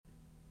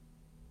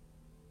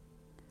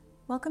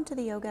Welcome to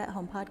the Yoga at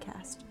Home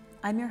podcast.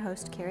 I'm your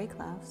host, Carrie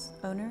Klaus,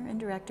 owner and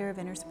director of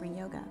Inner Spring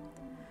Yoga.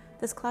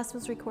 This class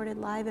was recorded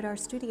live at our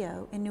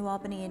studio in New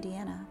Albany,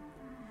 Indiana.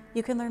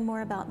 You can learn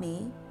more about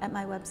me at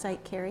my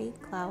website,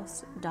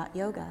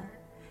 carrieklaus.yoga,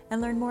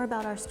 and learn more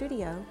about our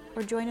studio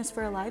or join us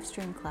for a live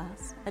stream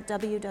class at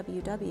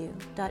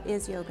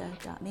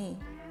www.isyoga.me.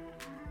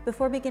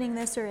 Before beginning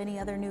this or any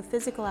other new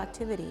physical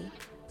activity,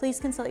 please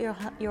consult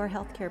your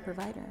healthcare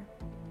provider.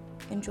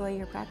 Enjoy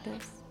your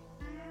practice.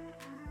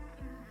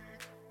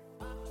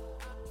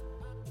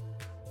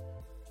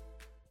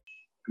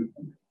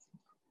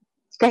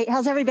 Great.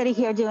 How's everybody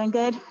here doing?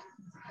 Good?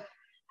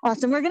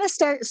 Awesome. We're going to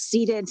start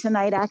seated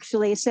tonight,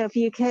 actually. So if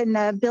you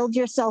can build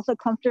yourself a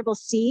comfortable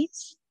seat.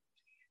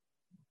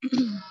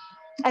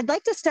 I'd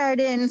like to start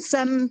in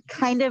some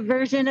kind of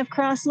version of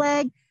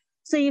cross-leg.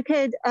 So you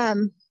could,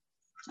 I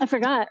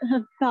forgot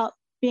about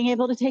being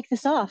able to take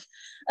this off.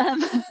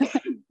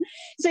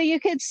 So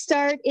you could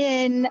start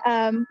in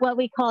what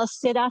we call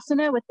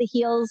Siddhasana with the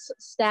heels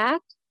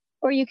stacked.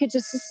 Or you could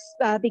just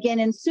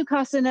begin in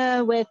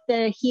Sukhasana with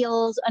the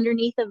heels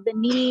underneath of the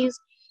knees.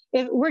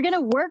 We're going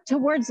to work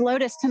towards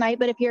lotus tonight,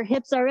 but if your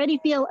hips already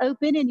feel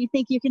open and you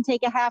think you can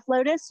take a half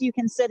lotus, you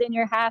can sit in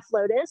your half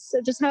lotus.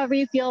 So just however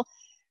you feel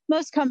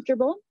most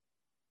comfortable.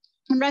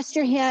 And rest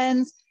your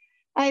hands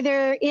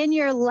either in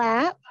your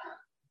lap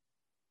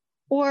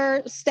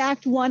or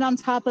stacked one on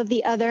top of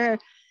the other,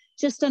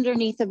 just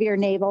underneath of your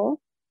navel.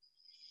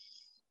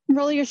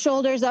 Roll your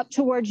shoulders up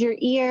towards your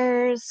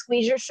ears,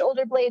 squeeze your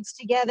shoulder blades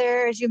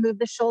together as you move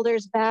the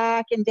shoulders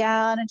back and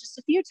down, and just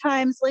a few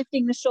times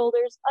lifting the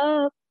shoulders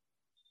up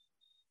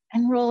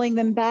and rolling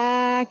them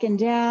back and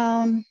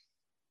down.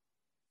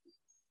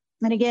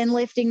 And again,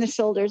 lifting the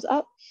shoulders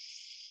up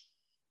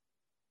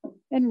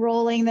and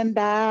rolling them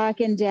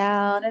back and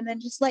down. And then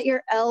just let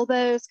your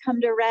elbows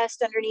come to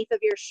rest underneath of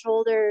your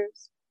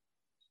shoulders.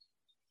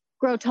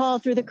 Grow tall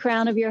through the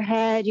crown of your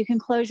head. You can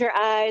close your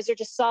eyes or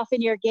just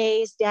soften your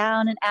gaze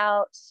down and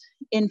out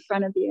in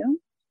front of you.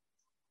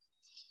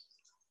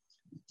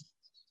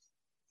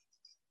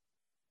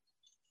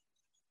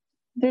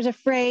 There's a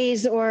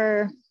phrase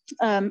or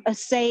a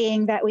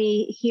saying that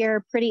we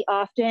hear pretty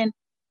often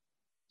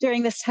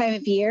during this time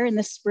of year in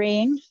the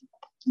spring.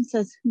 It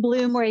says,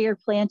 bloom where you're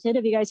planted.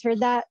 Have you guys heard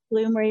that?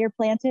 Bloom where you're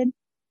planted.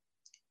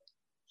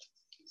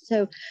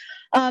 So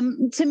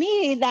to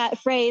me, that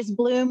phrase,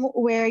 bloom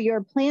where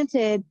you're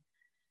planted,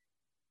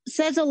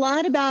 says a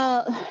lot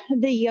about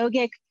the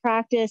yogic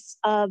practice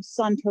of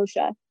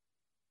santosha.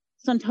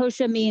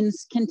 Santosha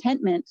means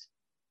contentment.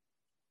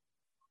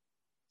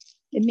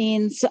 It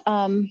means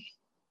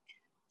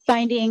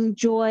finding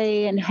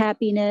joy and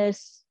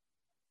happiness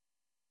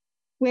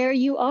where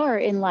you are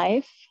in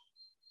life,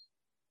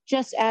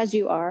 just as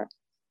you are.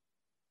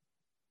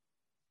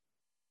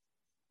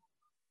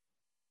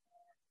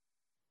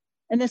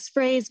 And this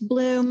phrase,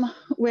 bloom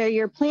where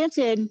you're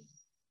planted,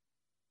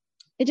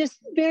 it just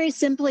very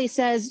simply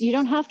says you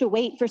don't have to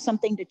wait for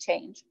something to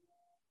change.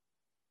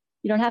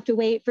 You don't have to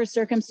wait for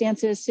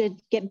circumstances to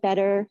get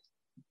better.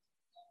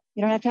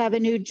 You don't have to have a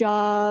new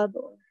job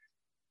or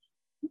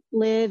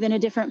live in a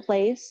different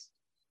place.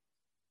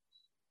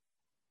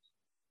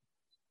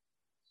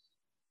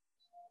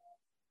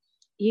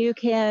 You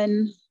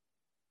can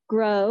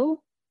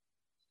grow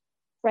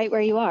right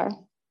where you are.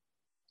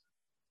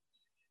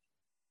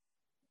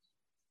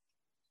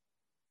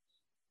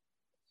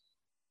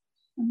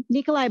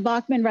 Nikolai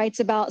Bachman writes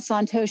about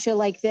santosha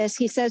like this.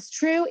 He says,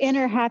 true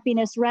inner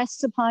happiness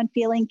rests upon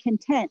feeling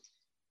content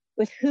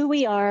with who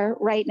we are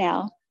right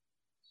now.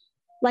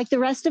 Like the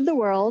rest of the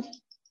world,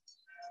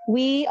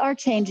 we are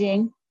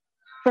changing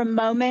from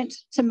moment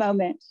to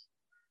moment.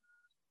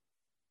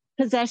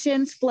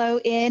 Possessions flow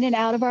in and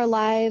out of our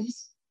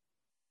lives.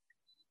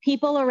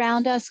 People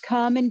around us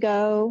come and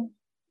go.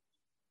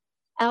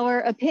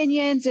 Our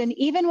opinions and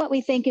even what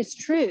we think is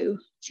true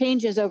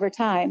changes over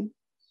time.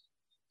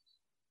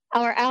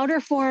 Our outer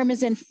form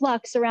is in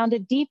flux around a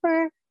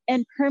deeper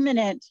and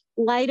permanent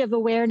light of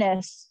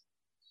awareness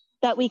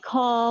that we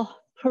call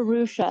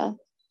Purusha.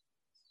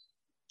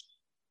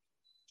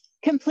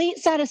 Complete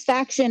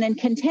satisfaction and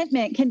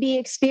contentment can be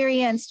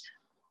experienced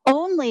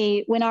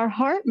only when our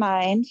heart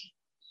mind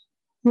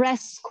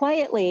rests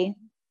quietly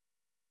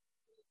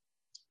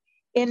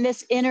in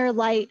this inner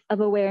light of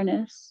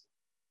awareness.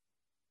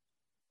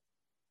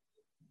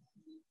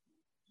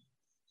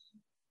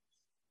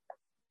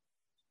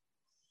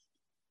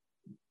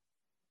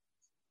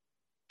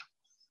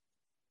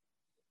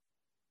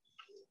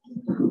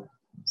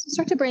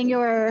 Start to bring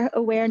your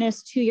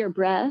awareness to your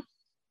breath.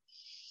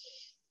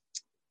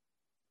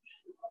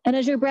 And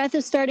as your breath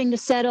is starting to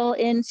settle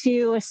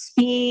into a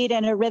speed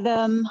and a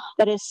rhythm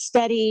that is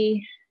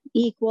steady,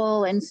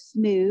 equal, and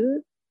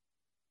smooth,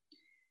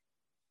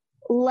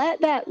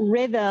 let that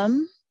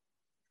rhythm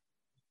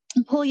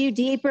pull you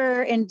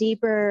deeper and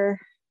deeper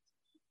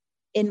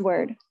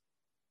inward.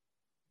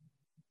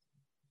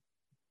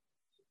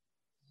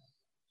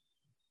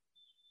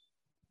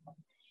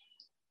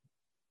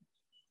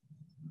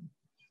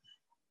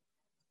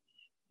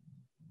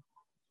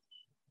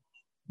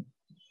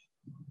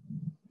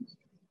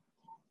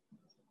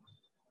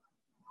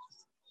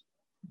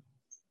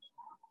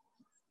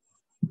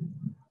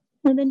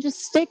 And then just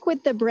stick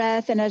with the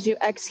breath. And as you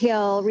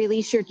exhale,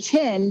 release your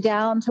chin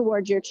down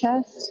towards your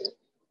chest.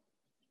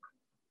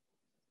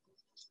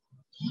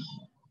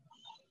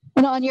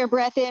 And on your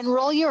breath in,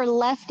 roll your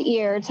left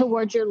ear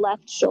towards your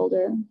left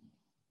shoulder.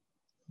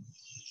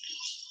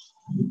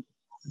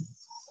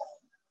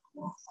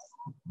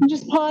 And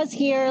just pause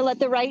here. Let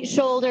the right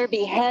shoulder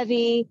be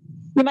heavy.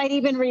 You might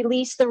even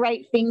release the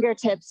right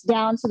fingertips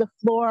down to the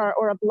floor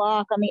or a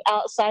block on the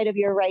outside of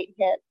your right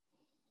hip.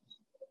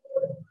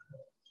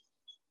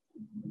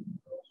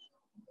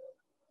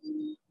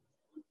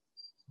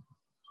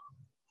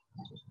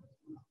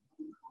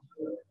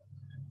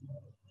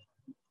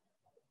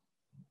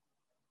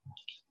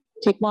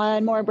 Take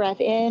one more breath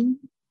in.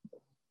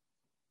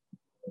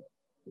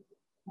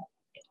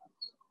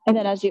 And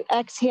then as you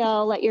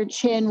exhale, let your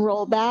chin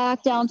roll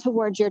back down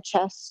towards your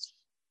chest.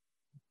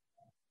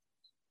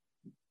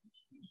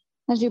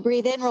 As you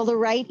breathe in, roll the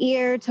right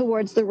ear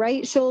towards the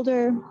right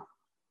shoulder.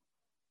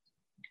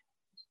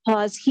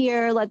 Pause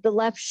here, let the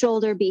left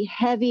shoulder be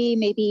heavy,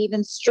 maybe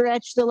even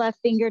stretch the left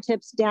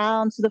fingertips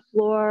down to the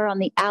floor on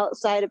the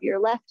outside of your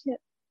left hip.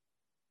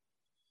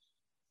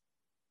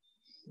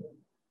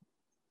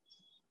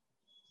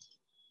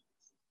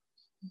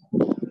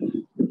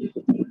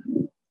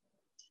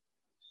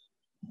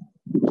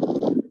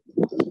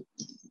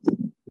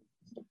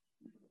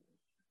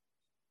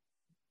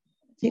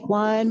 Take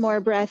one more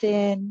breath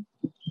in.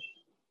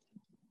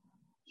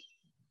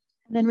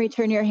 And then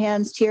return your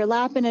hands to your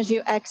lap. And as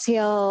you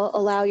exhale,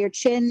 allow your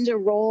chin to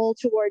roll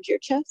towards your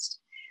chest.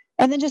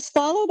 And then just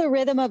follow the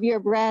rhythm of your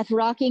breath,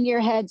 rocking your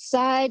head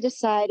side to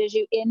side as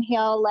you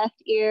inhale,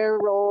 left ear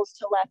rolls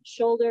to left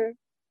shoulder.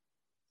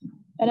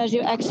 And as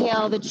you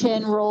exhale, the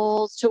chin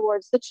rolls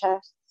towards the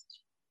chest.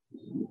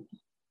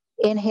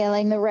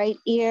 Inhaling the right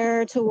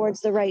ear towards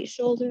the right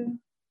shoulder.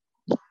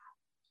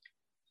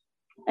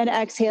 And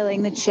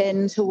exhaling the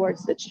chin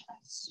towards the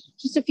chest.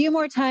 Just a few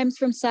more times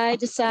from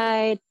side to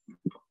side.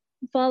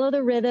 Follow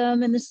the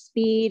rhythm and the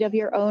speed of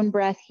your own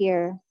breath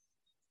here.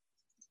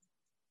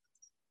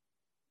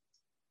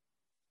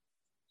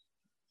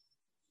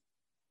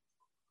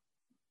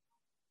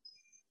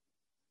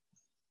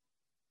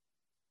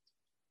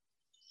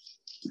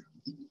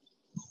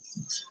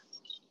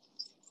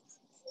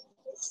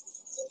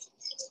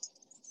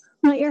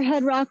 Let your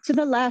head rock to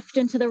the left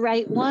and to the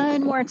right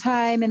one more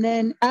time. And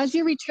then as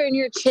you return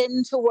your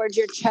chin towards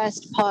your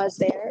chest, pause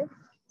there.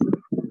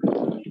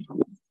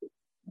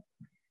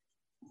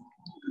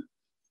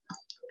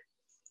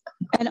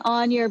 And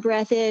on your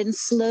breath in,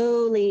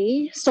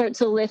 slowly start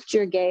to lift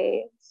your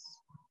gaze.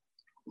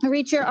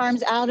 Reach your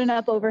arms out and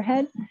up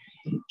overhead.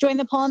 Join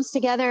the palms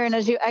together. And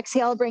as you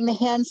exhale, bring the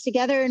hands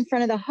together in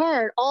front of the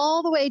heart,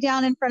 all the way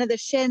down in front of the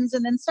shins.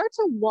 And then start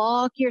to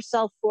walk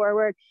yourself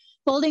forward,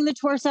 folding the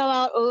torso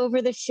out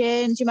over the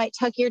shins. You might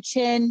tuck your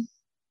chin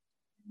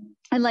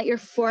and let your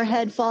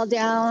forehead fall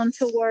down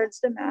towards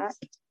the mat.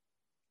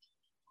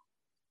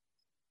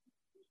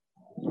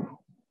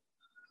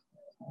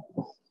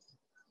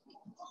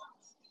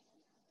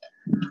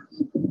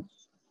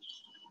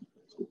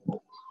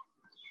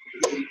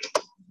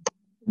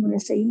 I'm going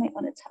to say you might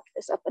want to tuck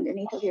this up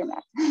underneath of your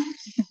mat.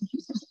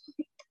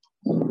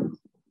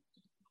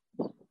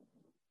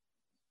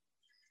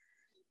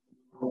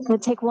 We'll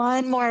take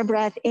one more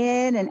breath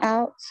in and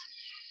out.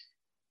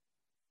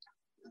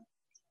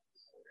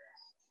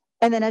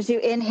 And then as you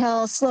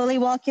inhale, slowly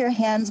walk your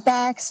hands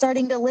back,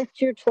 starting to lift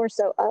your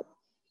torso up.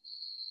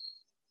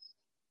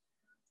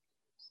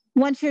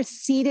 Once you're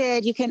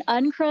seated, you can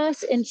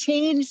uncross and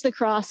change the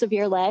cross of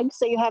your leg.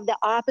 So you have the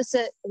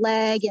opposite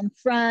leg in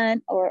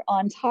front or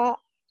on top.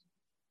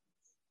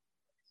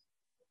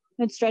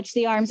 And stretch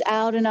the arms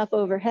out and up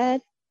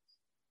overhead.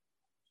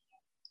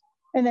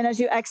 And then as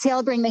you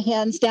exhale, bring the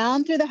hands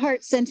down through the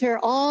heart center,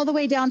 all the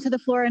way down to the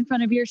floor in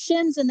front of your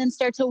shins, and then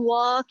start to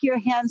walk your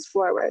hands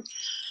forward.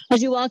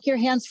 As you walk your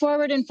hands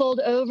forward and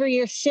fold over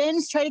your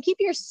shins, try to keep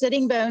your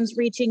sitting bones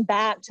reaching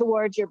back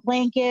towards your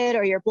blanket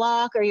or your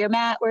block or your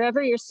mat,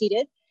 wherever you're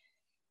seated.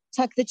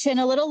 Tuck the chin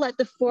a little, let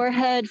the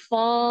forehead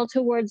fall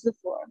towards the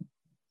floor.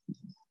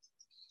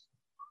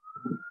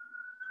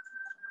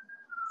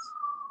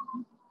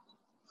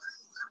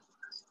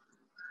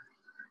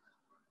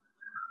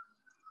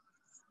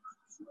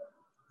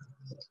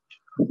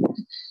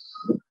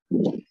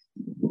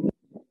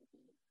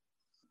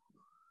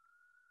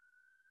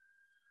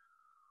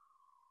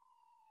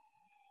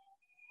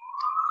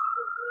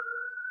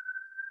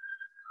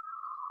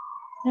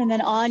 And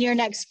then on your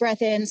next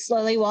breath in,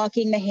 slowly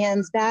walking the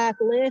hands back,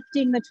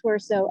 lifting the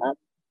torso up.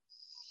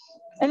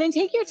 And then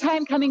take your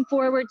time coming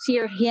forward to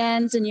your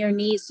hands and your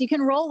knees. So you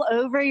can roll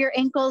over your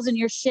ankles and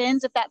your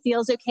shins if that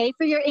feels okay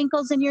for your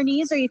ankles and your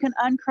knees, or you can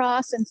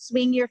uncross and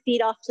swing your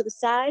feet off to the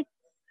side.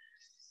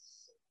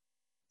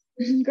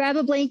 Grab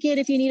a blanket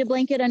if you need a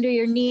blanket under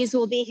your knees.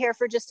 We'll be here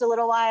for just a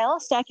little while.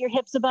 Stack your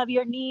hips above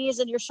your knees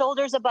and your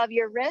shoulders above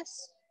your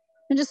wrists.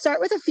 And just start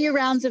with a few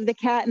rounds of the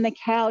cat and the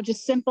cow,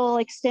 just simple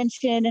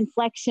extension and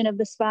flexion of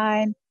the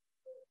spine.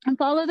 And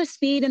follow the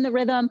speed and the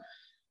rhythm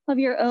of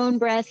your own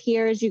breath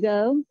here as you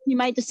go. You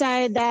might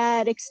decide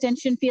that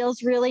extension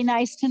feels really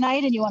nice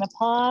tonight and you want to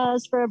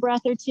pause for a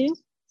breath or two.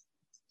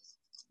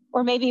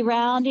 Or maybe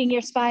rounding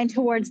your spine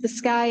towards the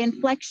sky and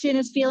flexion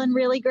is feeling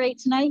really great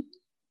tonight.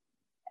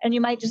 And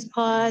you might just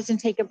pause and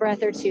take a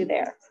breath or two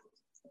there.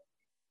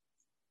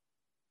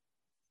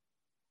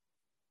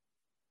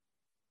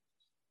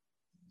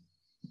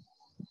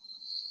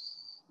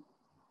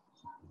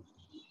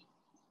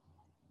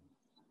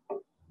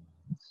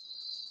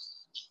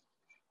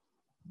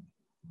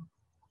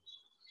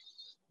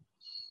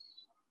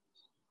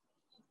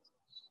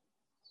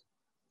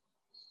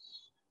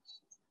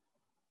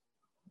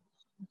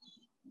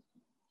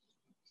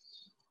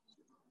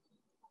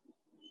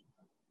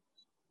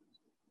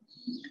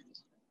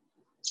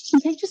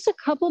 And take just a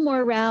couple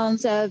more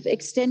rounds of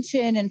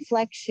extension and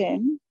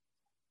flexion.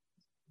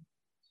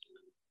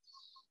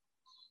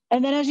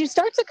 And then as you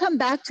start to come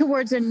back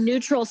towards a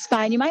neutral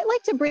spine, you might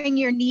like to bring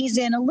your knees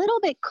in a little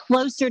bit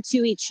closer to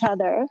each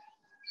other.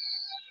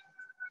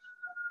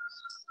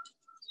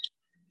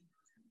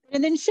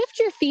 And then shift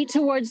your feet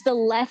towards the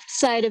left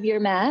side of your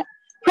mat.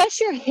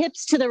 Press your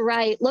hips to the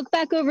right. Look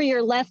back over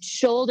your left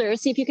shoulder.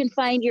 See if you can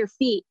find your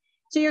feet.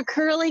 So you're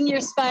curling your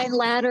spine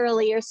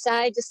laterally or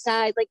side to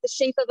side, like the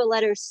shape of a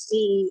letter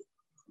C.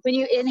 When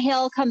you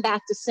inhale, come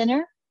back to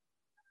center.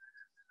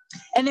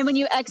 And then when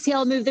you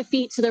exhale, move the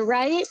feet to the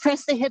right,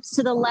 press the hips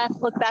to the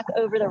left, look back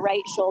over the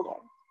right shoulder.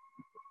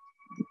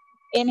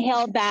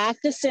 Inhale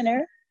back to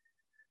center.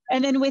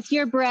 And then with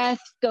your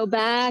breath, go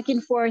back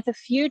and forth a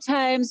few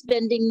times,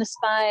 bending the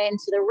spine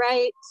to the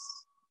right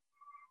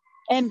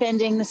and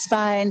bending the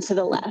spine to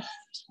the left.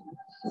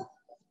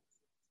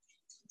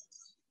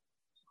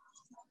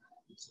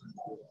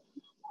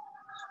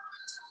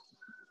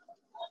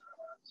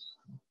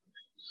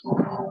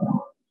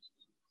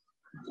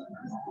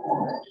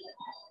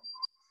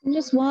 And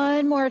just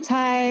one more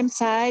time,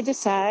 side to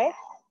side.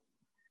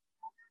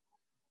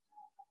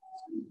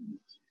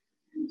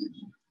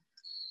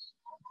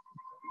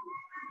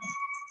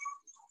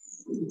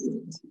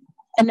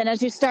 And then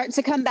as you start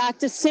to come back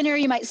to center,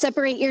 you might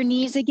separate your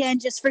knees again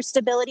just for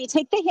stability.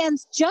 Take the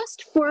hands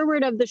just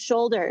forward of the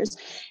shoulders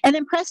and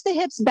then press the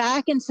hips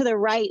back into the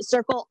right.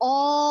 Circle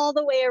all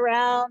the way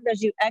around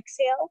as you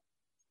exhale.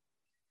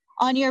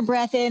 On your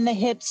breath in, the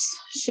hips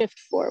shift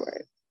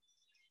forward.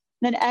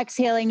 Then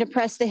exhaling to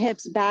press the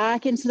hips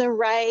back into the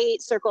right,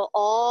 circle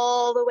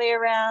all the way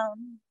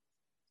around.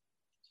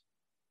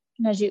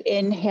 And as you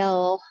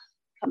inhale,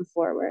 come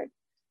forward.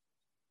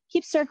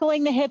 Keep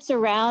circling the hips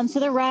around to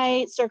the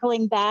right,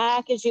 circling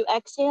back as you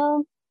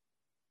exhale.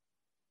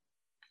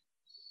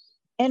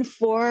 And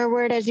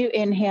forward as you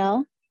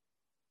inhale.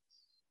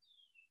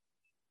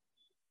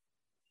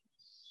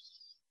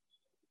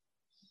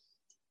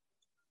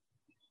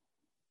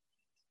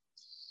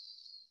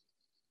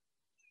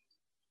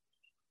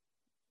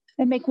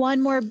 And make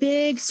one more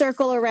big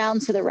circle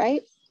around to the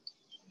right.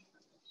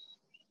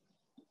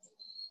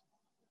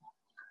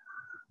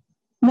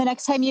 The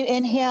next time you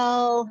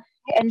inhale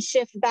and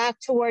shift back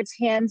towards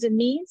hands and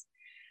knees,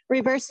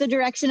 reverse the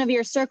direction of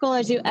your circle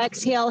as you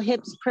exhale,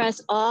 hips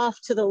press off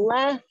to the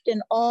left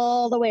and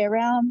all the way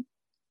around.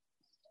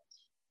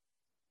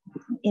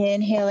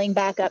 Inhaling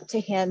back up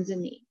to hands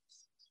and knees.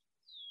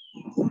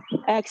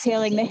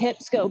 Exhaling, the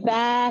hips go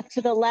back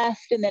to the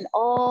left and then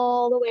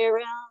all the way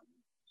around.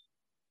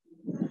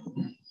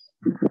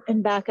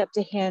 And back up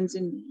to hands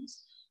and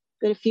knees.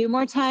 Good, a few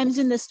more times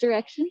in this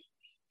direction.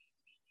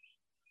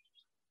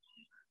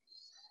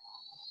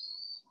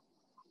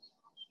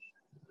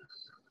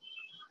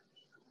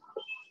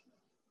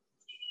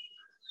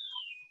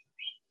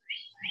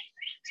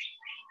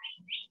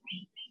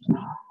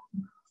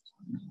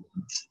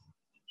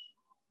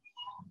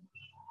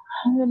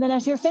 And then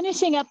as you're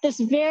finishing up this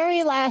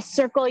very last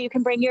circle, you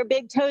can bring your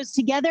big toes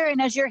together,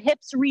 and as your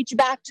hips reach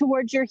back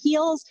towards your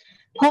heels,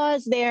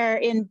 pause there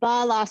in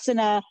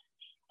Balasana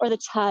or the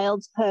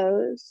child's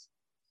pose.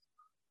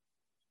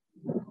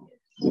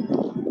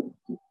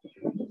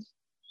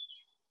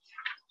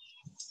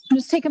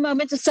 Just take a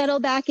moment to settle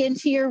back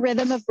into your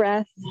rhythm of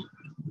breath.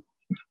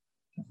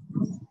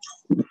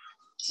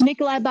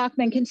 Nikolai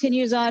Bachman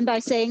continues on by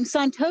saying,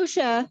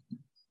 Santosha,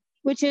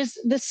 which is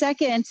the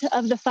second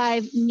of the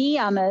 5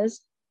 niyamas,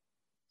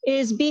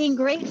 is being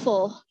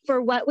grateful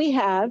for what we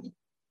have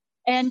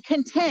and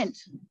content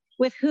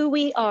with who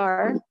we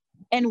are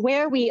and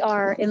where we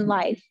are in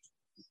life.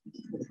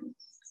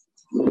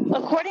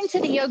 According to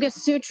the Yoga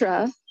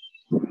Sutra,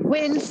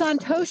 when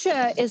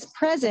Santosha is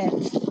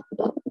present,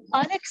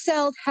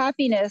 unexcelled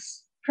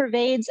happiness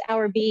pervades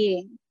our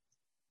being.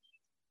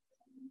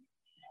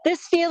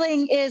 This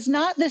feeling is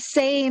not the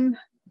same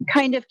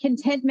kind of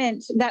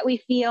contentment that we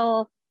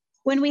feel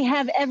when we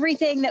have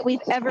everything that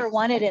we've ever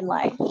wanted in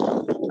life.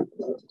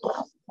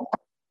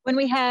 When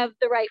we have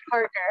the right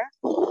partner,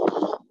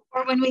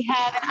 or when we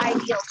have an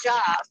ideal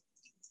job.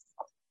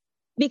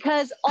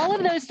 Because all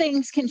of those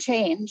things can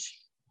change.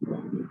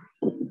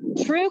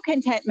 True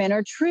contentment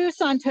or true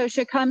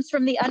Santosha comes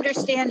from the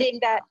understanding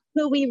that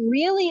who we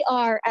really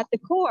are at the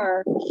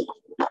core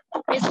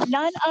is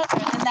none other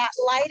than that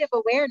light of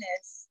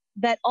awareness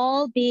that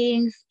all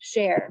beings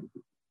share.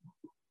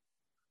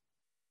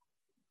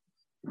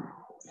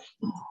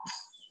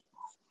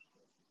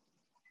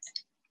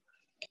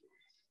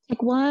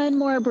 Take one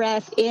more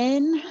breath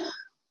in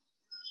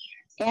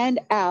and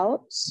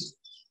out.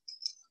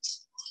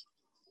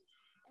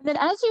 And then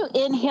as you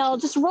inhale,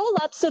 just roll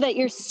up so that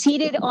you're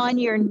seated on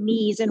your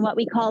knees in what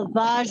we call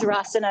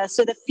Vajrasana.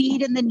 So the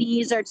feet and the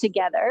knees are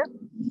together.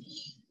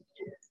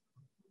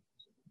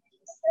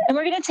 And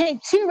we're going to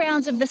take 2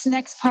 rounds of this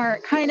next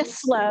part kind of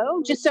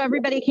slow, just so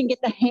everybody can get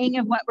the hang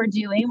of what we're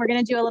doing. We're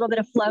going to do a little bit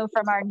of flow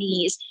from our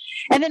knees.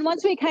 And then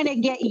once we kind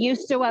of get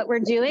used to what we're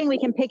doing, we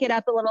can pick it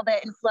up a little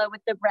bit and flow with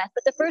the breath.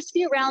 But the first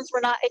few rounds, we're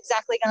not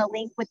exactly going to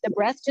link with the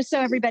breath, just so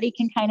everybody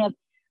can kind of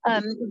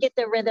get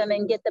the rhythm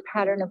and get the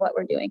pattern of what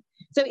we're doing.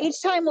 So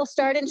each time we'll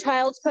start in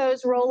child's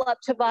pose, roll up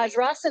to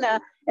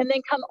Vajrasana, and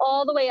then come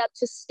all the way up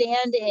to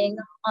standing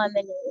on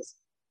the knees.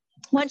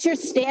 Once you're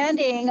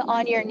standing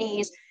on your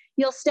knees,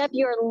 you'll step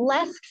your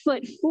left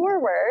foot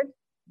forward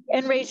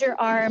and raise your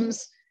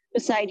arms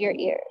beside your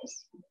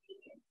ears.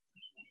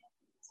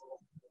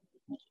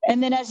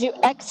 And then as you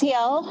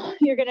exhale,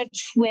 you're going to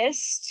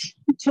twist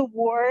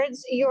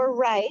towards your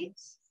right.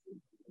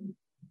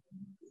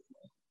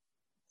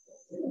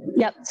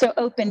 Yep, so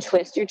open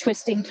twist. You're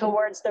twisting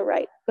towards the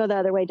right. Go the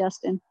other way,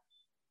 Dustin.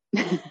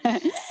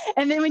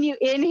 And then when you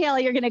inhale,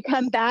 you're going to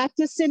come back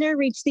to center,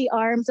 reach the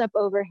arms up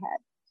overhead.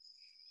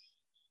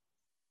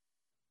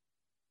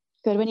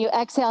 Good. When you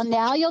exhale,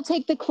 now you'll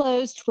take the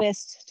closed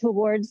twist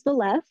towards the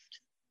left.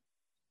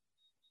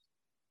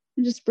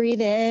 And just breathe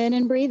in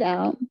and breathe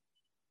out.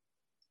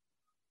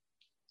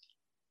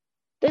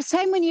 This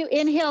time when you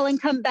inhale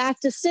and come back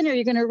to center,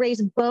 you're going to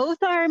raise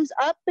both arms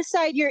up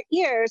beside your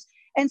ears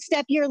and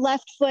step your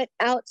left foot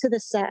out to the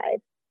side.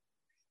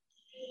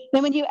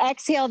 Then when you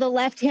exhale, the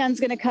left hand's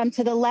going to come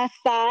to the left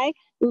thigh,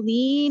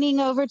 leaning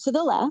over to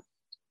the left.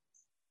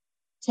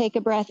 Take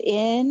a breath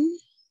in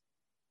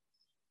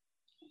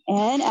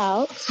and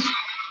out.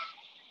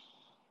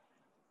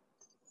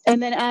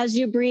 And then as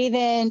you breathe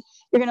in,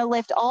 you're going to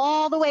lift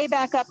all the way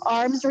back up,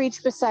 arms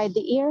reach beside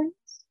the ears.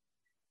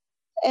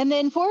 And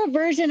then for a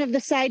version of the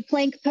side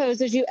plank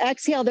pose, as you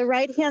exhale, the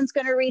right hand's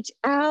going to reach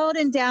out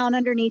and down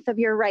underneath of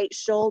your right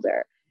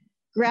shoulder.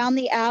 Ground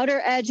the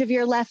outer edge of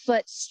your left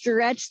foot,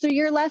 stretch through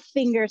your left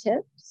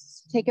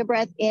fingertips. Take a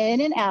breath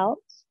in and out.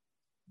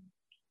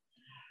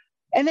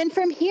 And then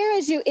from here,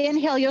 as you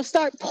inhale, you'll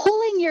start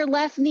pulling your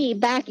left knee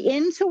back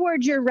in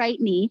towards your right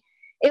knee.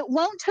 It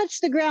won't touch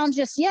the ground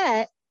just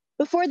yet.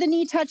 Before the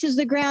knee touches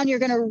the ground, you're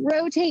going to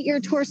rotate your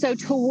torso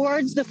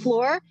towards the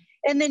floor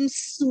and then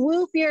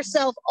swoop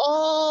yourself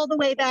all the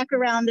way back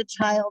around to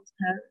child's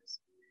pose.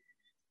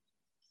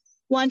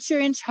 Once you're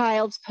in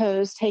child's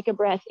pose, take a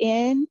breath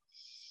in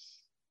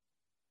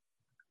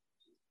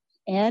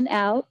and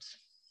out.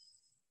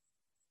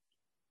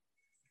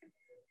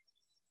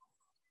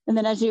 And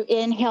then as you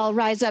inhale,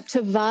 rise up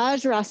to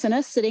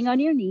Vajrasana, sitting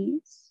on your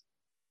knees.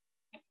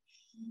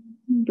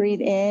 Breathe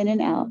in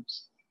and out.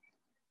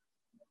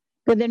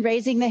 And then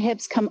raising the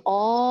hips, come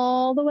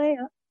all the way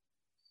up.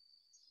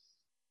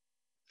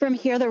 From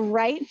here, the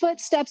right foot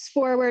steps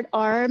forward,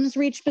 arms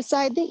reach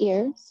beside the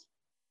ears.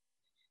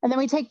 And then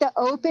we take the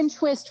open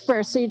twist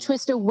first. So you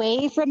twist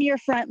away from your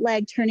front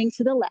leg, turning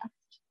to the left.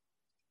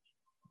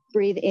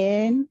 Breathe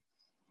in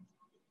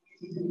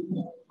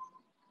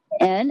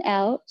and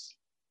out.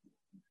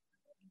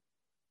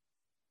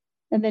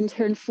 And then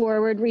turn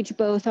forward, reach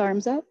both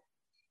arms up.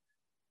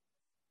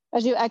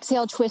 As you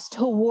exhale, twist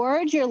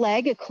towards your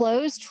leg, a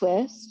closed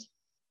twist.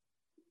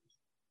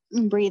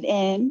 And breathe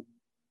in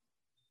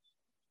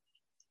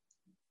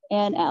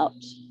and out.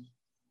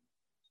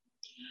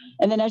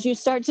 And then as you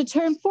start to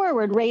turn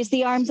forward, raise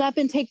the arms up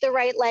and take the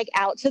right leg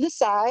out to the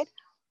side.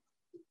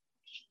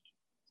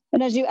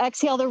 And as you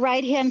exhale, the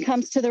right hand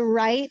comes to the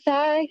right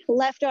thigh,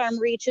 left arm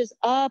reaches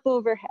up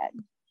overhead.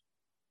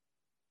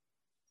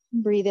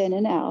 Breathe in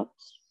and out.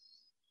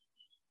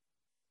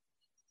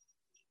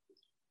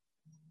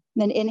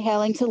 Then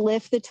inhaling to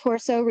lift the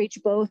torso, reach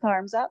both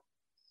arms up.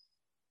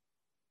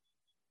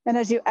 And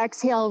as you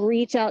exhale,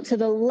 reach out to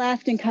the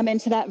left and come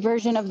into that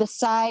version of the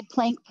side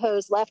plank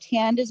pose. Left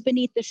hand is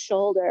beneath the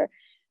shoulder.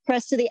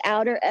 Press to the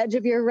outer edge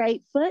of your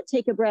right foot.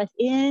 Take a breath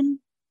in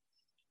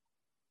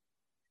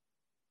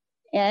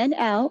and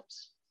out.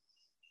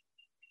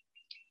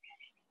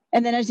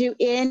 And then as you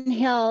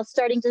inhale,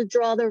 starting to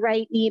draw the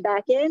right knee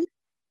back in,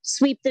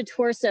 sweep the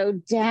torso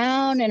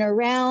down and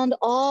around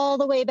all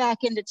the way back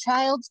into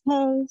child's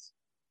pose.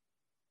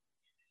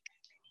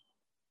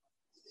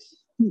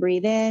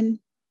 Breathe in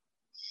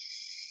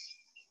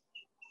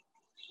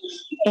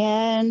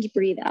and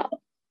breathe out.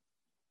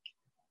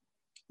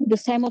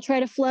 This time we'll try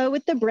to flow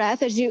with the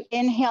breath. As you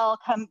inhale,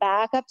 come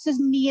back up to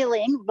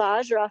kneeling,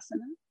 Vajrasana.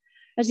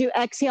 As you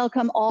exhale,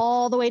 come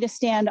all the way to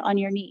stand on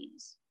your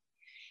knees.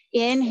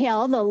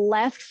 Inhale, the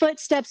left foot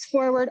steps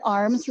forward,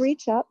 arms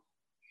reach up.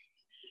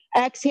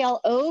 Exhale,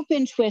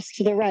 open twist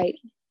to the right.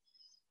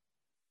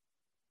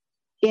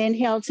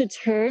 Inhale to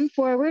turn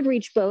forward,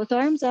 reach both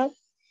arms up.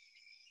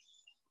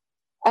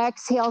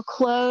 Exhale,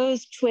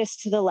 close,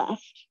 twist to the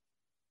left.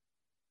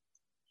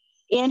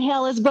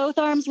 Inhale as both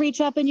arms reach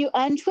up and you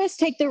untwist,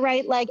 take the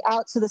right leg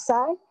out to the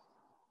side,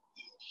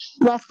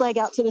 left leg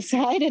out to the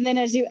side, and then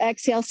as you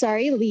exhale,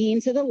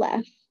 lean to the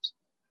left.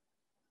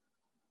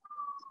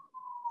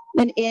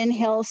 Then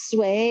inhale,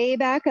 sway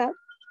back up.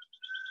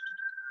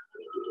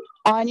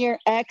 On your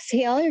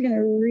exhale, you're going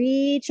to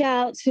reach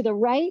out to the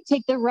right,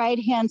 take the right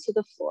hand to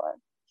the floor.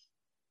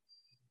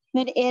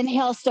 Then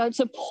inhale, start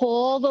to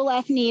pull the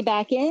left knee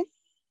back in.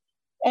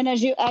 And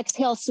as you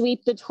exhale,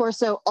 sweep the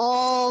torso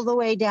all the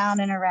way down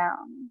and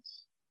around.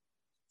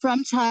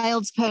 From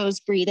child's pose,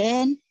 breathe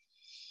in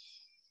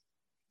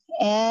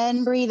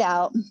and breathe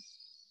out.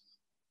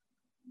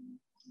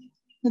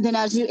 And then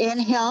as you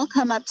inhale,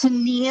 come up to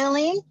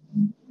kneeling.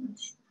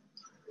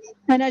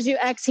 And as you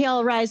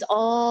exhale, rise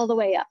all the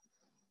way up.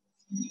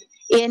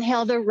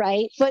 Inhale, the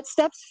right foot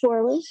steps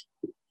forward.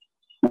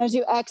 As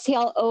you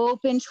exhale,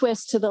 open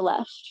twist to the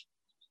left.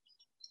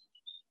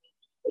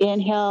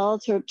 Inhale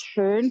to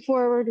turn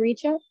forward,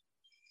 reach up.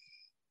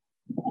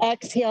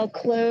 Exhale,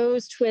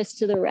 close, twist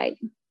to the right.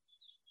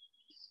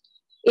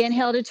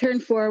 Inhale to turn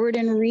forward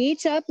and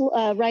reach up.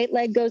 Right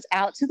leg goes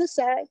out to the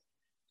side.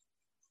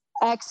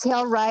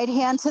 Exhale, right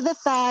hand to the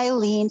thigh,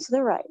 lean to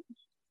the right.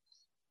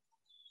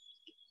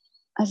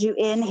 As you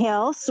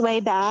inhale, sway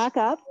back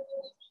up.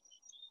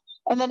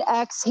 And then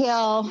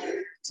exhale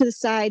to the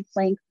side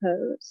plank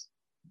pose.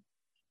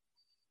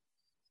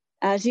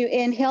 As you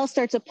inhale,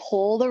 start to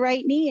pull the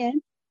right knee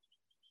in.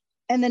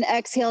 And then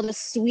exhale to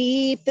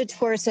sweep the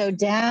torso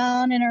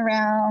down and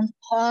around.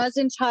 Pause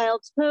in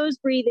child's pose,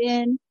 breathe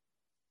in.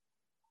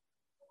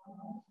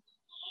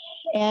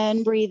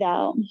 And breathe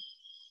out.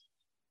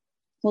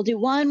 We'll do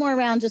one more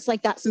round just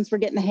like that since we're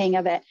getting the hang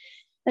of it.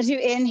 As you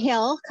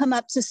inhale, come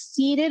up to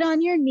seated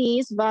on your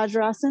knees,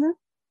 Vajrasana.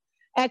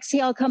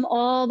 Exhale, come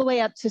all the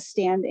way up to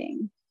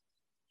standing.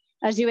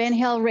 As you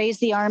inhale, raise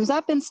the arms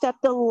up and step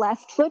the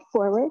left foot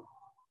forward.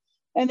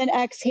 And then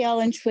exhale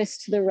and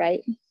twist to the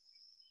right.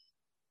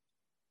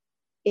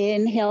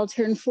 Inhale,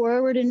 turn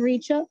forward and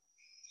reach up.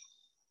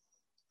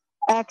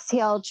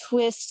 Exhale,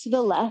 twist to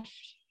the left.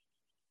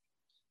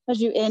 As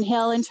you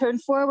inhale and turn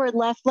forward,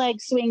 left leg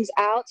swings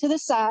out to the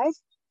side.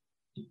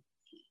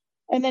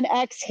 And then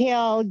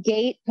exhale,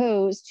 gate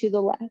pose to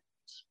the left.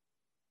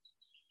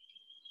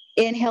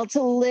 Inhale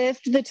to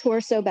lift the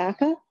torso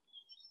back up.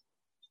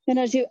 And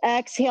as you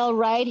exhale,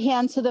 right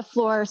hand to the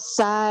floor,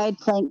 side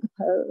plank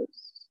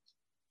pose.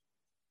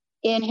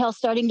 Inhale,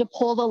 starting to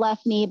pull the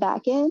left knee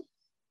back in.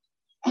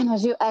 And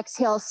as you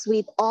exhale,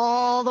 sweep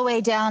all the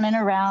way down and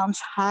around,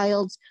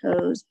 child's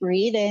pose.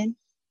 Breathe in.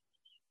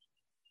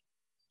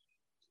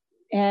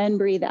 And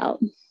breathe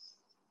out.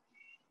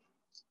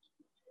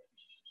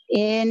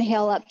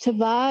 Inhale up to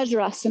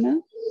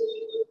Vajrasana.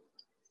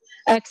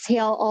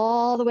 Exhale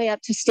all the way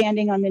up to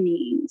standing on the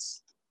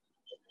knees.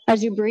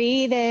 As you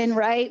breathe in,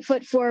 right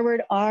foot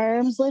forward,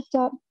 arms lift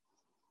up.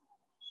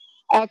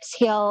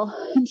 Exhale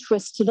and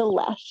twist to the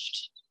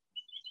left.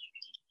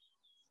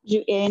 As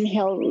you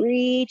inhale,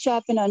 reach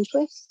up and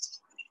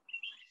untwist.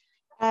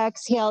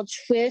 Exhale,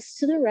 twist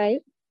to the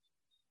right.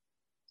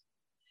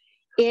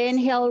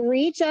 Inhale,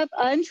 reach up,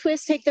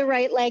 untwist, take the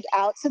right leg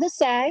out to the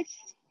side.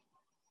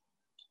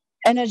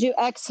 And as you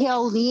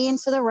exhale, lean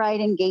to the right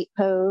in gate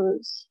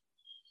pose.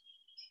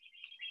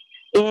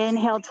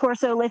 Inhale,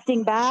 torso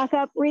lifting back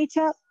up, reach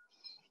up.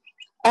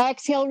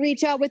 Exhale,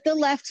 reach out with the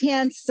left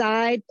hand,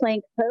 side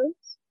plank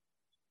pose.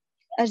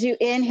 As you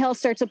inhale,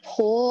 start to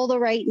pull the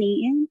right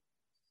knee in.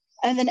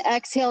 And then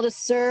exhale to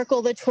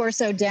circle the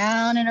torso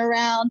down and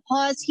around.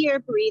 Pause here,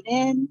 breathe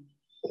in.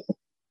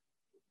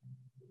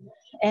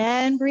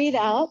 And breathe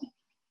out.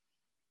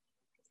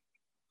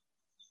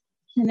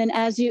 And then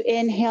as you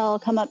inhale,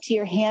 come up to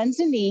your hands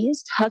and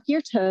knees, tuck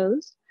your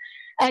toes.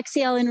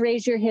 Exhale and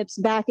raise your hips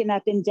back and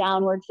up in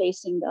downward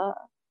facing dog.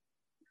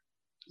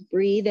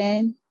 Breathe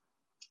in.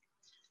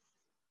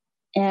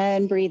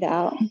 And breathe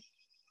out.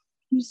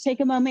 Just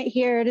take a moment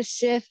here to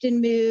shift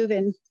and move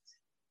and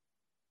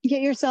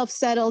get yourself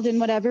settled in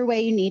whatever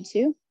way you need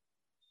to.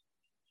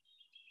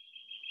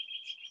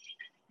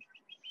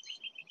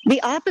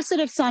 The opposite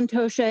of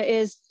santosha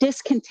is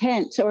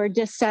discontent or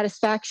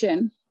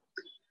dissatisfaction,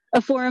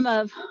 a form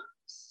of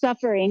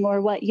suffering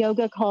or what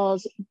yoga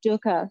calls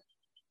dukkha.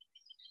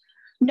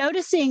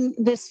 Noticing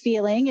this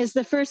feeling is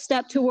the first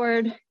step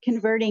toward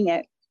converting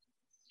it.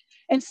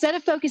 Instead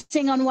of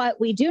focusing on what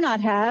we do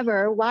not have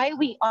or why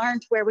we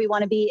aren't where we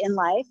want to be in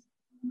life,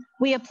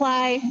 we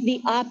apply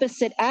the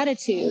opposite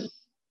attitude,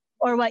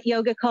 or what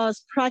yoga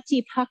calls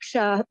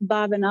pratipaksha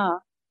bhavana.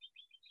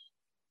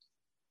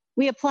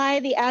 We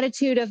apply the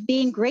attitude of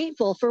being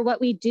grateful for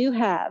what we do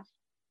have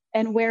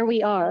and where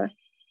we are.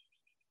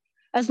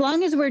 As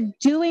long as we're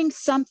doing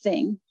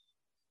something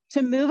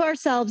to move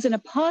ourselves in a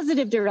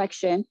positive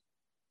direction,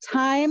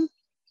 time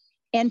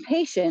and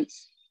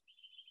patience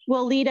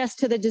will lead us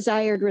to the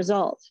desired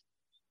result.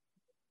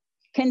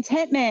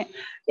 Contentment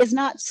is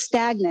not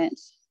stagnant.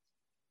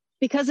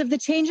 Because of the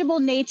changeable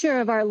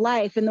nature of our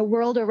life and the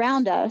world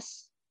around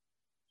us,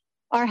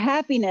 our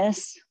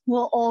happiness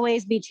will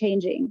always be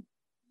changing.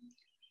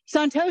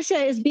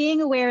 Santosha is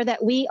being aware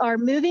that we are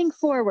moving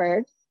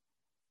forward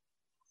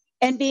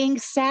and being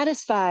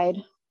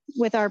satisfied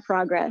with our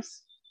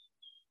progress.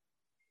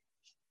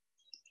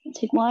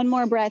 Take one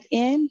more breath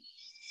in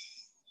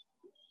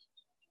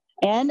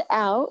and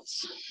out.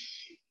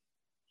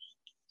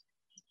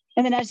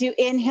 And then as you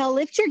inhale,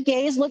 lift your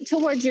gaze, look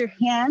towards your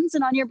hands,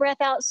 and on your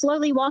breath out,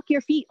 slowly walk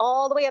your feet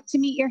all the way up to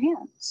meet your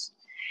hands.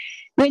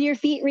 When your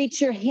feet reach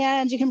your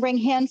hands, you can bring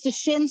hands to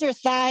shins or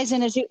thighs,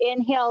 and as you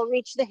inhale,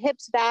 reach the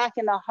hips back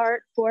and the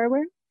heart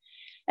forward.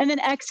 And then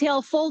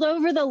exhale, fold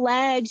over the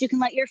legs. You can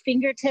let your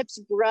fingertips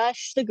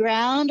brush the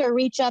ground or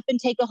reach up and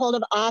take a hold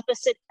of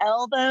opposite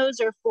elbows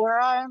or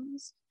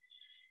forearms.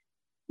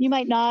 You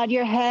might nod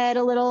your head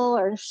a little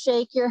or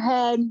shake your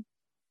head.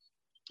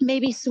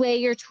 Maybe sway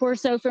your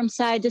torso from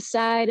side to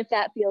side if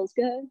that feels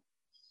good.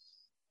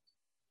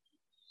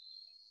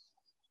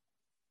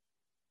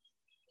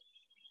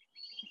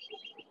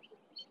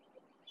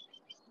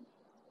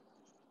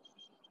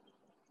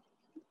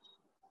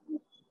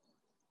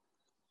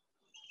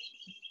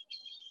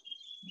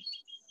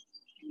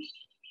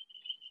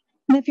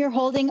 And if you're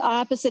holding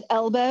opposite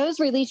elbows,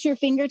 release your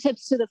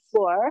fingertips to the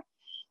floor.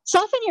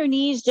 Soften your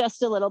knees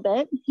just a little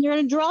bit. You're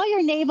going to draw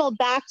your navel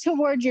back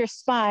towards your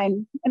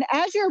spine. And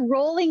as you're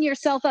rolling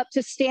yourself up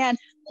to stand,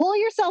 pull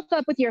yourself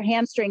up with your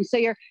hamstrings. So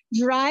you're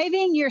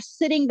driving your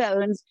sitting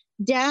bones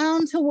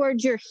down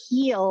towards your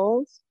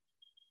heels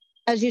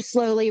as you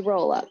slowly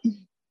roll up.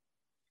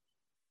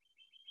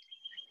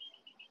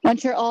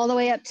 Once you're all the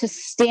way up to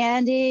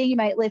standing, you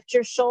might lift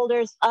your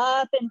shoulders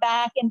up and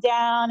back and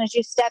down as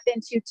you step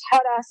into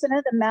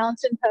Tadasana, the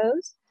mountain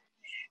pose.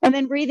 And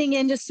then breathing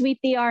in to sweep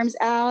the arms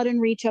out and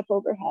reach up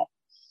overhead.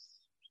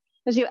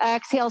 As you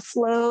exhale,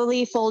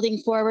 slowly folding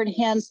forward,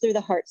 hands through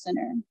the heart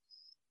center.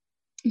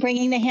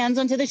 Bringing the hands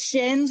onto the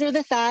shins or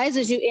the thighs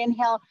as you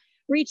inhale,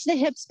 reach the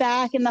hips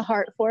back and the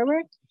heart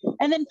forward.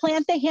 And then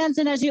plant the hands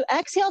in as you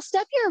exhale,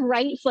 step your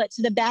right foot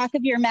to the back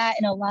of your mat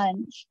in a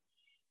lunge.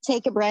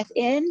 Take a breath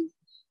in.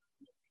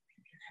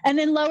 And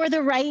then lower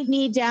the right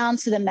knee down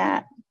to the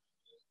mat.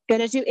 Good.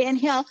 As you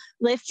inhale,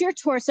 lift your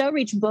torso,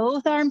 reach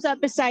both arms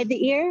up beside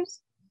the ears.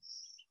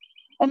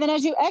 And then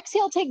as you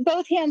exhale, take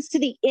both hands to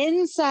the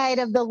inside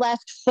of the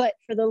left foot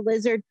for the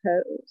lizard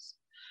pose.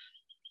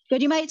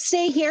 Good. You might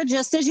stay here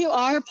just as you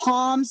are,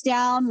 palms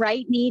down,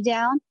 right knee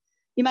down.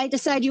 You might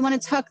decide you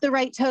want to tuck the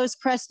right toes,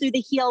 press through the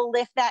heel,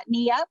 lift that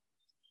knee up.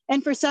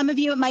 And for some of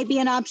you, it might be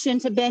an option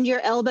to bend your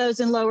elbows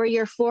and lower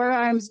your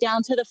forearms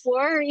down to the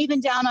floor or even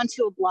down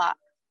onto a block.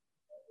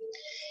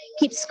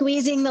 Keep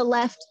squeezing the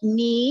left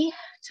knee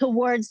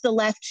towards the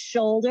left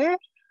shoulder.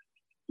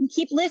 And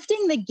keep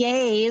lifting the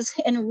gaze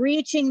and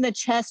reaching the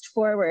chest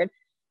forward.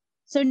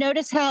 So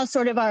notice how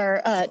sort of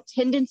our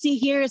tendency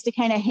here is to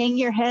kind of hang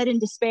your head in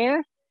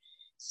despair.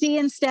 See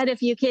instead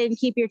if you can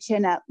keep your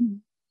chin up.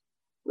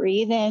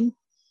 Breathe in.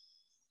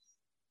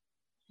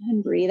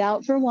 And breathe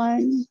out for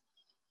one.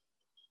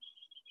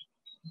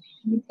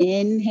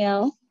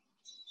 Inhale.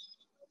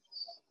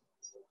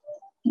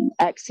 And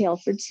exhale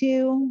for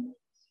two.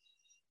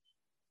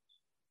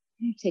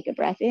 Take a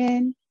breath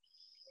in.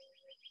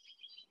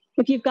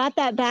 If you've got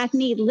that back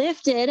knee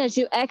lifted, as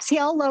you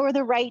exhale, lower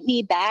the right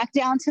knee back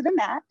down to the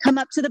mat. Come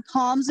up to the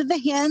palms of the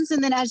hands.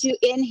 And then as you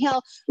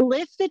inhale,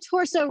 lift the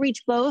torso,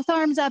 reach both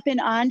arms up in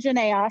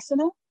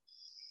Anjaneyasana.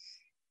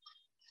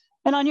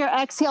 And on your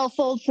exhale,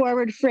 fold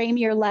forward, frame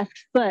your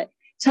left foot.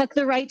 Tuck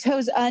the right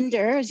toes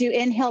under. As you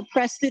inhale,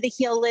 press through the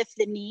heel, lift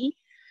the knee.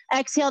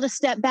 Exhale to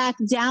step back,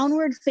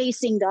 downward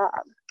facing dog.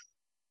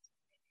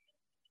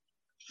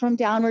 From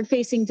downward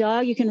facing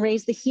dog, you can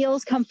raise the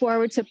heels, come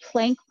forward to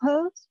plank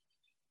pose.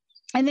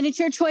 And then it's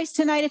your choice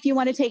tonight if you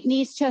want to take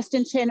knees, chest,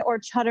 and chin, or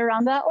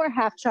chaturanga or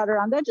half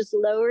chaturanga, just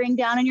lowering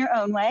down in your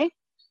own way.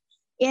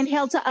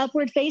 Inhale to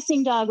upward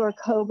facing dog or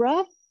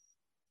cobra.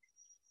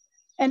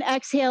 And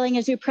exhaling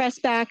as you press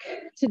back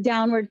to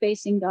downward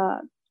facing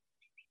dog.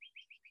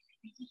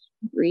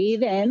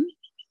 Breathe in.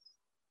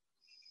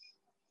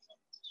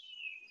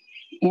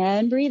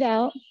 And breathe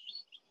out.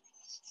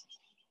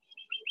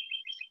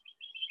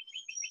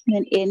 And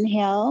then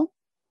inhale.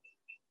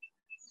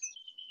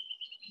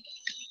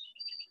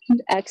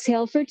 And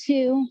exhale for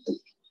two.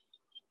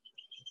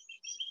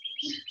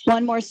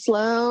 One more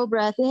slow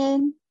breath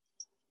in.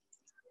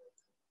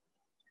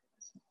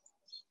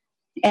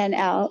 And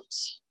out.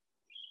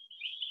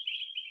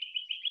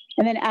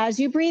 And then as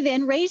you breathe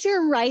in, raise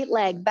your right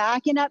leg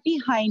back and up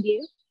behind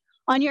you.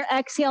 On your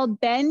exhale,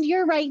 bend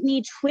your right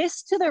knee,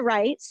 twist to the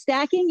right,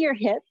 stacking your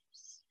hips.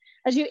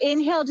 As you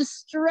inhale, just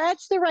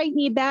stretch the right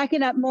knee back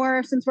and up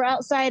more. Since we're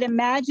outside,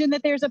 imagine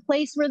that there's a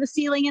place where the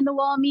ceiling and the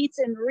wall meets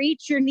and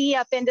reach your knee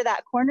up into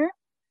that corner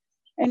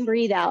and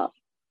breathe out.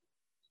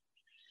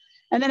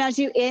 And then as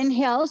you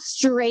inhale,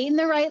 straighten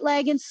the right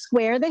leg and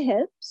square the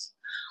hips.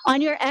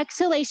 On your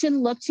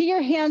exhalation, look to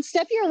your hands,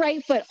 step your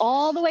right foot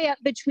all the way up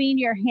between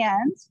your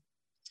hands.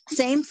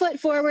 Same foot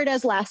forward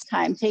as last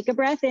time. Take a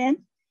breath in.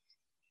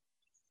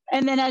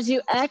 And then as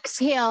you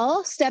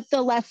exhale, step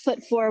the left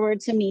foot forward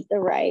to meet the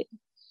right.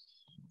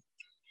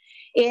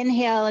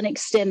 Inhale and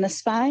extend the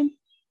spine.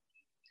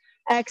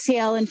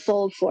 Exhale and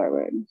fold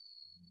forward.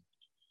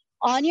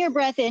 On your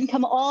breath in,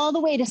 come all the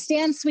way to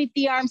stand, sweep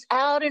the arms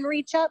out and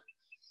reach up.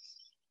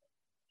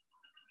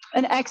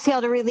 And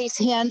exhale to release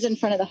hands in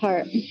front of the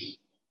heart.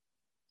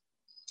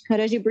 Good.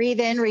 As you breathe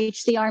in,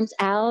 reach the arms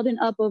out and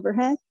up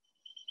overhead.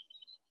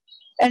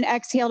 And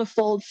exhale to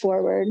fold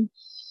forward.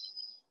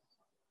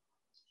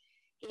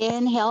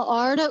 Inhale,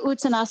 Ardha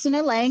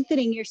Uttanasana,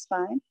 lengthening your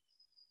spine.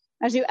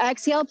 As you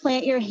exhale,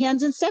 plant your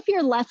hands and step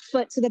your left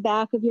foot to the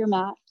back of your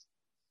mat.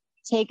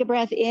 Take a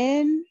breath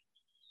in.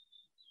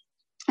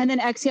 And then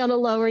exhale to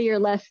lower your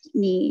left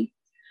knee.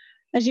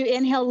 As you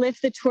inhale,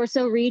 lift the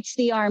torso, reach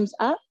the arms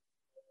up.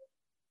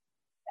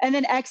 And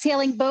then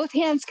exhaling, both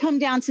hands come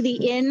down to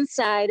the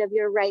inside of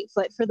your right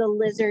foot for the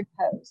lizard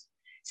pose.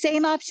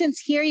 Same options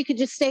here. You could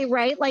just stay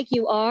right like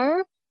you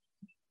are.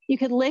 You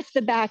could lift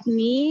the back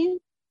knee.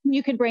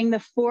 You could bring the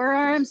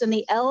forearms and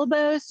the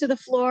elbows to the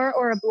floor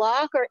or a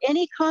block or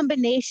any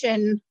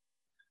combination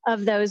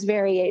of those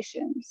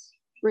variations.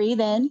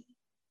 Breathe in.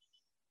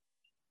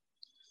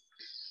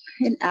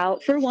 And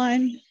out for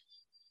one.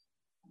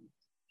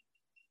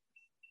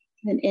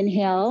 And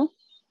inhale.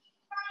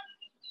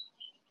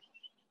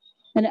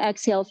 And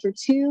exhale for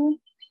two.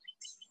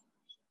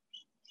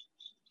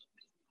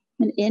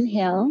 And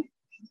inhale.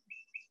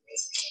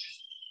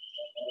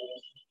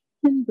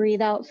 And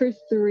breathe out for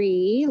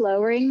three,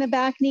 lowering the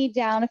back knee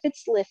down if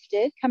it's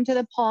lifted. Come to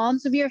the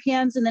palms of your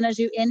hands, and then as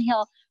you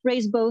inhale,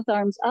 raise both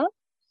arms up.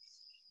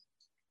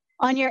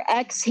 On your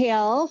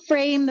exhale,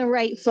 frame the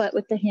right foot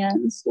with the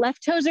hands.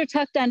 Left toes are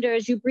tucked under.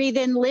 As you breathe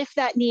in, lift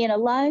that knee in a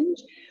lunge,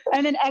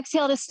 and then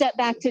exhale to step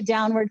back to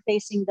downward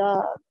facing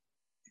dog.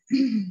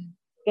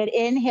 Good.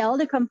 Inhale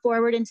to come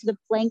forward into the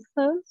plank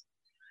pose.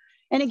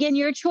 And again,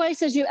 your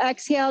choice as you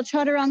exhale,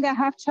 chaturanga,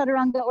 half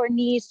chaturanga, or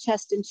knees,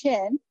 chest, and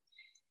chin.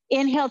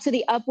 Inhale to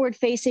the upward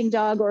facing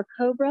dog or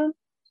cobra.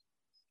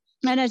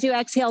 And as you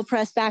exhale,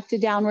 press back to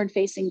downward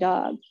facing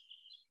dog.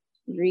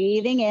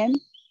 Breathing in.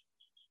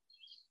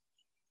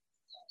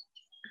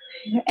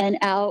 And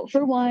out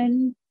for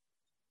one.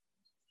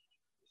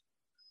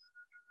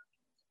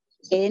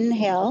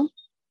 Inhale.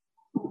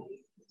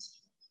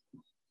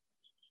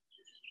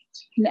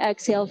 And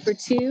exhale for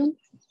two.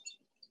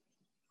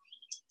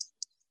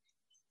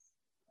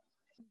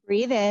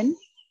 Breathe in.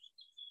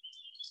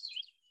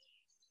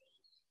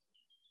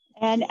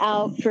 And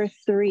out for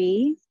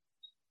three.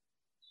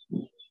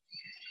 And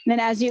then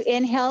as you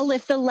inhale,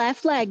 lift the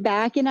left leg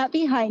back and up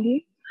behind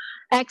you.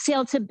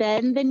 Exhale to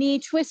bend the knee,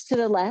 twist to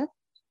the left.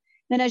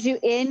 Then as you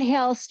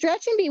inhale,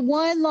 stretch and be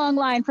one long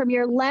line from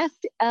your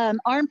left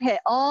armpit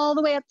all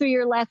the way up through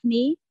your left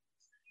knee.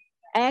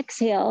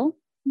 Exhale.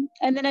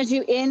 And then as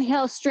you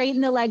inhale, straighten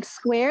the legs,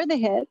 square the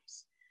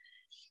hips.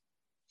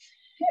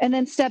 And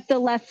then step the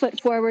left foot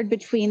forward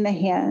between the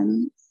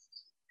hands.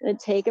 Good.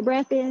 Take a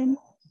breath in.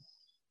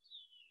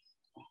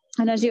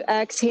 And as you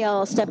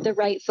exhale, step the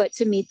right foot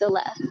to meet the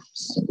left.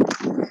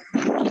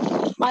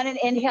 On an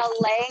inhale,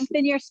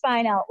 lengthen your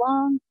spine out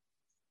long.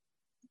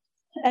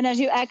 And as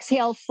you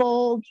exhale,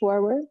 fold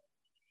forward.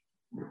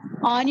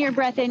 On your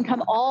breath in,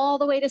 come all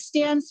the way to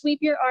stand. Sweep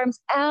your arms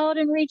out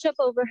and reach up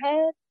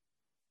overhead.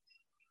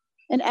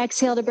 And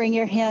exhale to bring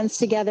your hands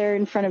together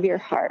in front of your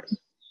heart.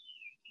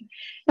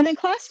 And then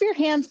clasp your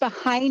hands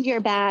behind your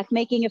back,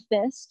 making a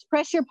fist.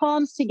 Press your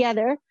palms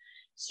together.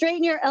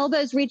 Straighten your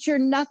elbows, reach your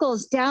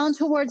knuckles down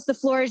towards the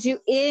floor. As you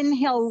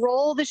inhale,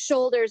 roll the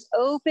shoulders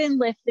open,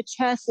 lift the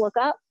chest, look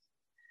up.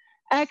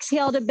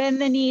 Exhale to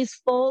bend the knees,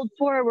 fold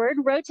forward.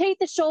 Rotate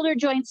the shoulder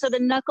joints so the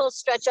knuckles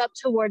stretch up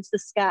towards the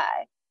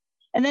sky.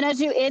 And then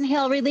as you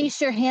inhale, release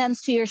your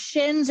hands to your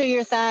shins or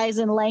your thighs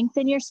and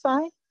lengthen your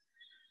spine.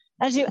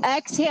 As you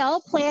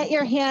exhale, plant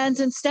your hands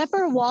and step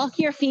or walk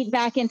your feet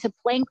back into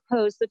plank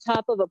pose, the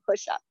top of a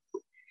push-up.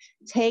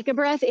 Take a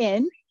breath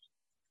in.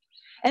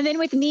 And then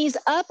with knees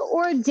up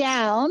or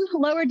down,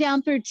 lower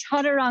down through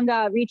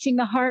chaturanga, reaching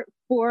the heart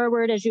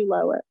forward as you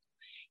lower.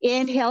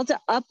 Inhale to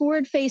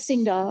upward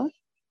facing dog.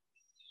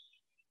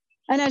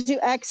 And as you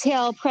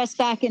exhale, press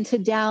back into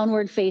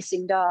downward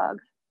facing dog.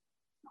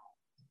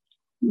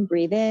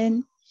 Breathe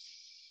in.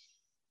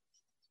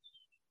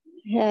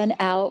 And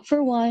out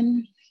for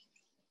one.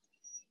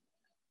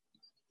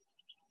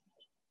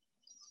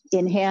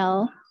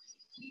 Inhale.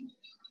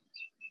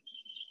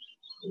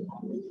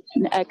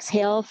 And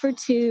exhale for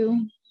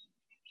two.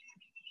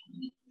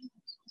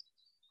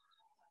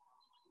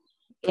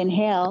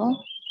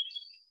 Inhale.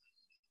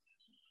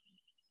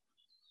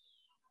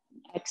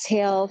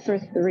 Exhale for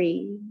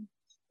three.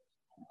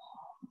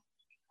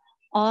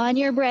 On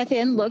your breath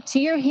in, look to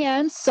your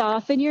hands,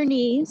 soften your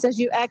knees. As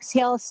you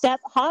exhale, step,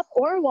 hop,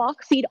 or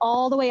walk, feet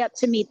all the way up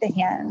to meet the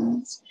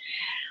hands.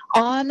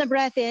 On the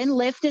breath in,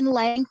 lift and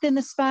lengthen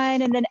the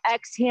spine, and then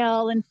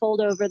exhale and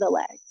fold over the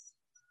legs.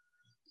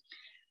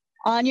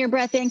 On your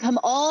breath in, come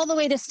all the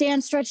way to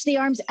stand, stretch the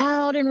arms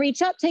out and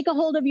reach up. Take a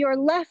hold of your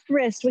left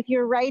wrist with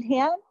your right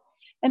hand.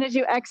 And as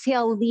you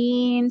exhale,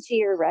 lean to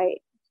your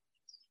right.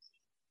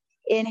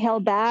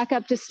 Inhale back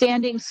up to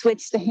standing,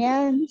 switch the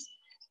hands.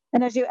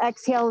 And as you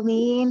exhale,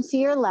 lean to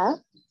your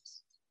left.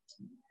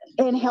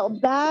 Inhale,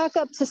 back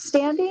up to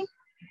standing.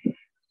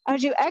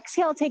 As you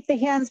exhale, take the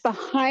hands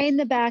behind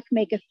the back,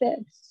 make a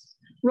fist.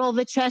 Roll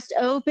the chest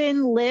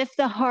open, lift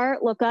the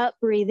heart, look up,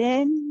 breathe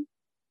in.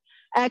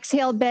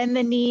 Exhale, bend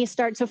the knee,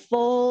 start to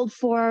fold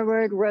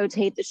forward,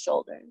 rotate the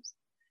shoulders.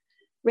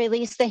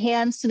 Release the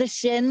hands to the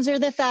shins or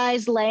the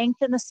thighs,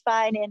 lengthen the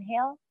spine,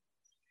 inhale.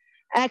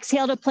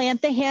 Exhale to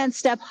plant the hands,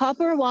 step, hop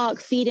or walk,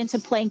 feet into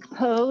plank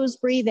pose,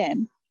 breathe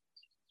in.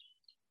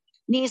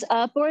 Knees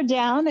up or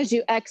down as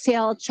you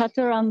exhale,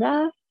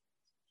 chaturanga.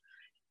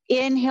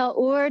 Inhale,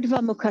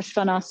 Urdhva Mukha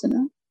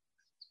Svanasana.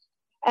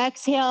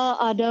 Exhale,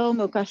 Adho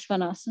Mukha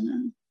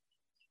Svanasana.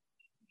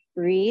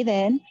 Breathe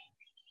in.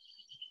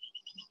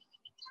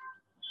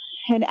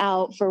 And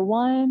out for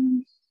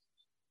 1.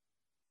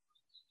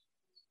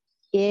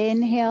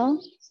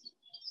 Inhale.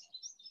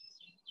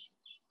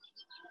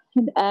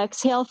 And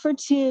exhale for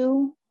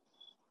 2.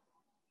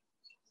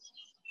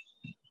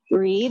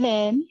 Breathe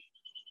in.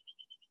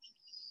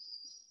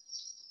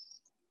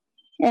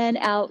 And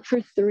out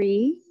for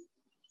 3.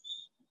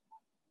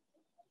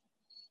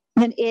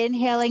 And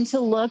inhaling to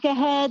look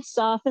ahead,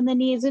 soften the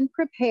knees and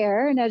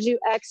prepare. And as you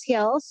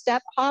exhale,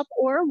 step, hop,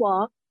 or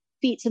walk,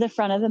 feet to the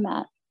front of the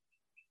mat.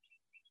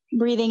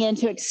 Breathing in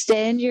to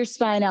extend your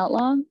spine out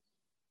long.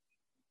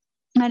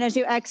 And as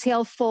you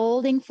exhale,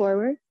 folding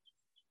forward.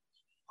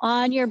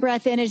 On your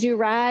breath in, as you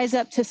rise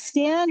up to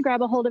stand,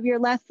 grab a hold of your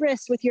left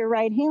wrist with your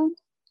right hand.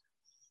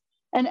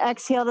 And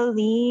exhale to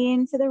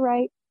lean to the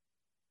right.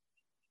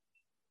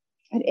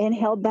 And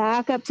inhale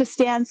back up to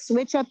stand.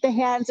 Switch up the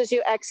hands as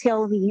you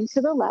exhale, lean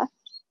to the left.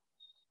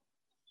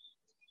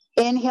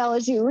 Inhale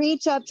as you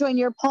reach up, join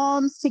your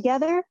palms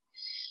together.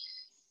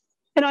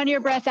 And on your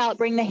breath out,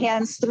 bring the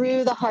hands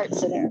through the heart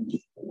center.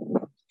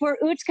 For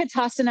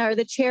Utkatasana, or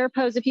the chair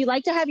pose, if you'd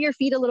like to have your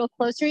feet a little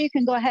closer, you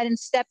can go ahead and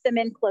step them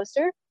in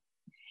closer.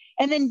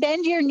 And then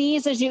bend your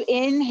knees as you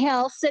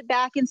inhale, sit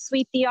back and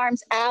sweep the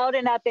arms out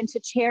and up into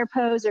chair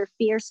pose or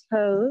fierce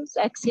pose.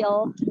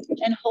 Exhale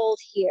and hold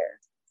here.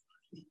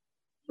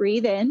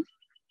 Breathe in.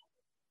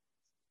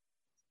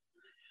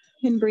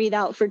 And breathe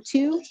out for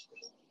 2.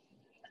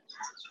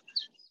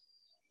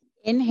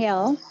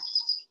 Inhale.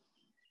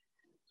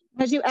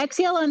 As you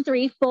exhale on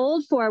 3,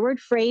 fold forward,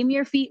 frame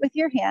your feet with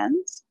your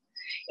hands.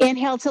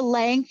 Inhale to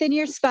lengthen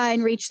your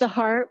spine, reach the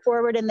heart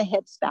forward and the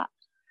hips back.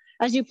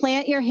 As you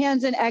plant your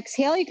hands and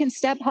exhale, you can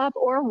step, hop,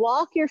 or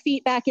walk your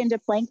feet back into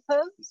plank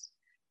pose.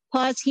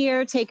 Pause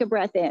here, take a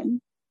breath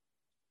in.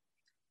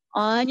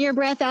 On your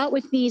breath out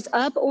with knees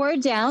up or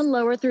down,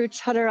 lower through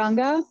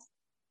chaturanga.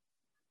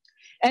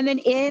 And then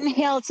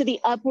inhale to the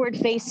upward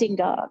facing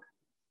dog.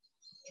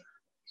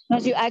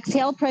 As you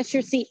exhale, press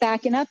your seat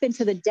back and up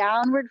into the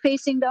downward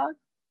facing dog.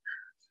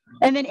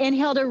 And then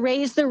inhale to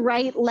raise the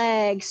right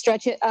leg,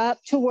 stretch it up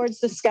towards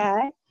the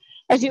sky.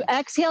 As you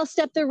exhale,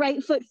 step the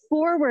right foot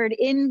forward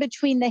in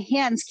between the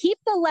hands. Keep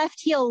the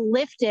left heel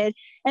lifted.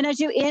 And as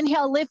you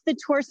inhale, lift the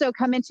torso,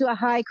 come into a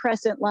high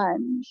crescent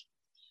lunge.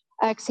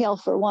 Exhale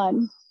for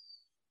 1.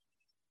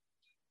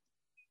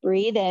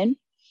 Breathe in.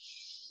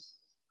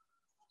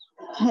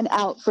 And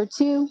out for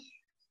 2.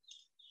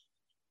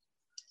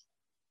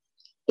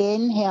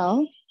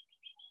 Inhale.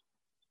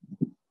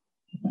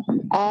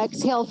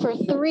 Exhale for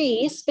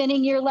 3,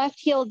 spinning your left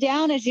heel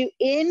down as you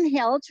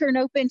inhale, turn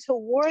open to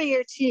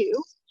warrior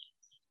 2.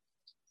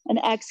 And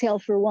exhale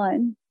for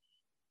 1.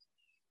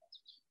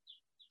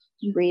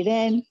 Breathe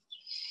in.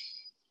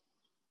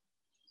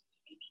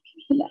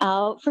 And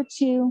out for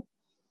 2.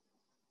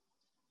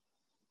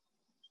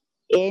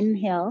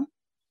 Inhale.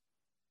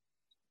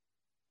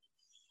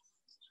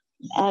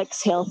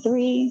 Exhale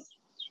 3.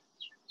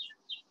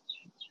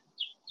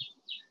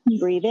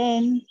 Breathe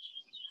in.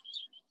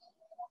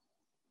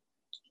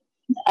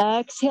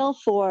 Exhale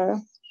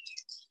 4.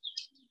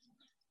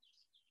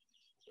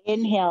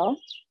 Inhale.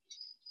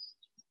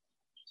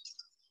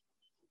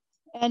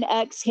 And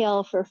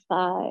exhale for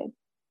 5.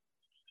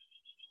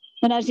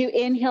 And as you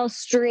inhale,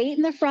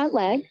 straighten the front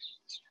leg.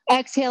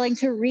 Exhaling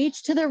to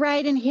reach to the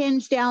right and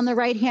hinge down. The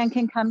right hand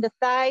can come to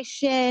thigh,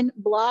 shin,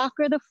 block,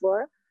 or the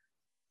floor.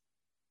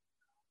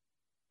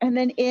 And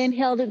then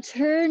inhale to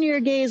turn your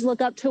gaze,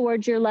 look up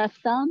towards your left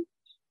thumb.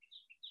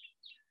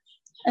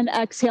 And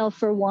exhale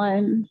for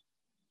 1.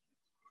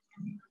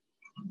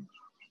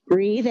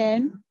 Breathe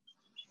in.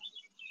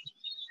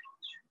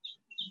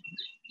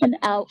 And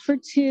out for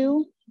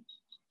 2.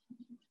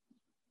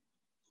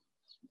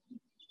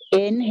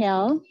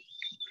 Inhale.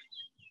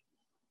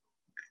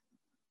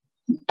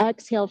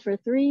 Exhale for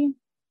 3.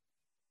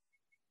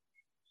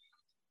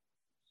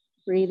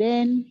 Breathe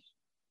in.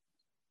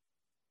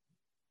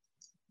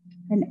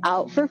 And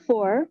out for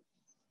 4.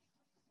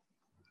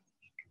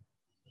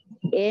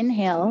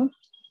 Inhale.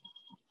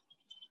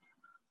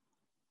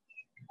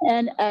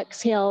 And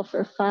exhale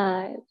for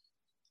 5.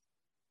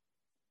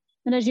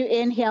 And as you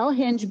inhale,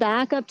 hinge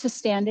back up to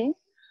standing.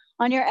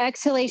 On your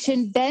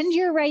exhalation, bend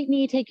your right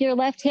knee, take your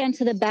left hand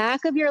to the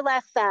back of your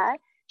left thigh,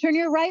 turn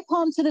your right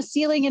palm to the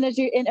ceiling and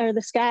or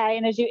the sky,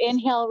 and as you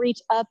inhale,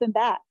 reach up and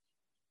back.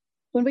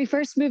 When we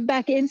first moved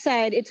back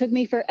inside, it took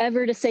me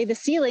forever to say the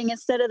ceiling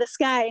instead of the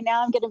sky.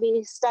 Now I'm going to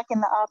be stuck in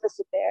the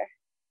opposite there.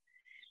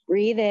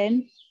 Breathe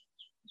in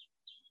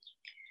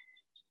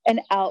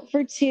and out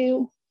for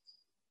 2.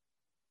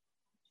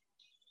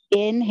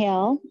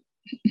 Inhale.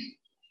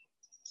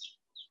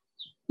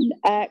 And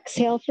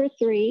exhale for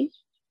 3.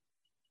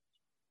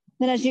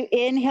 Then as you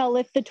inhale,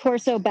 lift the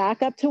torso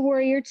back up to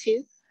warrior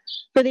 2.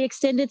 For the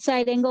extended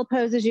side angle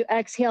pose, as you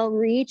exhale,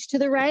 reach to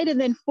the right and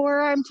then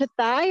forearm to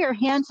thigh or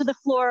hand to the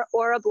floor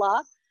or a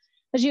block.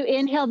 As you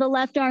inhale, the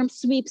left arm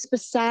sweeps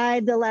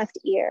beside the left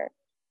ear.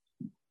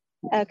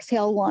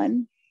 Exhale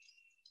 1.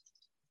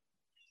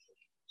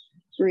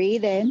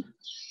 Breathe in.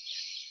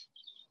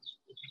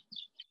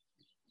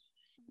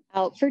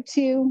 Out for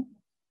 2.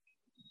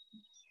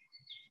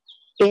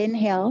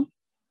 Inhale.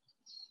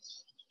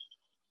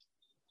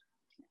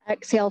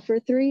 Exhale for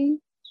 3.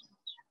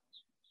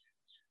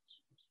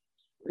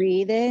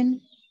 Breathe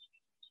in.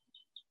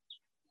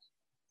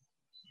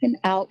 And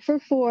out for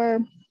 4.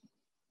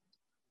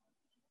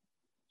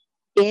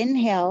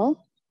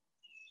 Inhale.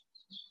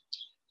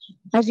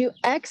 As you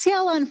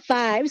exhale on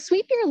 5,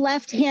 sweep your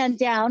left hand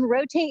down,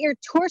 rotate your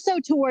torso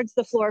towards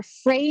the floor,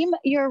 frame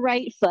your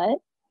right foot,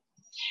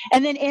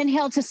 and then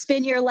inhale to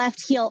spin your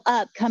left heel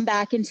up, come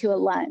back into a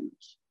lunge.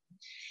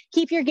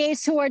 Keep your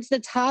gaze towards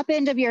the top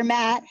end of your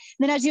mat.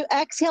 Then as you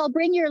exhale,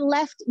 bring your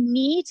left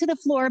knee to the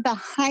floor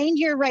behind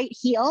your right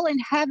heel and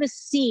have a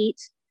seat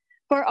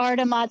for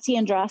Ardha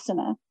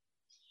Matsyendrasana.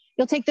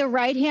 You'll take the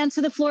right hand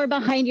to the floor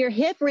behind your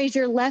hip, raise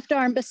your left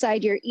arm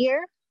beside your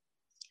ear.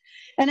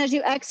 And as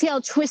you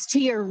exhale, twist to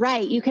your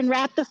right. You can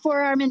wrap the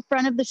forearm in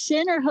front of the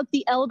shin or hook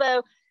the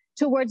elbow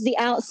towards the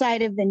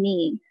outside of the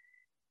knee.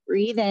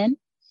 Breathe in.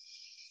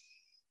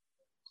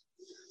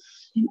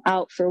 And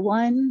out for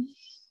 1.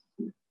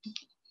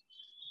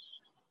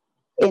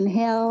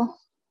 Inhale.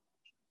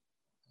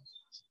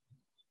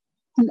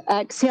 And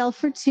exhale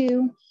for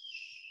 2.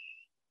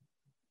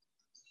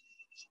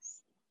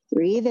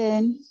 Breathe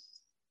in.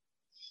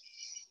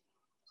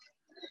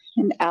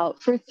 And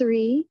out for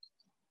 3.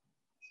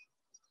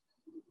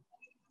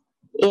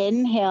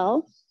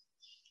 Inhale.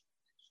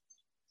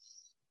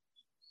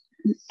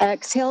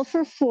 Exhale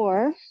for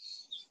 4.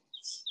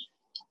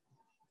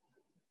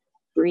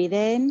 Breathe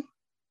in.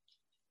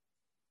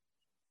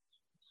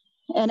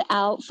 And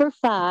out for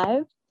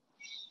 5.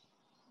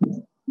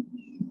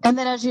 And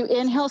then as you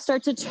inhale,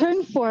 start to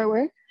turn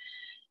forward.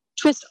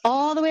 Twist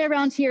all the way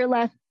around to your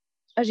left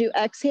as you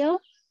exhale.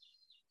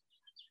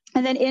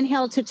 And then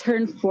inhale to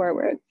turn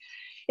forward.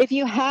 If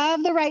you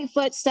have the right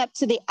foot, step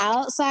to the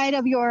outside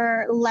of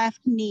your left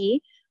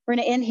knee. We're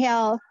going to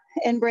inhale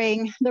and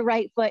bring the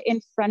right foot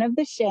in front of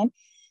the shin.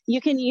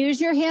 You can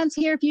use your hands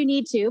here if you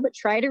need to, but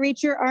try to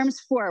reach your arms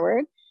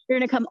forward. You're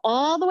going to come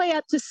all the way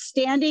up to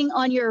standing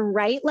on your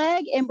right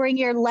leg and bring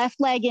your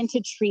left leg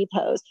into tree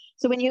pose.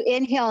 So when you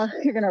inhale,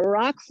 you're going to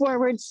rock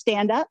forward,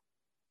 stand up,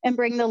 and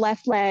bring the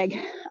left leg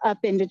up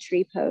into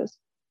tree pose.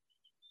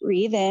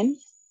 Breathe in.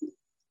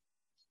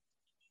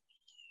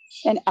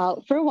 And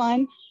out for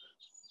 1.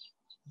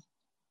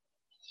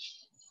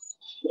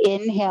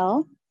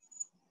 Inhale.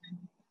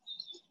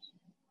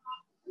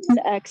 And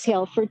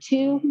exhale for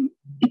 2.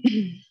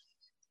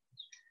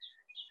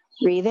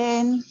 Breathe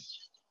in.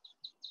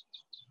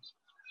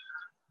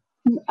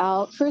 And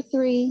out for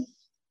 3.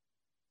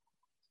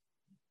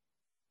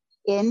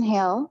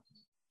 Inhale.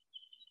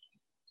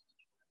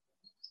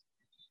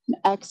 And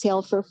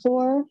exhale for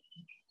 4.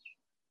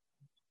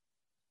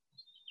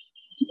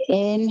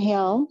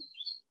 Inhale.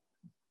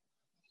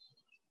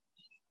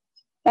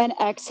 And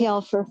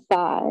exhale for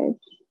 5.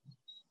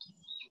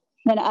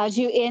 Then as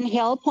you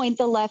inhale, point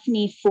the left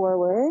knee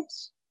forward.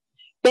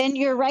 Bend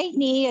your right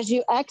knee. As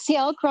you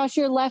exhale, cross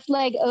your left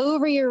leg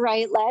over your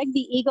right leg,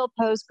 the eagle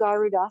pose,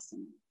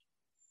 Garudasana.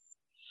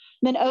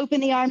 Then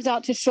open the arms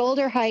out to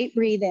shoulder height,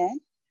 breathe in.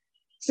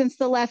 Since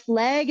the left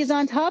leg is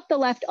on top, the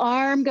left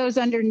arm goes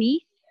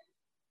underneath.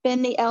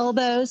 Bend the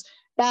elbows,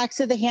 backs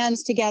of the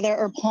hands together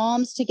or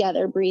palms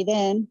together, breathe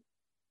in.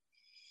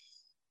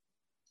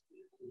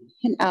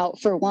 And out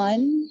for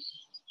 1.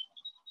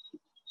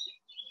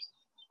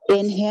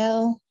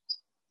 Inhale.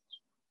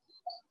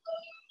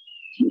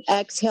 And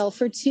exhale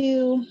for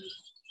 2.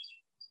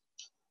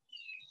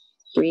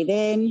 Breathe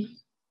in.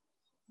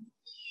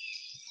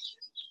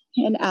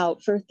 And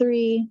out for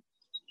 3.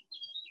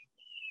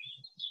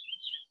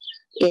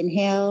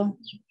 Inhale.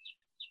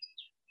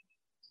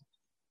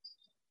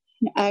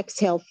 And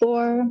exhale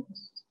 4.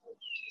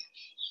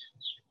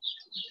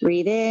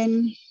 Breathe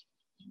in.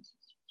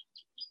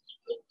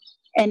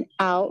 And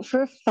out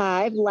for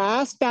 5.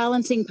 Last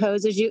balancing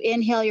pose. As you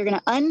inhale, you're going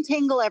to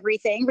untangle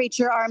everything. Reach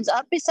your arms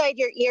up beside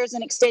your ears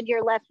and extend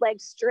your left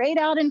leg straight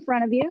out in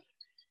front of you.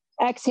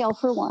 Exhale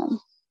for 1.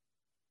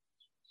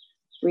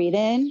 Breathe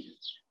in.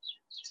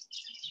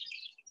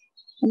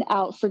 And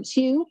out for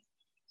 2.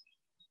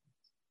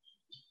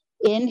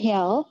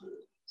 Inhale.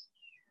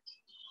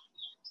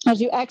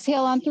 As you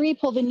exhale on 3,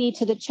 pull the knee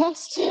to the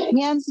chest,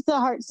 hands to the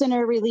heart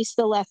center, release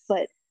the left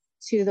foot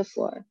to the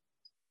floor.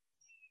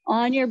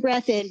 On your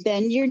breath in,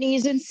 bend your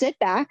knees and sit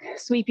back.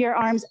 Sweep your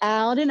arms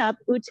out and up,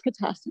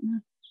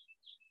 Utkatasana.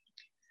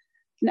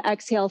 And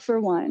exhale for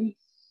 1.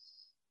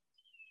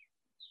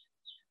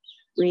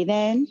 Breathe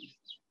in.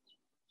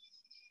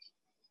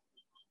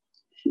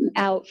 And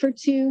out for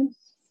 2.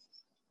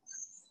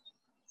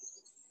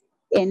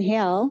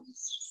 Inhale.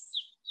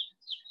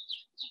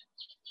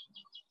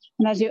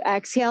 And as you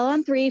exhale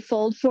on 3,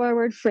 fold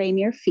forward, frame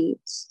your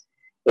feet.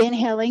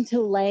 Inhaling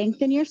to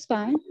lengthen your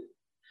spine.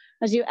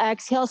 As you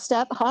exhale,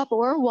 step, hop,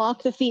 or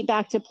walk the feet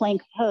back to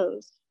plank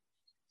pose.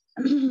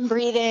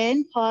 Breathe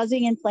in,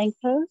 pausing in plank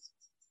pose.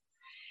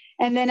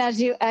 And then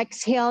as you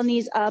exhale,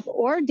 knees up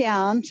or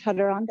down,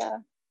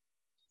 chaturanga.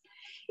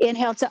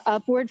 Inhale to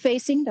upward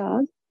facing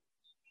dog.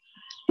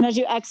 And as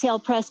you exhale,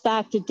 press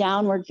back to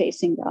downward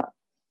facing dog.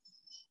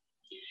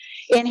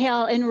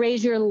 Inhale and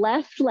raise your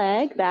left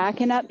leg back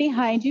and up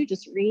behind you.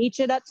 Just reach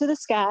it up to the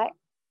sky.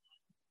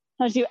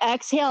 As you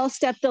exhale,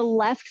 step the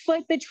left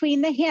foot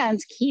between the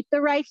hands. Keep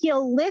the right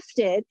heel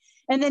lifted.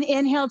 And then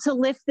inhale to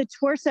lift the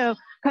torso.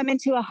 Come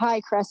into a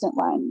high crescent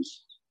lunge.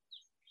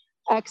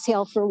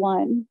 Exhale for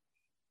 1.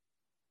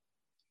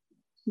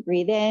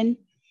 Breathe in.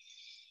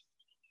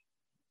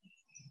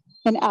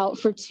 And out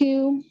for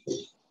 2.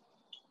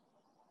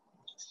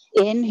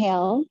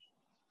 Inhale.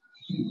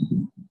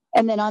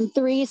 And then on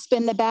 3,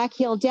 spin the back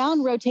heel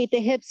down. Rotate the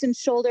hips and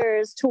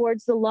shoulders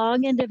towards the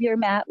long end of your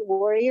mat.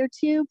 Warrior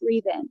 2.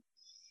 Breathe in.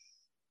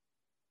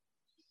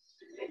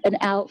 And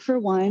out for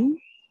 1.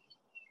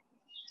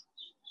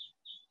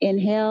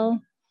 Inhale.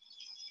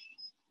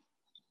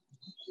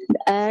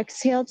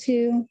 Exhale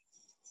 2.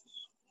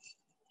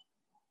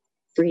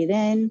 Breathe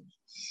in.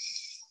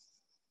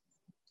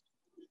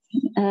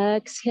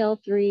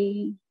 Exhale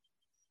 3.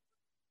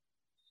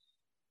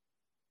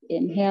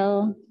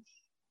 Inhale.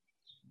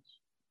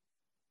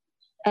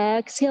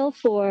 Exhale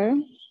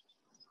 4.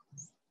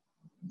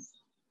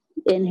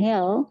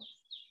 Inhale.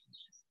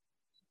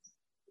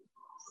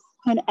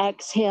 And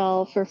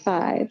exhale for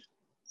 5.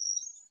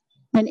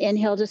 And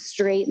inhale to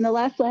straighten the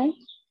left leg.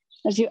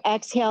 As you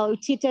exhale,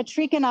 Utthita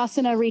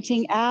Trikonasana,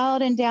 reaching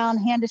out and down,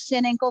 hand to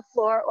shin, ankle,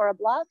 floor, or a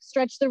block.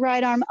 Stretch the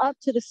right arm up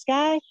to the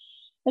sky.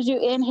 As you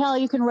inhale,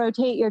 you can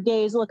rotate your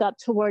gaze, look up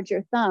towards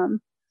your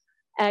thumb.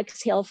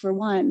 Exhale for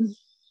 1.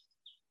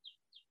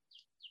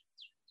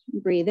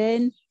 Breathe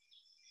in.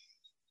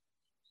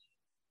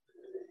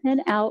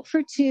 And out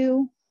for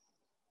 2.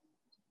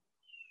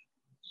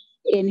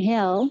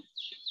 Inhale.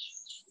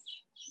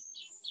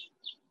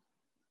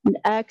 And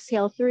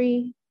exhale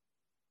 3.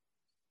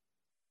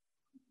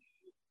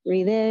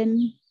 Breathe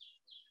in.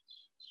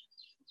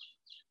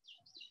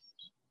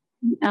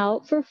 And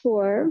out for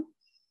 4.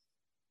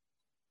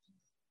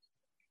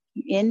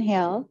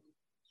 Inhale.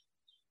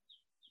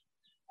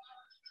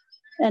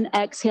 And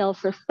exhale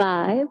for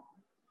 5.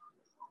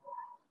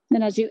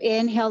 Then as you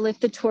inhale,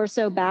 lift the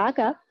torso back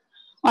up.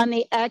 On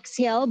the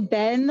exhale,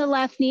 bend the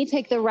left knee,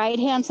 take the right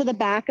hand to the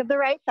back of the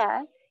right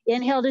thigh.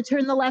 Inhale to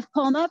turn the left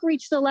palm up,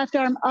 reach the left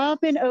arm up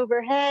and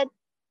overhead,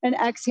 and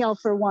exhale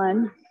for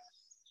 1.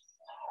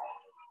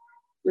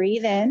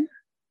 Breathe in.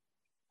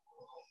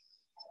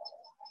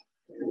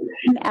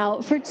 And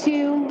out for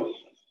 2.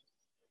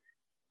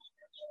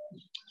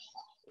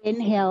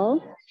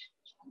 Inhale.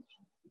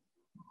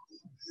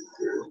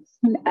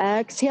 And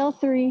exhale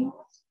 3.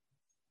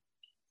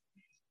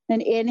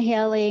 And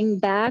inhaling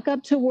back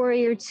up to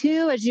warrior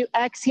 2. As you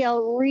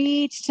exhale,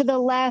 reach to the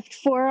left,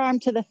 forearm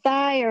to the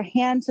thigh or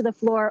hand to the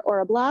floor or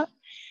a block.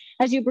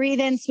 As you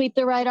breathe in, sweep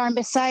the right arm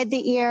beside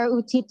the ear,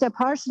 Utthita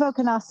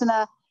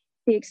Parsvakonasana,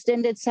 the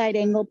extended side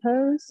angle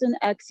pose, and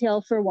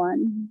exhale for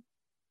 1.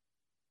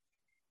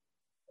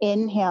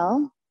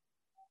 Inhale.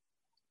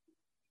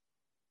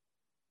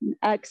 And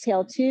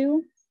exhale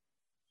 2.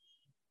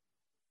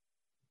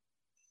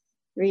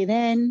 Breathe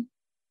in.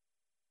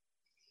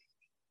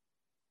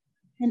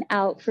 And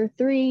out for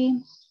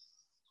 3.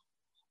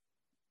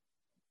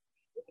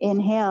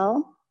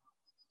 Inhale.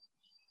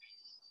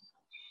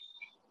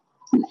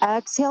 And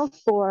exhale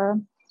 4.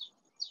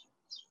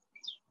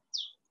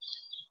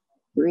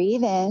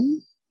 Breathe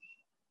in.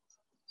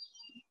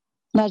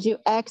 And as you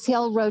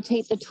exhale,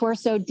 rotate the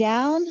torso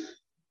down,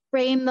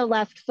 frame the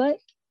left foot.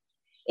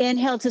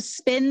 Inhale to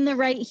spin the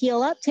right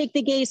heel up, take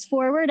the gaze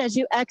forward. As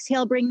you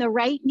exhale, bring the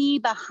right knee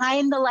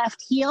behind the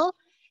left heel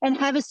and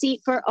have a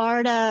seat for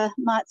Ardha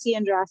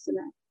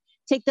Matsyendrasana.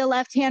 Take the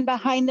left hand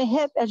behind the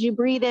hip. As you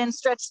breathe in,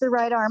 stretch the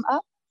right arm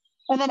up.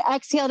 And then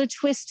exhale to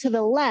twist to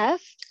the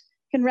left.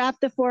 You can wrap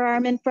the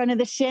forearm in front of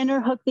the shin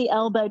or hook the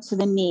elbow to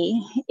the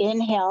knee.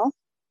 Inhale.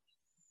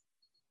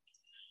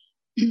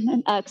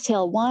 And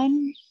exhale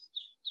 1.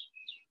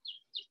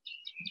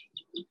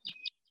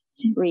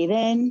 Breathe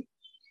in.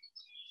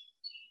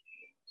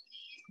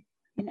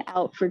 And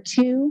out for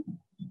 2.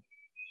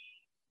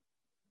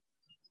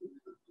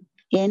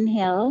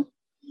 Inhale.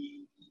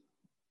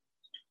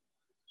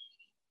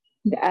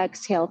 And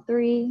exhale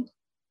 3.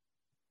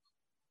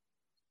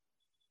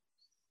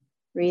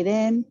 Breathe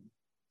in.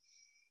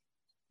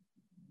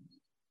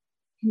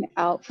 And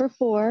out for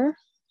 4.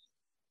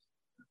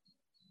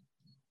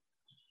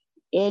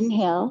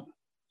 Inhale.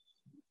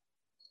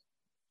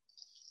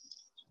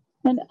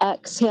 And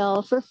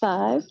exhale for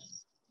 5.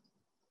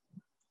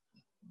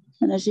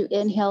 And as you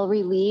inhale,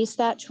 release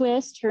that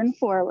twist, turn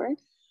forward.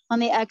 On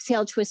the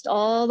exhale, twist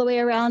all the way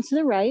around to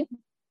the right.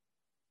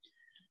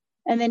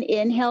 And then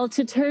inhale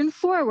to turn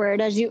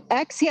forward. As you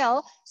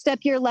exhale, step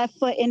your left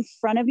foot in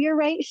front of your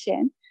right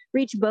shin.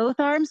 Reach both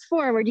arms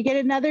forward. You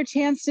get another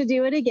chance to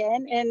do it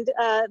again. And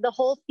the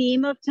whole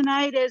theme of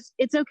tonight is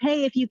it's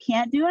okay if you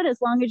can't do it as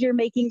long as you're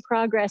making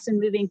progress and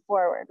moving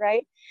forward,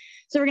 right?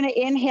 So we're going to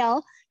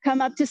inhale,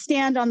 come up to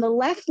stand on the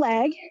left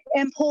leg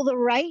and pull the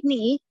right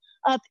knee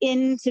up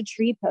into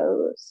tree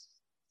pose.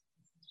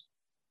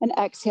 And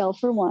exhale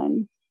for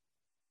 1.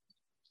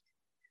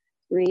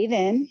 Breathe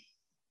in.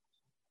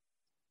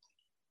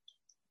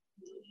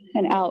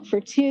 And out for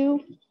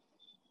 2.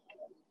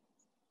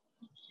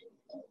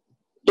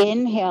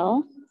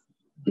 Inhale.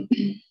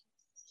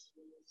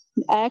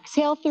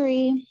 Exhale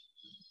 3.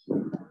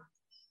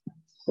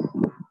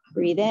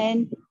 Breathe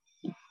in.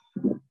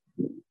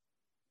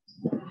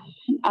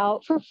 And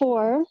out for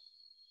 4.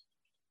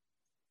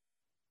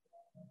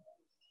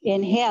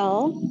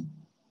 Inhale.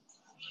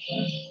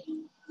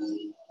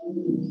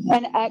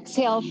 And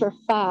exhale for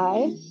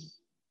 5.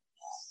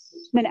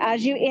 Then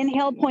as you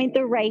inhale, point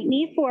the right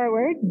knee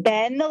forward,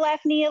 bend the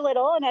left knee a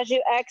little, and as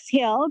you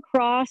exhale,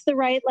 cross the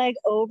right leg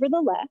over the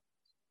left.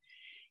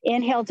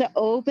 Inhale to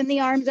open the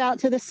arms out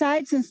to the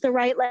side. Since the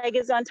right leg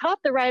is on top,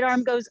 the right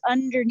arm goes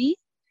underneath.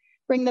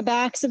 Bring the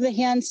backs of the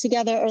hands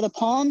together or the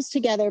palms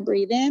together.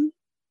 Breathe in.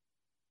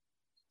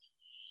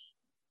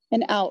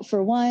 And out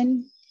for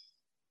 1.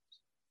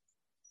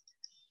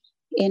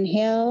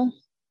 Inhale.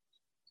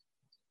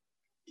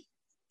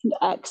 And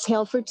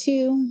exhale for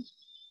 2.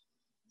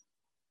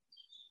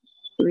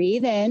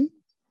 Breathe in.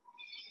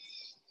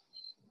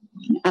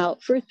 And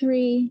out for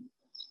 3.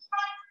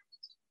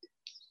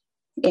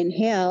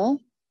 Inhale.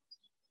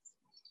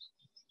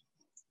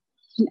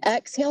 And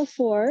exhale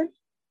 4.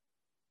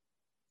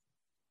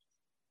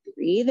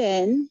 Breathe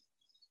in.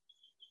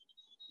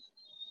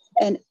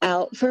 And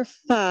out for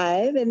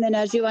 5. And then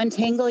as you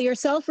untangle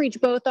yourself,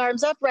 reach both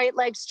arms up, right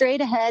leg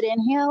straight ahead.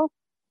 Inhale.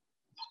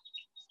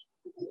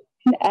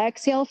 And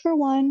exhale for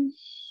 1.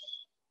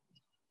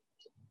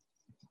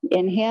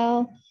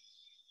 Inhale.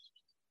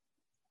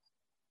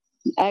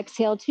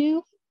 Exhale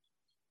 2.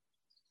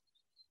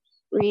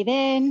 Breathe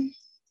in.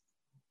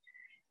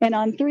 And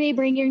on 3,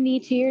 bring your knee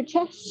to your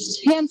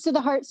chest, hands to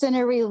the heart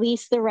center,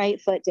 release the right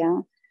foot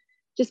down.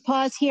 Just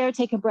pause here,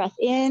 take a breath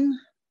in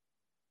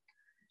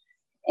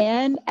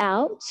and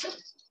out.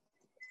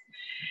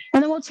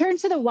 And then we'll turn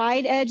to the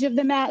wide edge of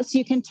the mat. So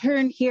you can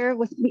turn here,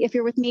 if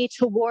you're with me,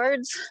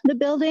 towards the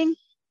building.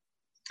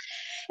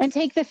 And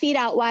take the feet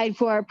out wide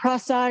for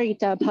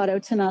Prasarita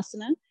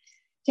Padottanasana.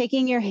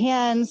 Taking your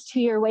hands to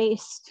your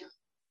waist.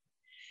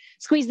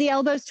 Squeeze the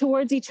elbows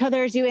towards each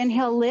other as you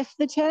inhale, lift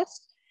the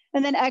chest.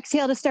 And then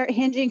exhale to start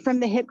hinging from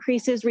the hip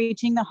creases,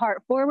 reaching the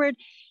heart forward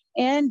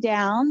and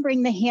down.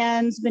 Bring the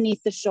hands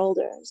beneath the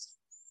shoulders.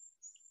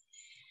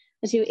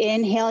 As you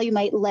inhale, you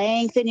might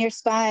lengthen your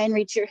spine,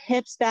 reach your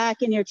hips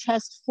back and your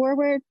chest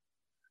forward.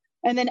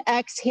 And then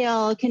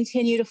exhale,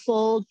 continue to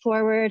fold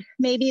forward.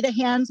 Maybe the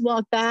hands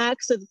walk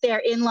back so that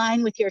they're in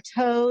line with your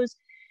toes.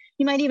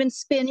 You might even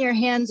spin your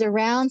hands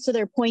around so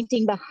they're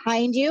pointing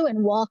behind you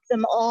and walk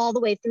them all the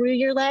way through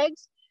your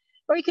legs.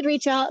 Or you could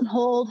reach out and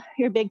hold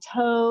your big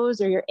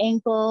toes or your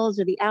ankles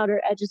or the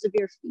outer edges of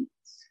your feet.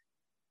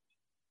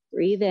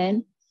 Breathe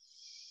in.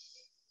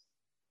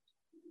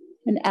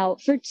 And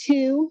out for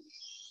 2.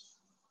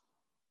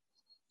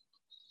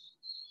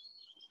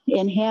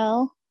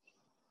 Inhale.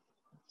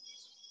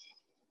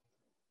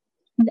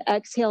 And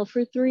exhale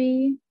for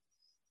 3.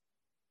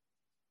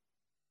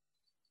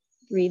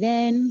 Breathe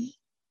in.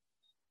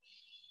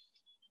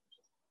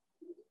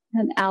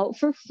 And out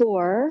for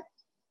 4.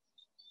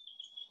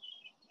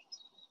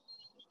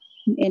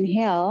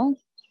 Inhale.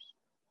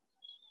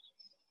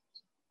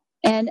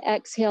 And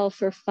exhale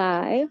for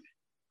 5.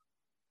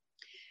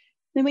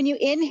 Then when you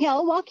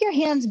inhale, walk your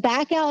hands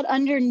back out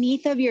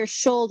underneath of your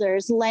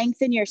shoulders,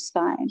 lengthen your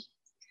spine.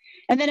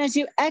 And then as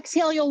you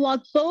exhale, you'll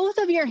walk both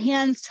of your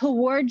hands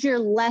towards your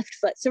left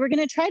foot. So we're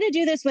going to try to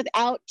do this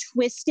without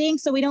twisting.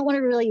 So we don't want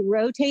to really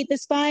rotate the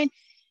spine.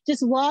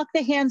 Just walk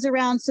the hands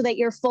around so that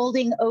you're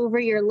folding over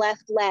your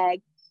left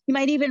leg. You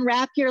might even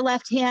wrap your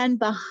left hand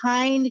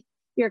behind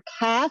your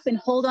calf and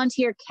hold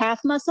onto your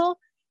calf muscle.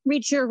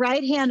 Reach your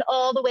right hand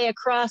all the way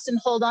across and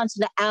hold onto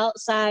the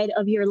outside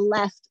of your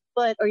left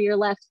foot or your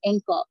left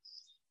ankle.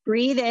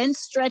 Breathe in,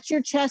 stretch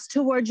your chest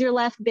towards your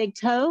left big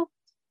toe,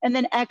 and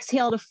then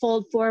exhale to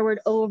fold forward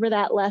over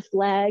that left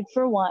leg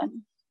for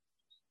 1.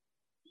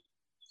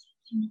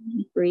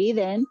 Breathe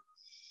in.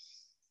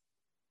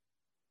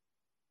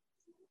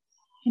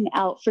 And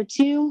out for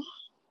 2.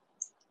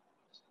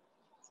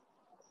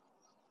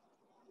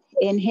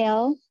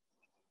 Inhale.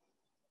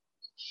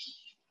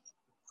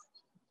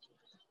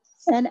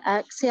 And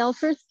exhale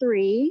for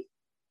 3.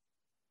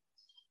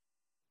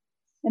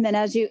 And then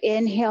as you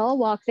inhale,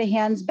 walk the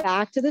hands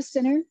back to the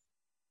center.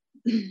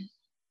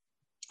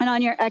 And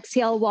on your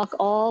exhale, walk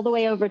all the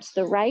way over to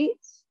the right.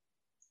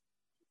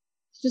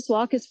 Just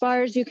walk as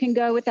far as you can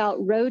go without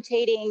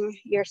rotating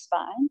your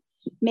spine.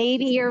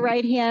 Maybe your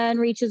right hand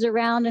reaches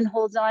around and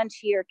holds on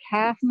to your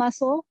calf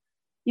muscle.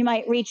 You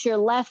might reach your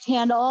left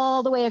hand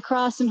all the way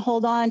across and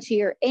hold on to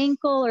your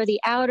ankle or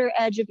the outer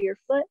edge of your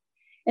foot.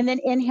 And then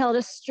inhale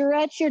to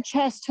stretch your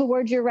chest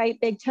towards your right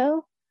big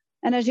toe.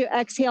 And as you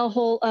exhale,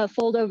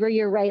 fold over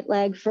your right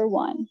leg for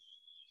 1.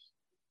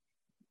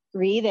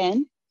 Breathe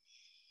in.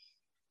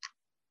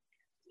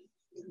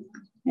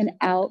 And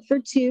out for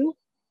 2.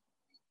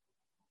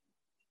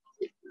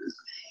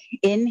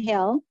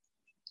 Inhale.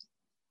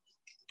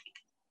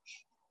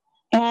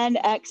 And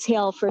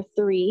exhale for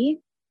 3.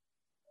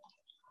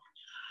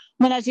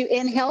 And as you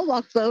inhale,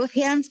 walk both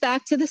hands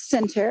back to the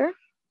center.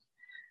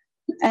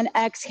 And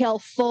exhale,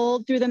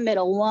 fold through the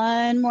middle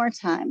 1 more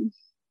time.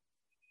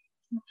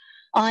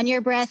 On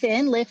your breath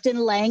in, lift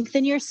and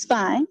lengthen your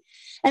spine.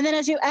 And then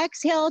as you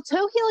exhale,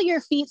 toe heel your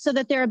feet so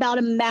that they're about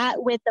a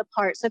mat width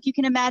apart. So if you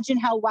can imagine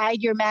how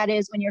wide your mat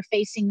is when you're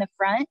facing the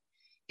front,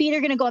 feet are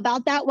going to go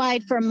about that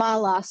wide for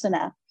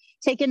Malasana.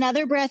 Take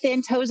another breath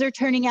in, toes are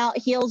turning out,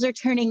 heels are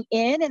turning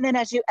in. And then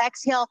as you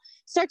exhale,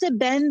 start to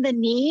bend the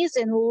knees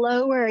and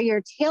lower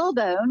your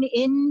tailbone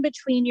in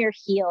between your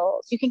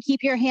heels. You can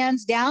keep your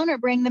hands down or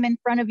bring them in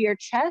front of your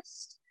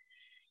chest.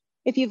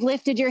 If you've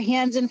lifted your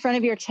hands in front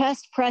of your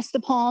chest, press the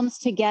palms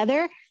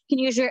together. You can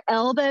use your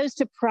elbows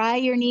to pry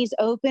your knees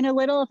open a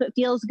little. If it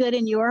feels good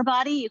in your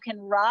body, you can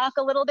rock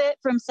a little bit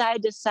from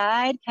side to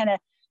side, kind of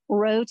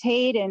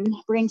rotate and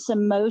bring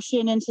some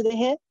motion into the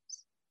hips.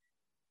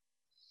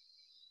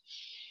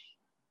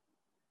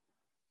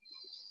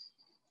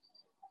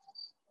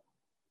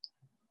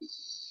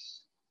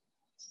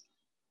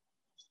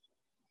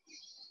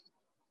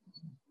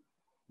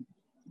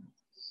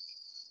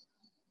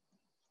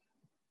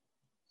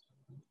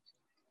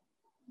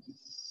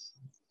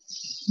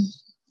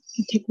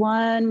 Take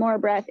 1 more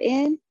breath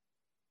in.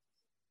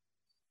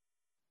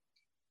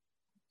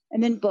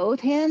 And then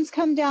both hands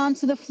come down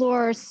to the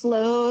floor,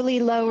 slowly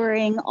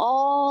lowering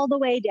all the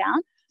way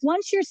down.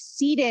 Once you're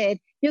seated,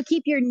 you'll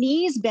keep your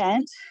knees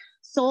bent,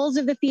 soles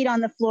of the feet on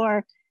the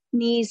floor,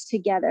 knees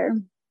together.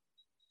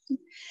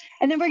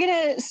 And then we're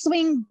going to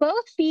swing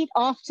both feet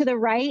off to the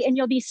right, and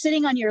you'll be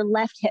sitting on your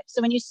left hip.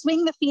 So when you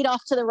swing the feet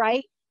off to the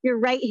right, your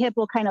right hip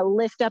will kind of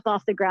lift up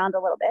off the ground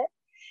a little bit.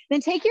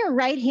 Then take your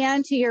right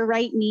hand to your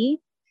right knee.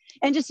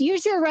 And just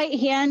use your right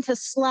hand to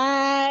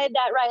slide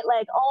that right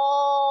leg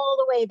all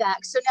the way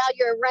back. So now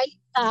your right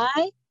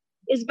thigh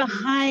is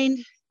behind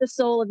the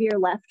sole of your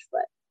left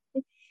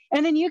foot.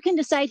 And then you can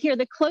decide here,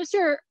 the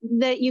closer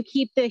that you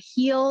keep the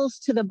heels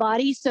to the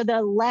body, so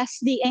the less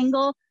the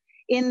angle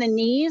in the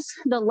knees,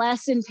 the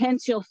less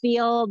intense you'll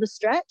feel the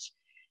stretch.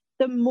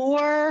 The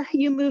more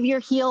you move your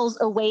heels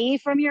away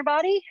from your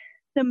body,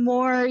 the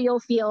more you'll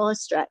feel a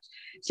stretch.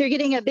 So you're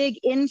getting a big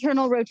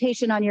internal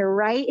rotation on your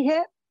right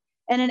hip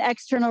and an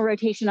external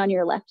rotation on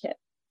your left hip.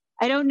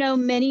 I don't know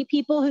many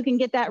people who can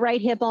get that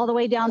right hip all the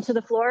way down to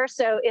the floor.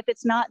 So if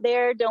it's not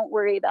there, don't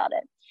worry about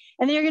it.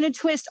 And then you're going to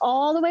twist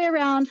all the way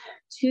around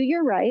to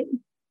your right.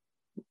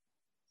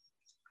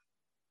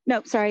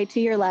 Nope, sorry, to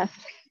your left.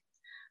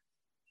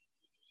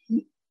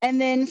 And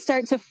then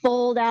start to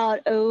fold out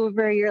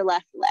over your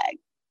left leg.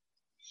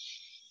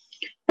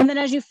 And then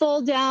as you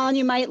fold down,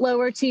 you might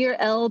lower to your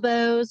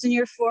elbows and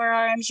your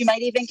forearms. You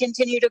might even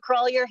continue to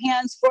crawl your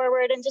hands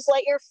forward and just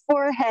let your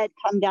forehead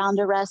come down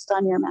to rest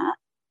on your mat.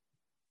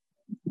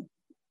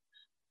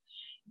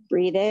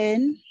 Breathe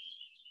in.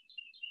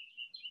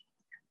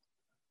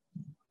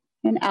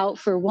 And out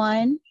for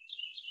 1.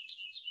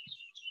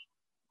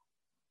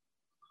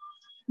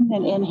 And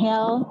then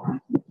inhale.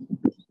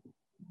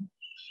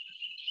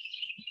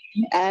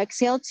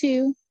 Exhale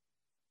 2.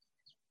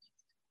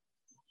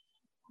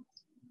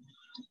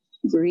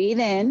 Breathe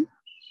in.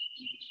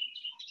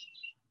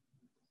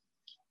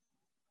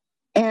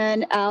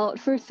 And out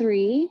for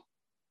 3.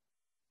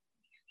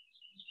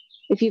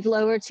 If you've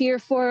lowered to your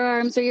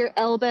forearms or your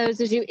elbows,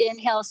 as you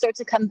inhale, start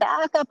to come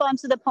back up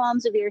onto the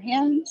palms of your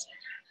hands.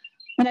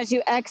 And as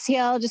you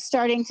exhale, just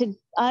starting to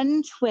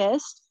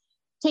untwist,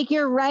 take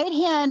your right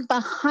hand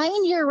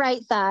behind your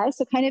right thigh,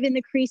 so kind of in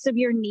the crease of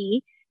your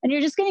knee. And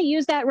you're just going to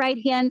use that right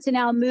hand to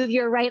now move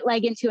your right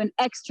leg into an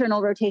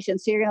external rotation.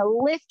 So you're going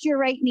to lift your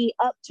right knee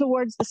up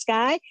towards the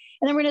sky.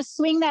 And then we're going to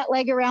swing that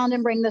leg around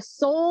and bring the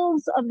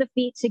soles of the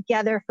feet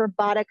together for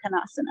Baddha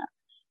Konasana.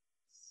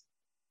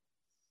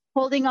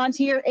 Holding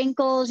onto your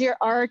ankles, your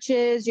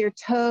arches, your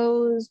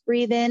toes.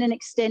 Breathe in and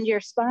extend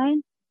your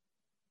spine.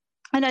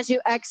 And as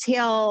you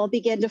exhale,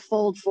 begin to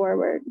fold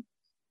forward.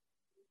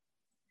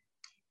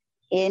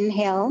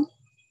 Inhale.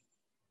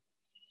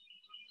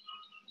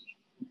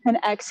 And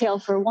exhale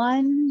for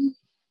 1.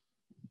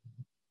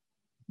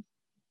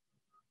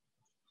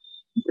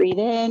 Breathe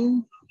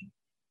in.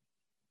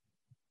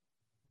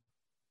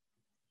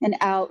 And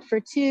out for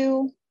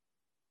 2.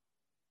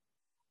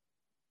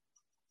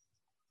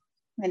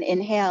 And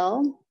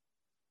inhale.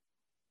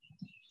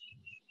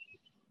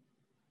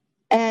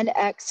 And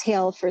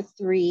exhale for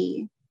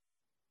 3.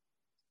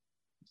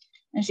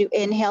 As you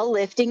inhale,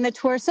 lifting the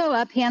torso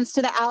up, hands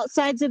to the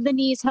outsides of the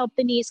knees, help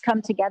the knees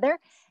come together.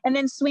 And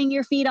then swing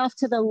your feet off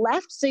to the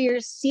left so you're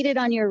seated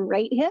on your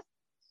right hip.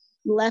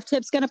 Left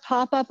hip's going to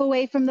pop up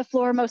away from the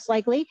floor most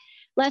likely.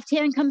 Left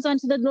hand comes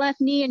onto the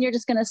left knee and you're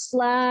just going to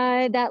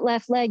slide that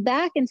left leg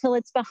back until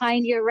it's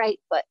behind your right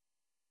foot.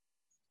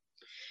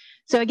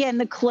 So again,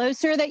 the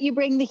closer that you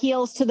bring the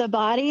heels to the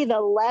body, the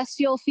less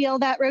you'll feel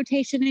that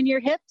rotation in your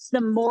hips.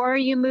 The more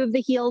you move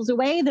the heels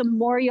away, the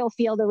more you'll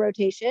feel the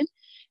rotation.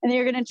 And then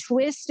you're going to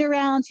twist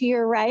around to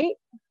your right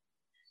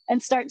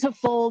and start to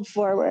fold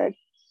forward.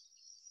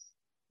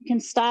 You can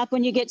stop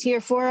when you get to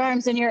your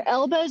forearms and your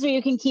elbows, or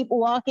you can keep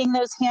walking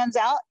those hands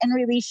out and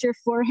release your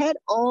forehead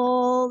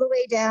all the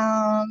way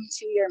down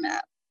to your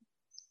mat.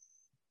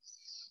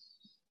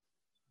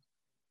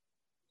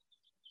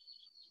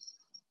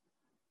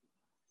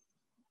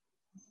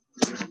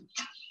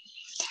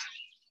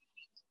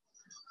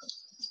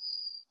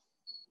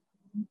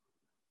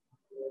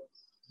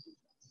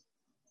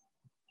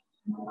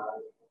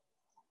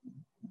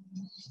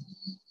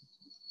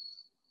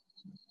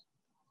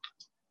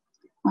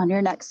 On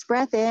your next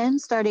breath in,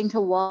 starting to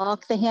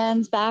walk the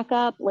hands back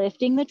up,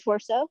 lifting the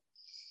torso.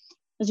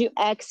 As you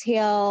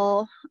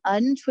exhale,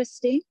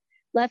 untwisting.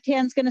 Left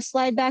hand's going to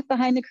slide back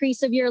behind the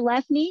crease of your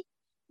left knee.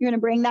 You're going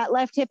to bring that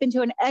left hip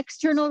into an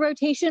external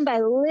rotation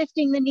by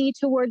lifting the knee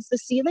towards the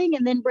ceiling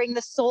and then bring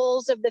the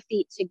soles of the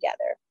feet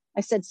together.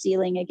 I said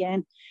ceiling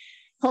again.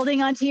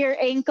 Holding onto your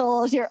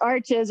ankles, your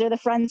arches, or the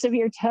fronts of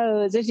your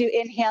toes. As you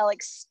inhale,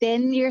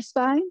 extend your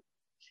spine.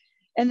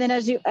 And then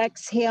as you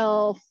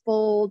exhale,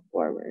 fold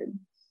forward.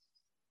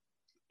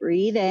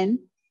 Breathe in.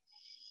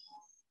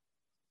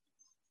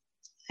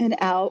 And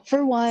out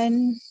for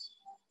 1.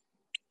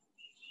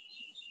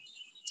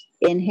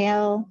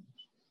 Inhale.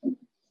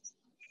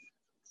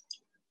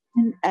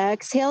 And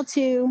exhale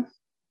 2.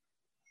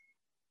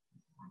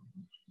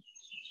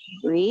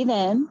 Breathe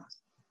in.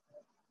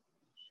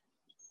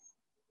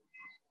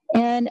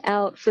 And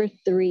out for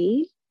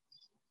 3.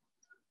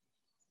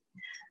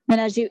 And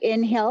as you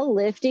inhale,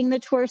 lifting the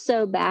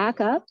torso back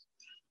up.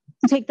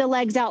 Take the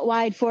legs out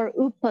wide for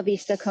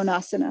Upavista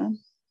Konasana.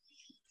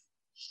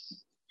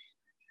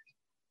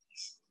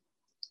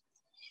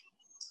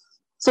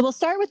 So we'll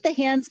start with the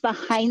hands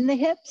behind the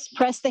hips,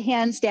 press the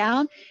hands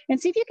down, and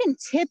see if you can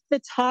tip the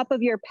top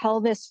of your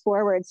pelvis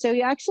forward. So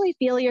you actually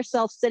feel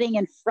yourself sitting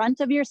in front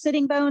of your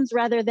sitting bones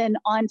rather than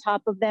on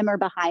top of them or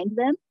behind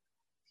them.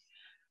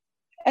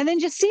 And then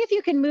just see if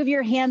you can move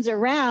your hands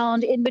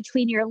around in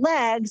between your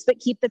legs, but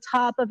keep the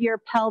top of your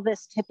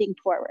pelvis tipping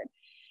forward.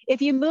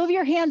 If you move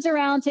your hands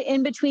around to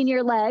in between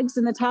your legs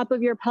and the top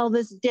of your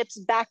pelvis dips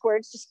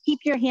backwards, just keep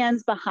your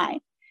hands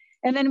behind.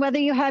 And then whether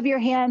you have your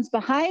hands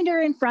behind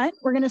or in front,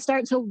 we're going to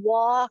start to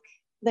walk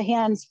the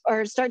hands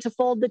or start to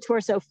fold the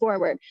torso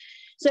forward.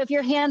 So if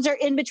your hands are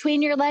in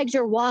between your legs,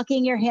 you're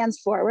walking your hands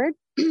forward.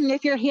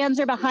 If your hands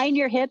are behind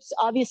your hips,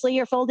 obviously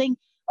you're folding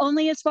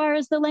only as far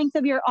as the length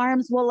of your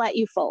arms will let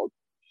you fold.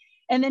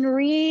 And then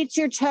reach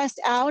your chest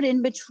out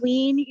in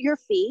between your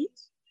feet.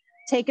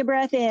 Take a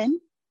breath in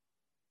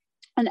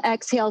and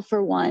exhale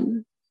for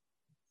 1.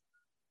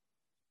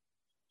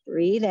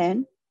 Breathe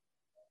in.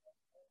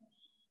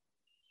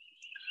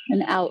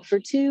 And out for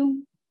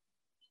 2.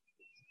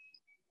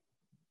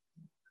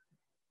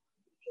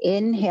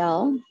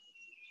 Inhale.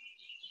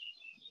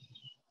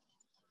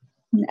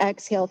 And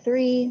exhale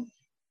 3.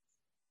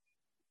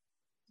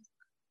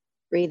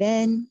 Breathe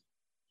in.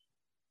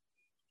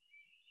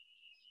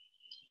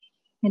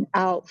 And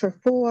out for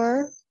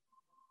 4.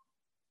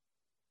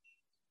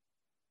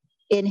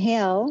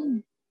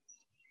 Inhale.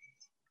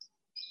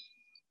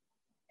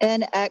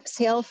 And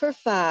exhale for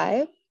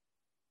 5.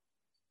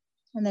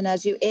 And then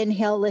as you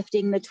inhale,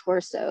 lifting the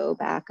torso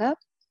back up.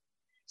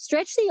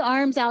 Stretch the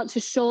arms out to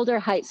shoulder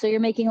height. So you're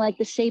making like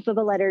the shape of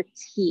a letter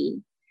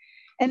T.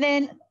 And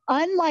then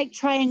unlike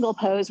triangle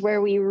pose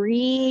where we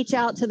reach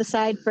out to the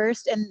side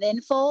first and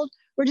then fold,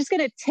 we're just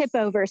going to tip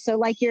over. So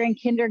like you're in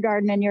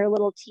kindergarten and you're a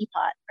little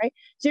teapot, right?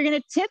 So you're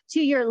going to tip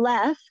to your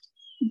left,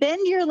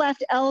 bend your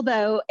left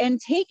elbow,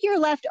 and take your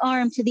left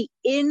arm to the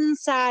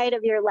inside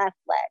of your left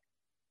leg.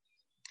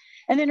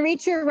 And then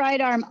reach your right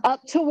arm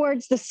up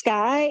towards the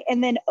sky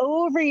and then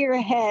over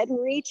your head,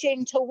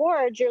 reaching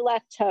towards your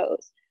left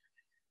toes.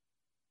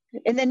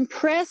 And then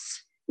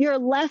press your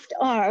left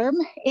arm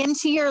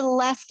into your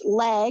left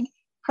leg.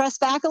 Press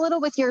back a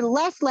little with your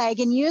left leg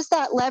and use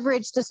that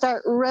leverage to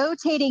start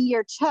rotating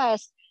your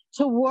chest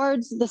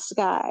towards the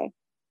sky.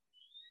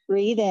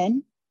 Breathe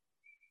in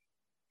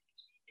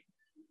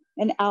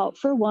and out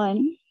for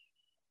 1.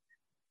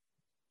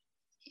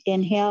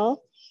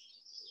 Inhale.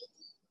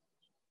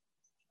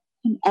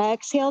 And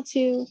exhale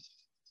 2.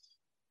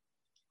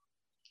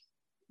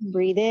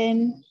 Breathe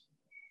in.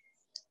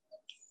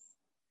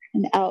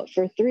 And out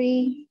for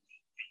 3.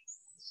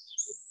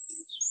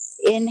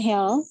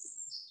 Inhale.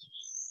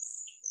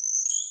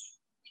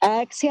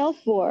 Exhale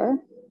 4.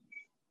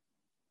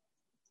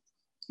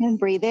 And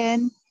breathe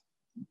in.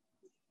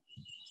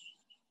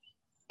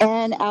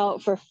 And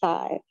out for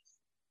 5.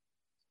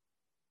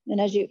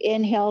 And as you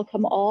inhale,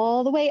 come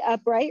all the way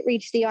upright,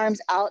 reach the arms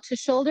out to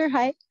shoulder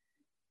height.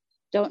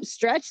 Don't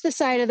stretch the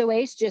side of the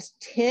waist, just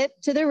tip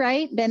to the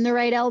right, bend the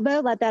right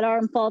elbow, let that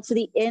arm fall to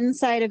the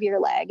inside of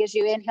your leg. As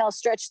you inhale,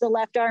 stretch the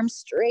left arm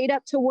straight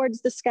up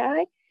towards the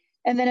sky.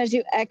 And then as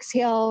you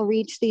exhale,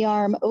 reach the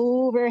arm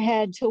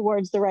overhead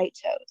towards the right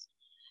toes.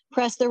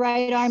 Press the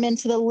right arm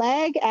into the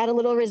leg, add a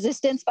little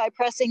resistance by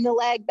pressing the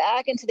leg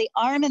back into the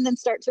arm, and then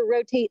start to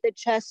rotate the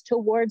chest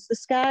towards the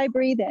sky.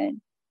 Breathe in.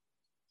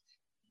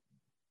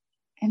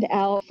 And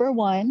out for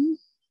 1.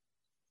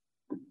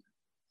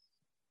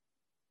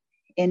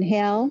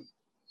 Inhale.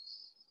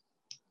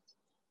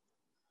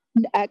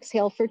 And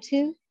exhale for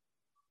 2.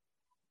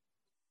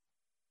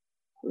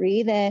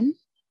 Breathe in.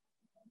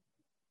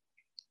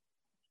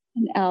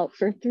 And out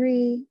for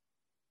 3.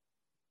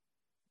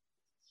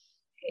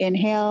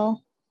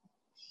 Inhale.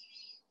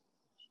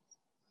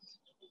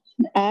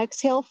 And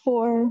exhale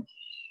 4.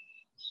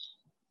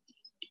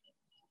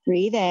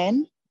 Breathe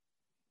in.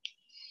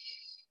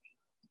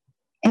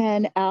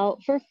 And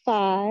out for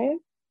 5.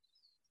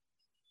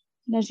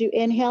 And as you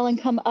inhale and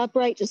come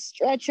upright, just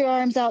stretch your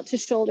arms out to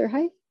shoulder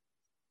height.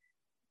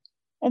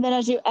 And then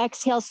as you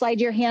exhale, slide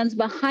your hands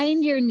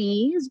behind your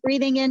knees,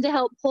 breathing in to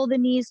help pull the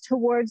knees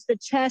towards the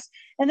chest.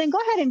 And then go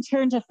ahead and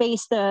turn to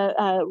face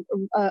the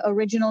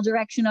original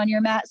direction on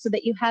your mat so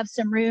that you have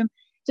some room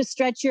to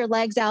stretch your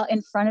legs out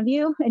in front of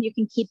you, and you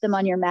can keep them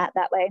on your mat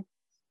that way.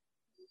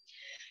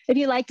 If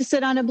you like to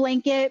sit on a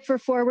blanket for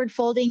forward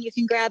folding, you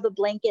can grab a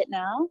blanket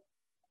now.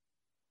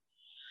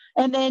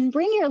 And then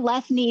bring your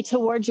left knee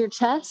towards your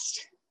chest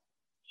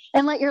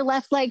and let your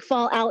left leg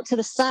fall out to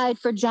the side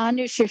for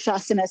Janu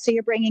Shirshasana. So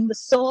you're bringing the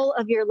sole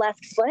of your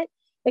left foot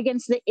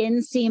against the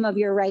inseam of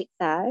your right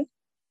thigh.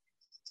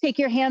 Take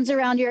your hands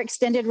around your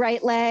extended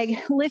right leg,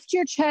 lift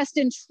your chest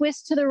and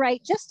twist to the right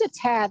just a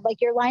tad, like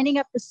you're lining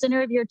up the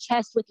center of your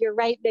chest with your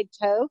right big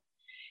toe.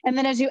 And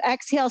then as you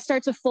exhale,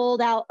 start to fold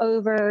out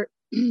over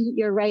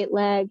your right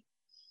leg.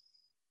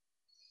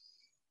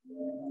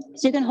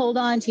 So you can hold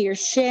on to your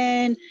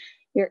shin,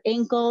 your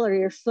ankle, or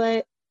your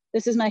foot.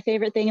 This is my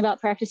favorite thing about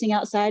practicing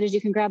outside is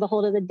you can grab a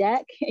hold of the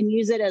deck and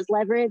use it as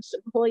leverage to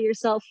pull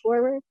yourself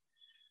forward.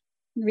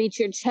 Reach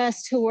your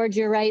chest towards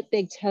your right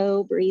big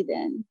toe. Breathe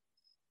in.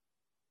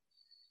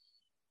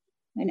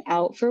 And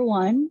out for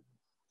 1.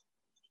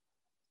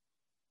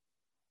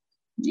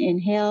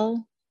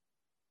 Inhale.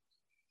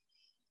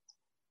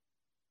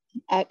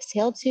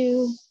 Exhale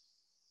 2.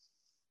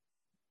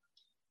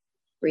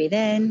 Breathe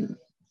in.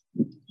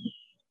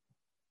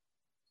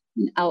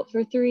 And out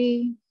for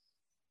 3.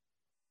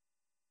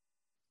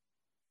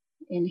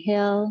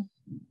 Inhale.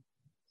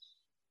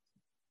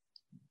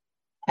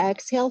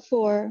 Exhale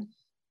 4.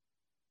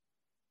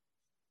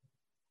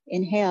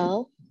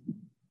 Inhale.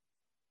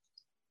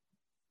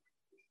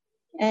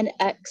 And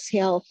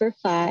exhale for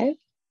 5.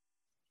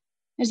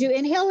 As you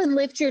inhale and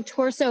lift your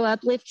torso up,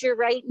 lift your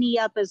right knee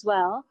up as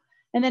well.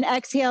 And then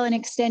exhale and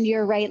extend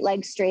your right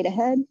leg straight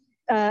ahead.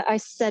 I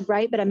said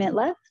right, but I meant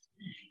left.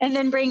 And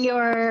then bring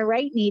your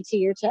right knee to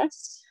your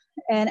chest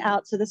and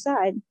out to the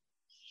side.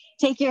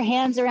 Take your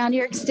hands around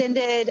your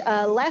extended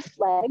left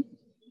leg.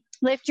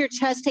 Lift your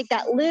chest, take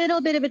that little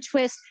bit of a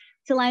twist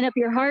to line up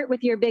your heart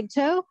with your big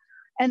toe.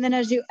 And then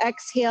as you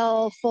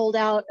exhale, fold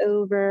out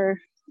over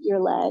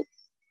your leg.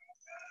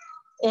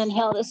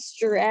 Inhale to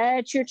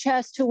stretch your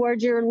chest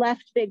towards your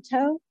left big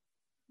toe.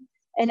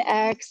 And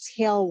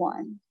exhale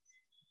 1.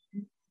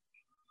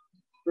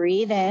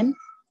 Breathe in.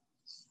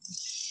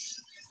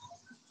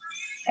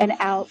 And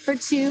out for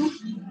 2.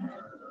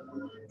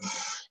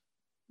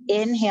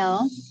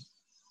 Inhale.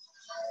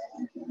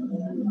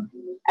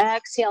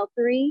 Exhale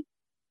 3.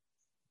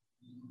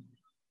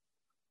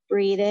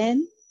 Breathe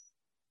in.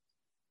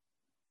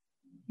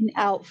 And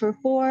out for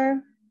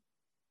 4.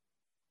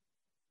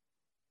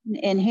 And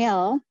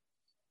inhale.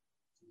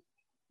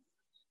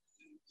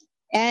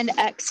 And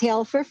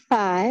exhale for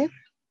 5.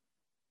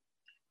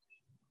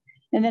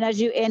 And then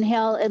as you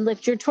inhale and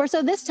lift your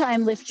torso, this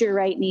time lift your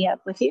right knee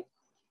up with you.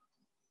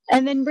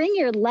 And then bring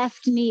your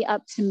left knee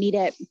up to meet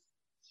it.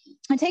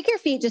 And take your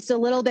feet just a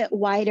little bit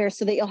wider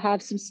so that you'll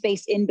have some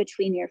space in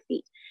between your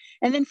feet.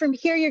 And then from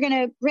here, you're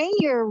going to bring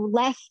your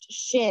left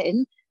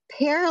shin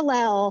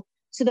parallel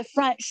to the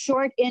front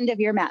short end of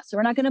your mat. So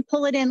we're not going to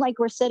pull it in like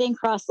we're sitting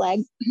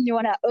cross-legged. You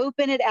want to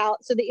open it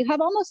out so that you have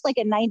almost like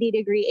a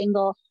 90-degree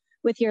angle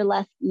with your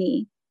left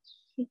knee.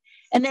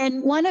 And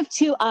then one of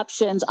 2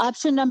 options.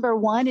 Option number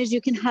 1 is you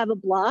can have a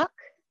block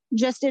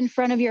just in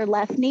front of your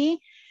left knee,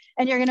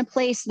 and you're going to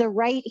place the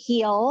right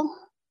heel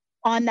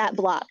on that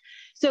block.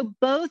 So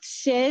both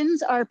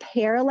shins are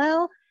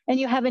parallel, and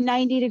you have a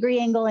 90-degree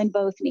angle in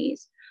both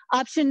knees.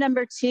 Option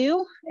number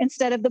 2,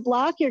 instead of the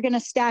block, you're going to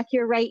stack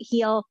your right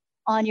heel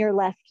on your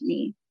left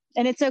knee.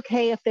 And it's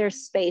okay if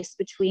there's space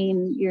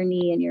between your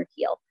knee and your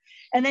heel.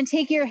 And then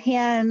take your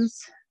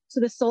hands to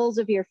the soles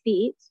of your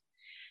feet.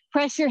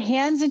 Press your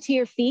hands into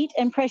your feet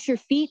and press your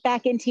feet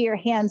back into your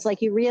hands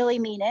like you really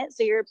mean it.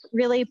 So you're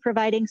really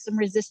providing some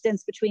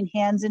resistance between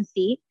hands and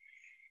feet.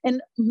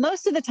 And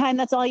most of the time,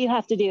 that's all you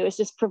have to do is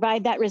just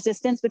provide that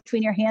resistance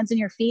between your hands and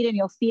your feet, and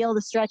you'll feel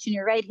the stretch in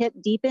your right hip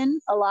deepen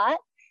a lot.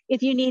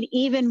 If you need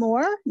even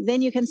more,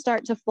 then you can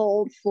start to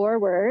fold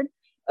forward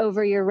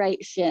over your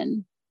right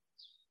shin.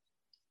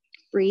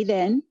 Breathe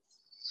in.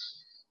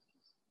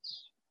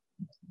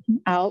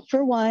 Out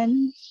for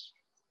 1.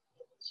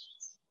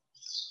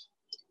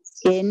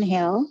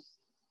 Inhale.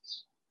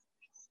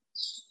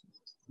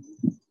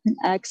 And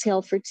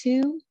exhale for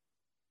 2.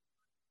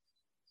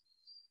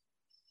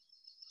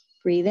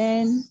 Breathe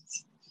in.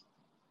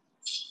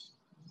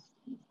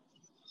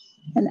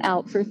 And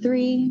out for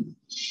 3.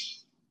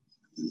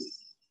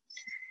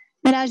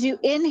 And as you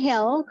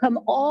inhale, come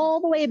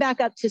all the way back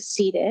up to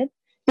seated.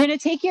 You're going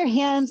to take your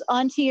hands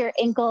onto your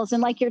ankles,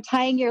 and like you're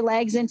tying your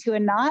legs into a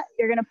knot,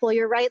 you're going to pull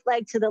your right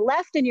leg to the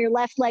left and your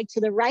left leg to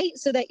the right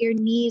so that your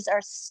knees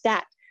are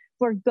stacked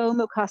for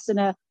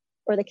Gomukhasana,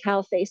 or the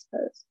cow face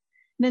pose.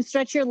 And then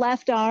stretch your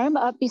left arm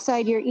up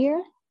beside your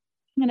ear.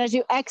 And as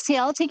you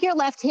exhale, take your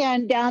left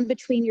hand down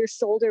between your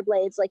shoulder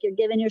blades like you're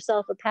giving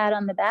yourself a pat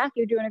on the back.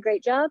 You're doing a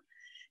great job.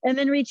 And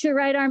then reach your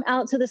right arm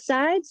out to the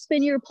side,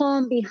 spin your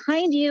palm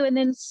behind you, and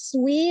then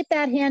sweep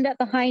that hand up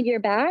behind your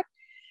back.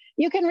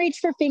 You can reach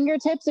for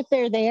fingertips if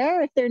they're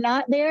there. If they're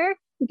not there,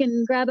 you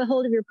can grab a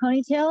hold of your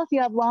ponytail if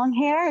you have long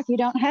hair. If you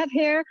don't have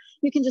hair,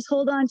 you can just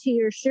hold on to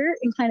your shirt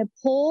and kind of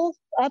pull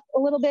up a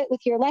little bit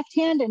with your left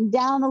hand and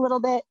down a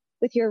little bit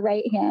with your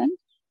right hand.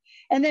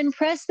 And then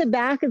press the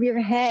back of your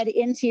head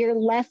into your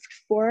left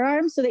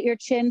forearm so that your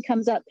chin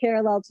comes up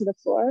parallel to the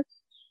floor.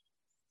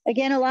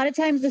 Again, a lot of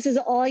times this is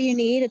all you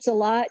need. It's a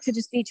lot to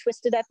just be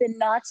twisted up in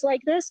knots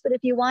like this. But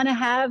if you want to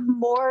have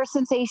more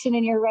sensation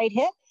in your right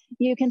hip,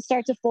 you can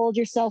start to fold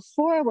yourself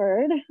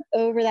forward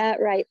over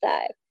that right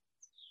thigh.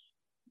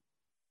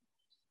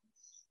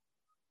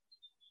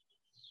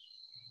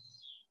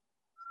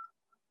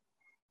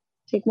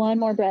 Take one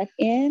more breath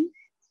in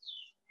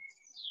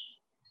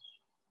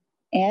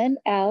and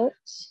out.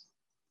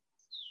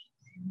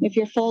 If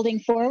you're folding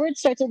forward,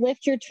 start to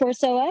lift your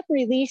torso up,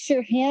 release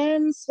your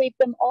hands, sweep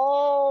them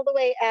all the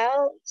way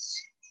out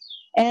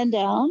and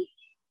down.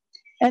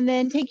 And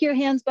then take your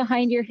hands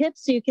behind your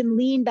hips so you can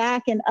lean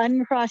back and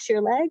uncross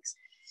your legs.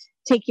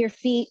 Take your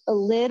feet a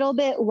little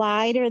bit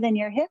wider than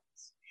your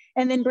hips.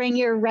 And then bring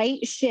your right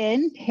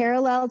shin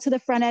parallel to the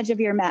front edge of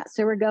your mat.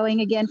 So we're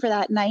going again for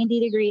that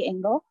 90-degree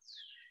angle.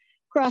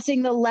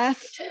 Crossing the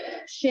left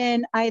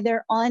shin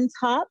either on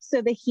top,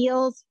 so the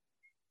heels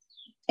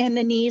and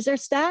the knees are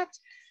stacked,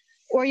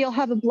 or you'll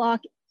have a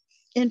block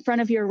in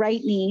front of your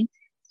right knee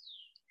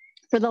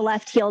for the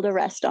left heel to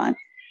rest on.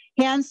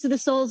 Hands to the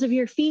soles of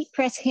your feet,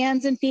 press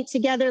hands and feet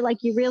together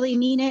like you really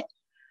mean it.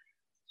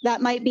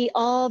 That might be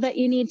all that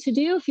you need to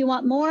do. If you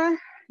want more,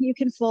 you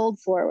can fold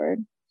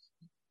forward.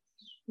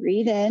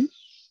 Breathe in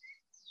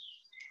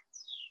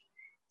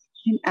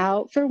and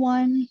out for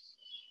 1.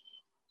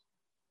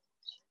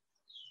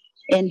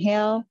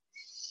 Inhale.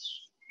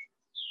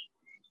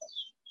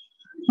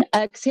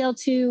 Exhale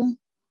 2.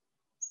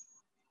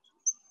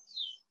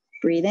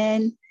 Breathe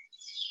in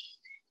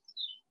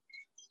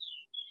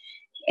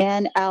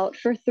and out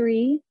for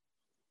 3.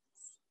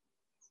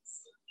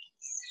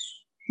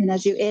 And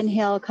as you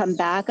inhale, come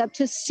back up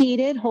to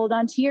seated. Hold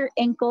on to your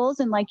ankles,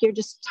 and like you're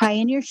just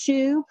tying your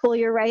shoe, pull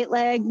your right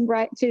leg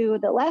right to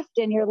the left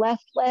and your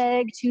left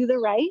leg to the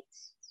right.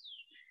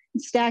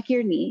 And stack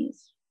your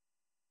knees.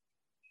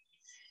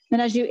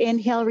 And as you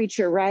inhale, reach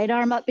your right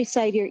arm up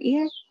beside your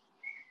ear.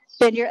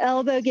 Bend your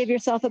elbow, give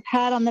yourself a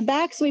pat on the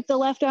back, sweep the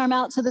left arm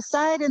out to the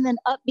side and then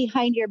up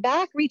behind your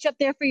back. Reach up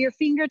there for your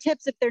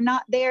fingertips. If they're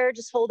not there,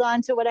 just hold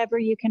on to whatever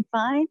you can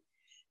find.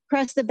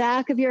 Press the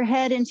back of your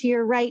head into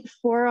your right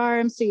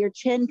forearm so your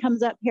chin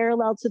comes up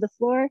parallel to the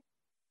floor. You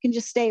can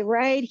just stay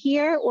right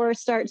here or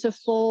start to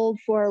fold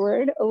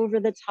forward over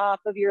the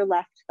top of your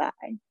left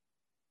thigh.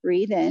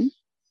 Breathe in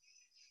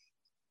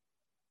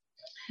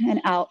and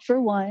out for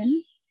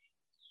 1.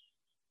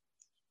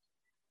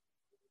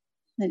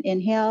 Then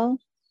inhale.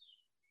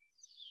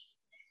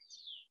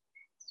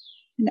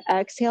 And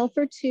exhale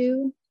for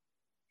 2.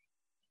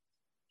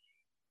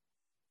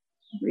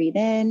 Breathe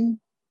in.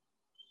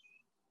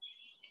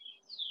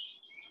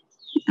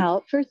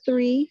 Out for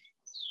 3.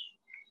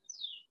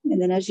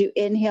 And then as you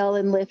inhale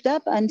and lift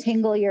up,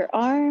 untangle your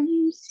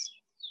arms.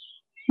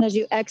 And as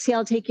you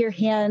exhale, take your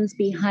hands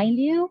behind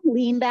you.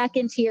 Lean back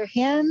into your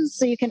hands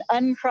so you can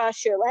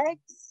uncross your legs.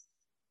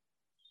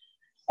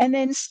 And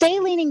then stay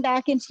leaning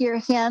back into your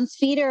hands.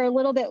 Feet are a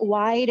little bit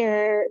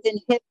wider than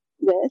hip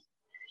width.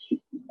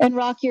 And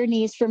rock your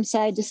knees from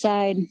side to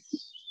side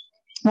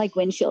like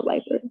windshield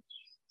wiper.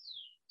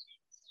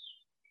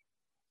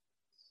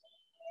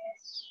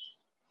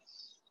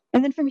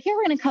 And then from here,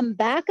 we're going to come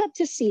back up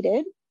to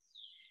seated.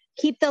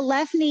 Keep the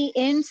left knee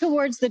in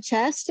towards the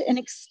chest and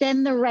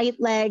extend the right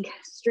leg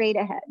straight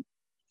ahead.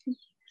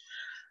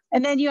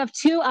 And then you have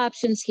 2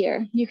 options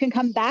here. You can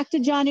come back to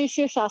Janu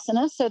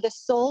Shirshasana, so the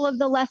sole of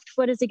the left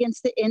foot is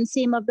against the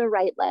inseam of the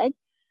right leg,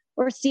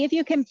 or see if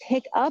you can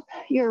pick up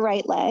your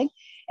right leg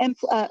and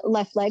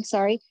left leg,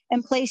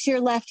 and place your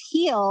left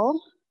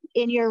heel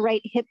in your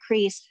right hip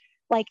crease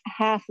like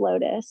half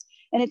lotus.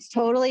 And it's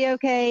totally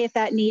okay if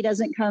that knee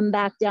doesn't come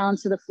back down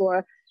to the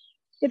floor.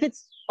 If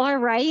it's all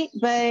right,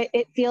 but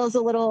it feels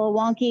a little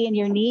wonky in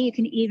your knee, you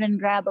can even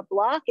grab a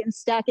block and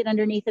stack it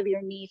underneath of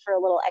your knee for a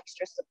little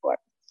extra support.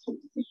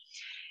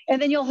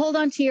 And then you'll hold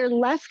onto your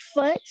left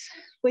foot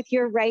with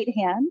your right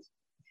hand,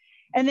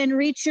 and then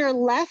reach your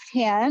left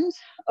hand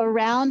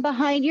around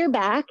behind your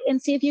back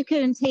and see if you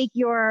can take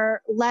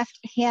your left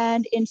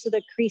hand into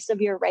the crease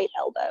of your right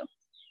elbow.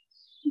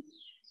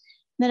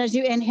 Then as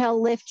you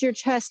inhale, lift your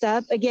chest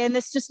up. Again,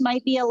 this just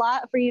might be a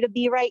lot for you to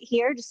be right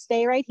here. Just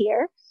stay right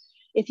here.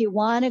 If you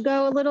want to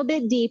go a little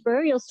bit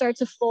deeper, you'll start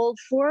to fold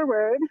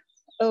forward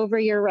over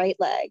your right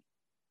leg.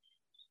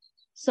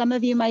 Some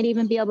of you might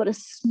even be able to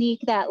sneak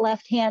that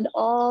left hand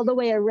all the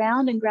way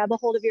around and grab a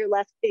hold of your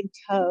left big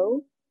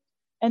toe.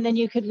 And then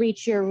you could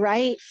reach your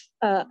right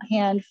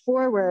hand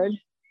forward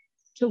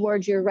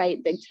towards your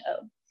right big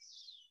toe.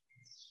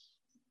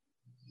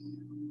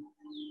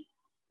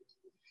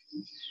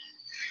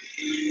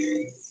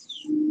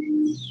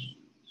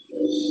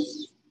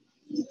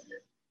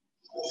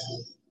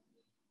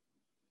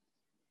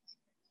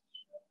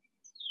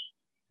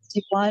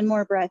 Take one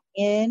more breath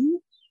in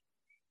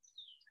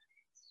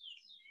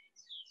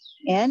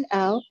and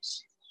out.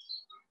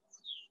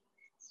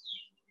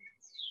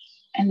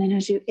 And then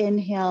as you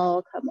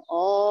inhale, come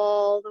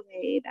all the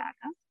way back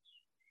up.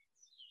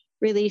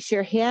 Release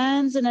your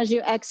hands, and as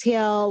you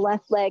exhale,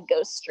 left leg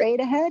goes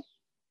straight ahead.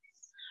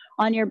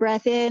 On your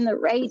breath in, the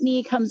right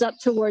knee comes up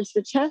towards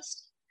the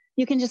chest.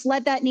 You can just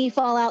let that knee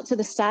fall out to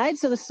the side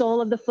so the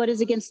sole of the foot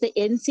is against the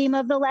inseam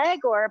of the leg,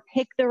 or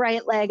pick the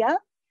right leg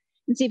up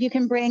and see if you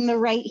can bring the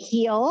right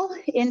heel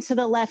into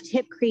the left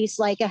hip crease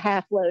like a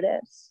half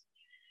lotus.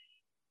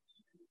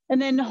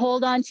 And then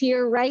hold on to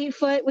your right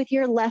foot with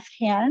your left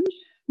hand.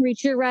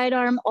 Reach your right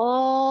arm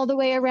all the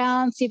way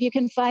around. See if you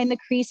can find the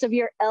crease of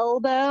your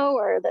elbow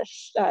or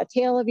the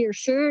tail of your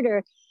shirt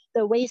or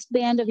the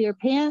waistband of your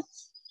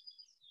pants.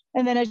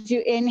 And then as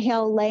you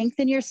inhale,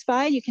 lengthen your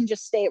spine. You can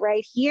just stay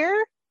right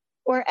here,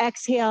 or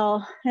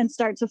exhale and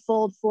start to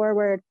fold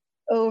forward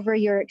over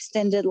your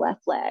extended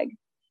left leg.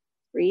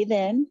 Breathe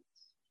in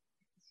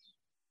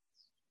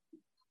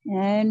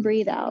and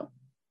breathe out.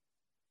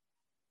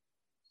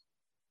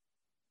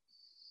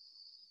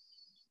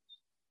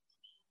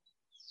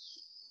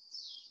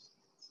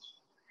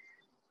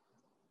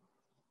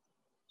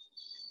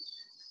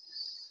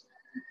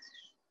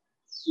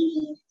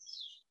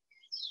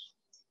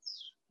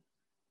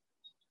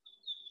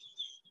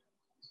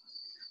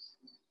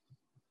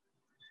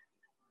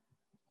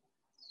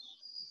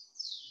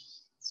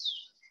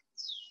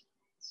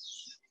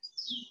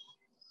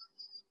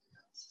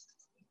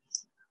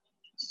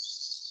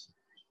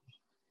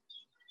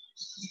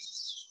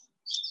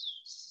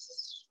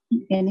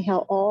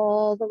 Inhale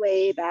all the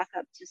way back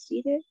up to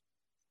seated.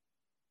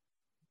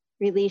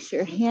 Release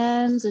your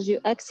hands as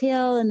you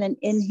exhale, and then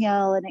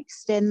inhale and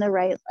extend the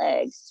right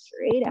leg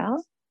straight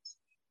out.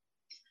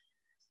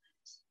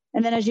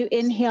 And then as you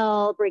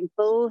inhale, bring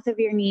both of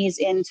your knees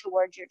in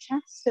towards your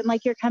chest. And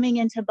like you're coming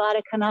into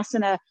Baddha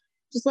Konasana,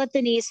 just let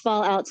the knees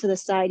fall out to the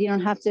side. You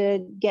don't have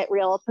to get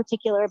real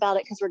particular about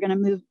it because we're going to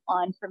move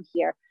on from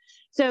here.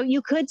 So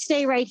you could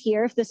stay right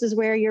here if this is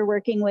where you're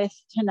working with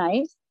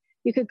tonight.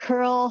 You could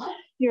curl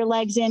your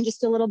legs in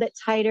just a little bit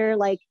tighter,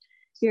 like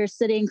you're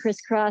sitting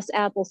crisscross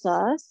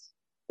applesauce.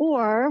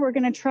 Or we're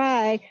going to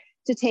try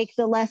to take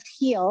the left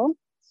heel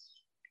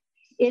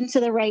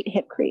into the right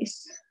hip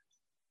crease,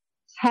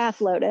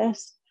 half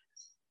lotus,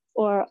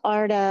 or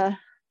Ardha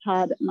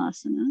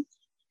Padmasana.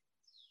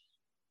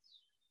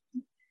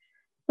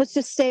 Let's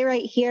just stay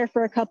right here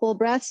for a couple of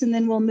breaths, and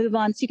then we'll move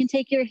on. So you can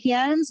take your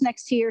hands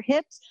next to your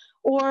hips,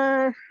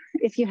 or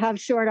if you have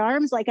short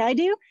arms like I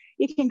do,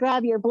 you can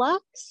grab your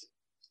blocks,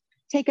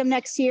 take them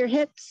next to your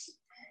hips,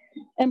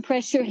 and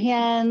press your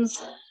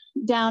hands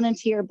down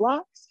into your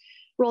blocks.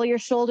 Roll your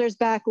shoulders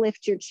back,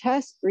 lift your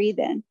chest, breathe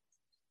in.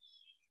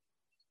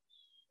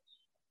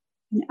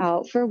 And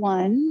out for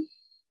one.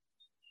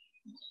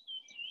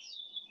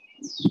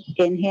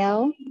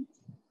 Inhale.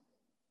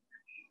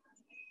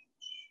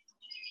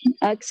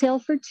 Exhale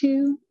for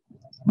two.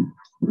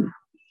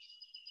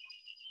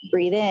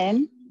 Breathe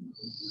in.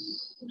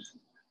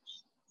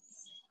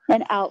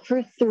 And out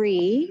for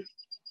three.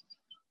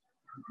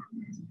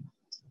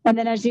 And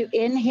then as you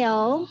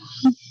inhale,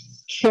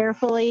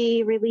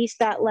 carefully release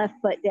that left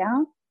foot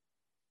down.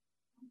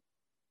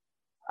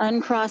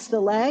 Uncross the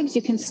legs.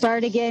 You can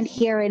start again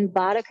here in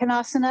Baddha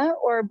Konasana,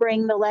 or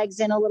bring the legs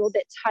in a little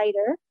bit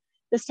tighter.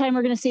 This time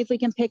we're going to see if we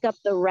can pick up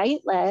the right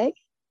leg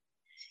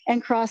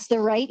and cross the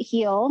right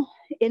heel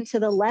into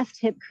the left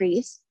hip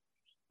crease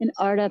in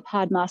Ardha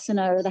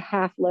Padmasana, or the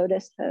half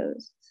lotus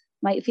pose.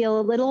 Might feel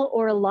a little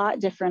or a lot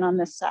different on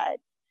this side.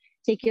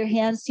 Take your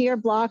hands to your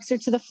blocks or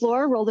to the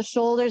floor. Roll the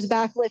shoulders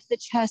back, lift the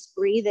chest,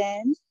 breathe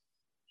in.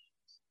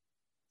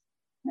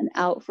 And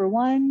out for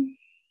one.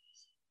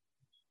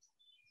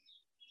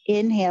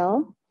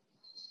 Inhale.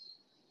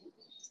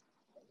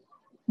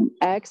 And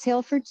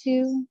exhale for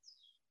two.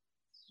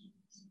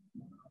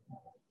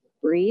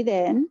 Breathe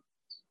in.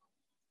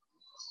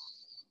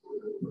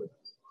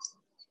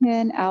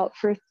 And out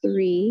for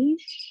 3.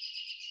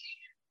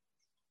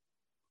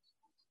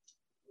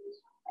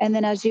 And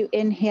then as you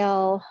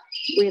inhale,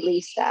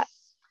 release that.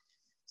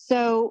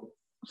 So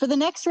for the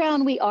next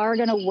round, we are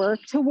going to work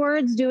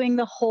towards doing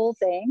the whole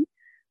thing,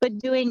 but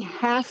doing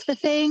half the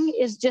thing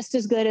is just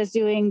as good as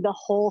doing the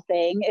whole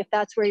thing if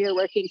that's where you're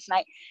working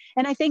tonight.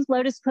 And I think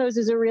lotus pose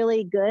is a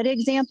really good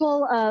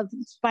example of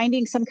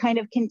finding some kind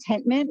of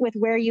contentment with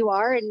where you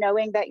are and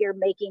knowing that you're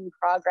making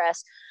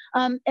progress.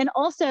 And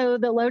also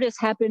the lotus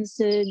happens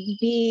to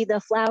be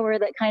the flower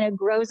that kind of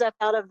grows up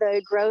out of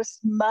the gross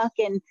muck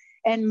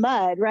and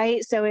mud,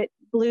 right? So it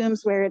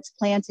blooms where it's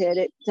planted.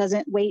 It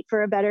doesn't wait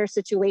for a better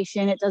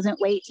situation. It doesn't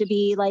wait to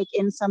be like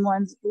in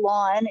someone's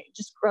lawn. It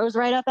just grows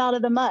right up out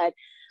of the mud.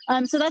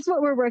 So that's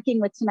what we're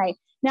working with tonight.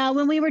 Now,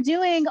 when we were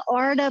doing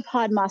Ardha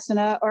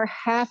Padmasana or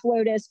half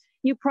lotus,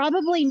 you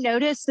probably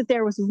noticed that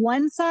there was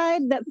one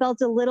side that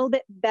felt a little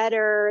bit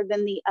better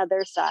than the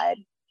other side.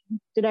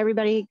 Did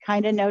everybody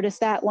kind of notice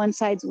that one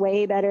side's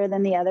way better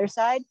than the other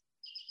side?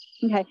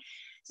 Okay.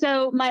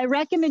 So my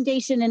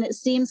recommendation, and it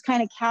seems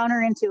kind of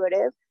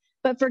counterintuitive,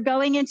 but for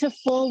going into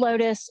full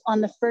lotus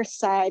on the first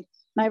side,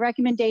 my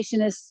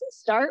recommendation is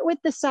start with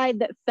the side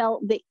that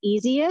felt the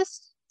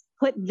easiest,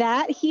 put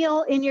that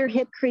heel in your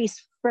hip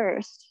crease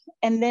first,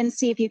 and then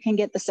see if you can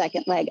get the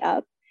second leg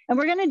up. And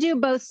we're going to do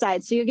both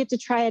sides, so you get to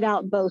try it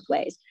out both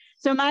ways.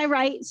 So my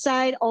right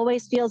side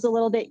always feels a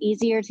little bit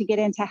easier to get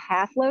into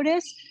half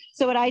lotus.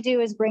 So what I do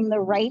is bring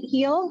the right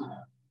heel.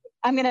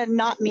 I'm going to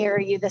not mirror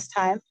you this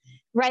time.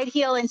 Right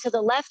heel into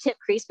the left hip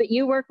crease, but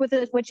you work with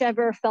it,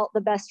 whichever felt the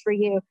best for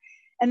you.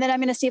 And then I'm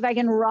going to see if I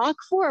can rock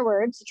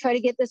forward to try to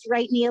get this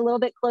right knee a little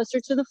bit closer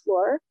to the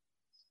floor.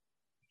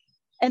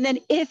 And then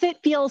if it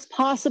feels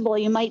possible,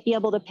 you might be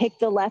able to pick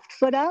the left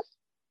foot up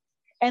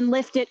and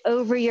lift it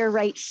over your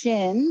right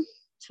shin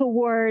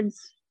towards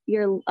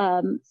your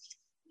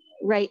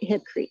right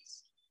hip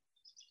crease.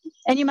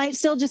 And you might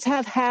still just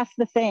have half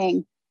the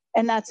thing,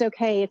 and that's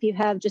okay if you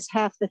have just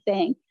half the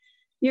thing.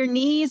 Your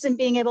knees and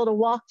being able to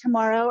walk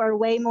tomorrow are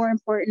way more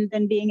important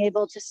than being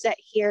able to sit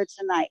here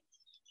tonight,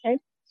 okay?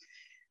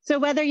 So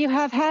whether you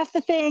have half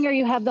the thing or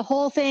you have the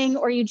whole thing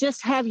or you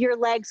just have your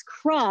legs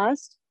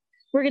crossed,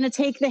 we're gonna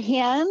take the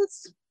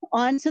hands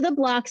onto the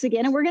blocks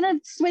again, and we're gonna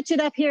switch it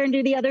up here and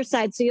do the other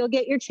side so you'll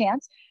get your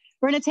chance.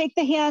 We're gonna take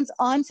the hands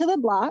onto the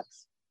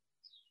blocks,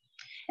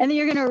 and then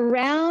you're gonna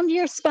round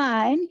your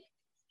spine,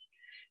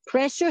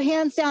 press your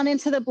hands down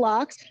into the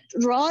blocks,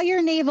 draw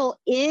your navel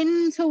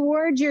in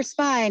towards your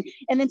spine,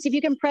 and then see if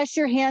you can press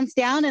your hands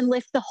down and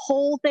lift the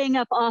whole thing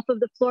up off of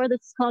the floor.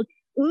 That's called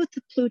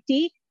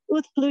Utpluti.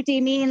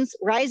 Utpluti means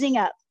rising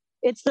up.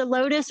 It's the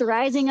lotus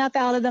rising up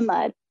out of the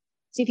mud.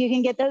 See if you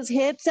can get those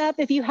hips up.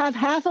 If you have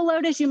half a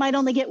lotus, you might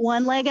only get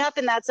one leg up,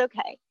 and that's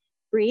okay.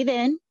 Breathe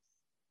in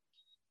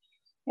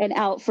and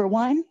out for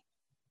 1.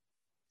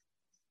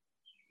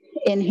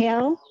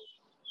 Inhale.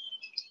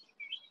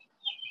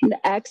 And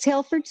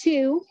exhale for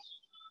 2.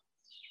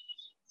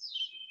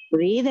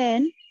 Breathe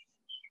in.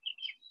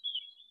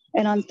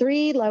 And on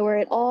 3, lower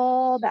it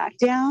all back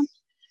down.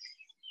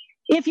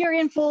 If you're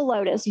in full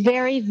lotus,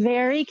 very,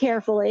 very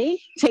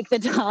carefully, take the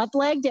top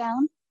leg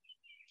down,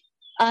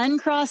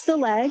 uncross the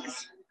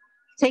legs,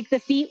 take the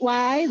feet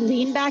wide,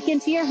 lean back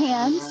into your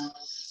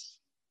hands,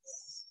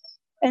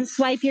 and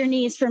swipe your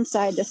knees from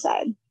side to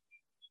side.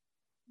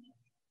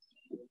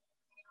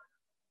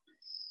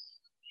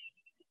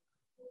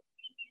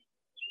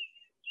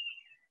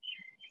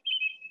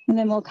 And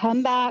then we'll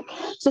come back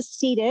to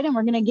seated, and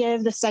we're going to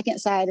give the second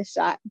side a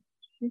shot.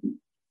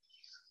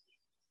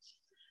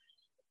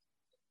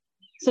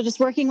 So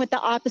just working with the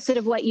opposite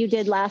of what you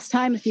did last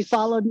time. If you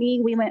followed me,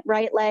 we went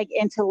right leg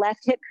into left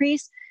hip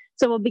crease.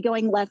 So we'll be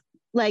going left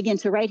leg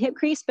into right hip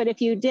crease. But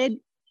if you did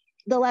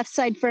the left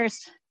side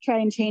first, try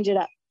and change it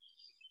up.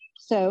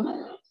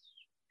 So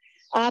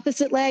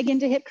opposite leg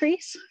into hip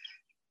crease.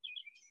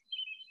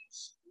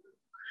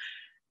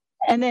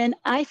 And then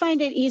I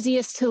find it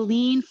easiest to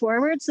lean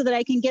forward so that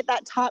I can get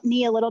that top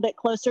knee a little bit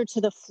closer to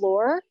the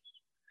floor.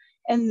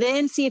 And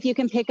then see if you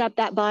can pick up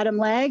that bottom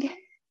leg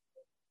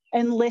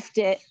and lift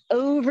it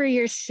over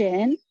your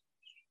shin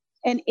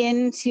and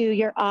into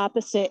your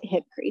opposite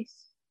hip crease.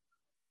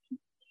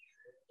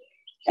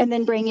 And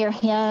then bring your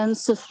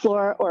hands to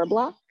floor or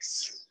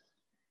blocks.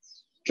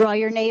 Draw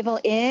your navel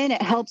in.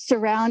 It helps to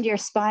round your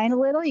spine a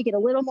little. You get a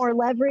little more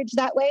leverage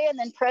that way, and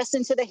then press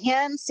into the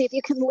hands. See if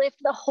you can lift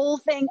the whole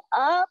thing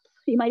up.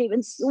 You might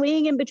even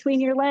swing in between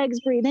your legs.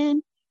 Breathe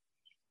in.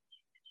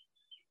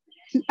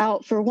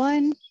 Out for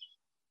 1.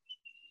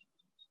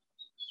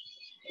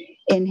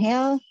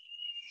 Inhale.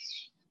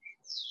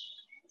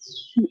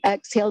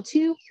 Exhale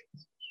 2.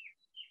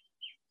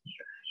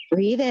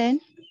 Breathe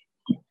in.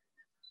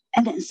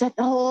 And then set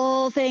the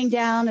whole thing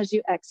down as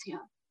you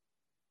exhale.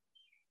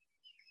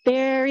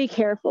 Very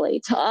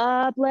carefully.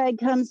 Top leg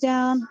comes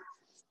down.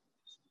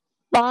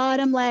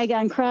 Bottom leg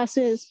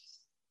uncrosses.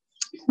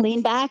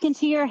 Lean back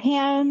into your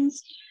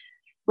hands.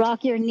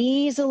 Rock your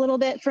knees a little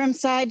bit from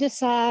side to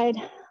side.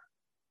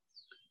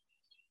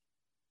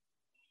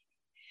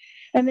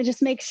 And then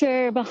just make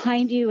sure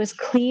behind you is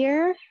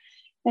clear.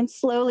 And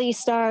slowly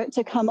start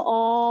to come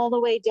all the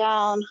way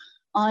down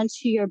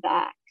onto your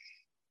back.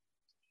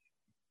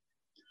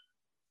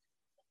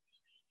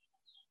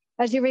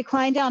 As you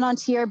recline down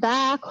onto your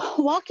back,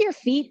 walk your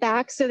feet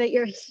back so that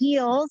your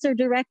heels are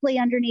directly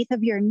underneath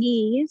of your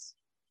knees.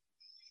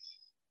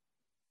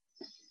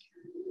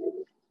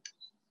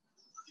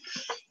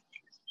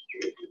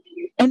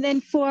 And then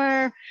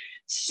for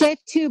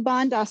Setu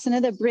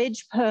Bandhasana, the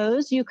bridge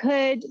pose, you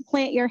could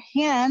plant your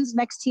hands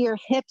next to your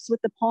hips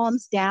with the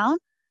palms down,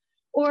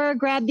 or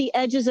grab the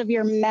edges of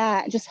your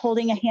mat, just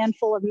holding a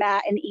handful of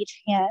mat in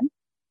each hand.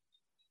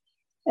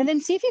 And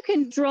then see if you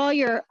can draw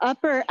your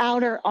upper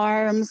outer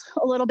arms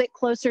a little bit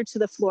closer to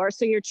the floor.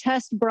 So your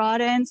chest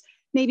broadens,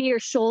 maybe your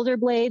shoulder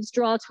blades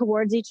draw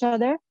towards each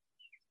other.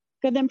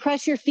 Good, then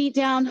press your feet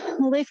down,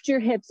 lift your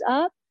hips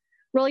up,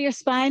 roll your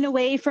spine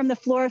away from the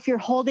floor. If you're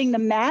holding the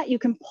mat, you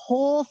can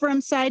pull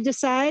from side to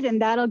side, and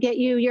that'll get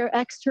you your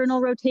external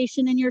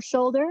rotation in your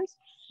shoulders.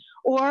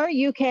 Or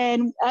you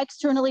can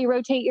externally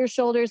rotate your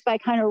shoulders by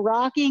kind of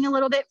rocking a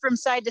little bit from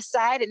side to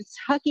side and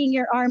tucking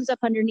your arms up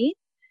underneath.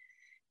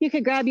 You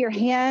could grab your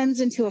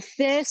hands into a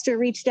fist or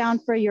reach down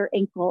for your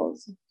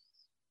ankles.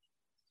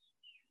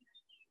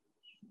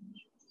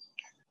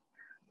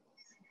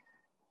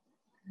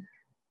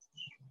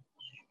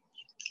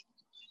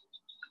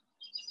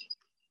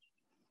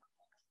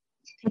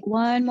 Take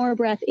one more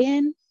breath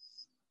in.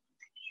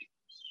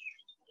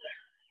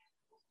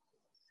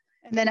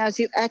 And then as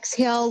you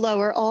exhale,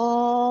 lower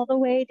all the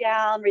way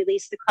down,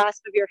 release the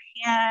clasp of your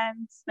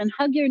hands, and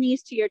hug your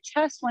knees to your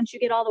chest once you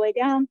get all the way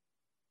down.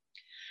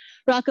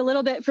 Rock a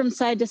little bit from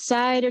side to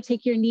side, or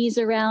take your knees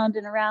around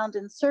and around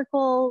in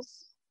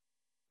circles.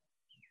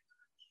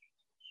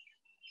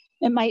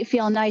 It might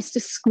feel nice to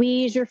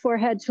squeeze your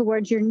forehead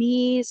towards your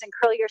knees and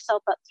curl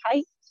yourself up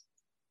tight.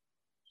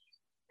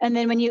 And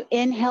then when you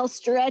inhale,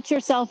 stretch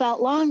yourself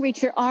out long,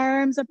 reach your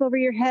arms up over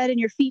your head and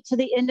your feet to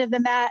the end of the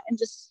mat, and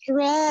just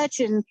stretch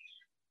and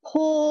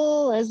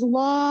pull as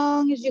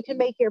long as you can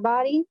make your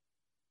body.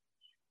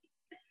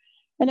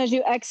 And as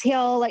you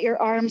exhale, let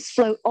your arms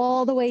float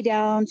all the way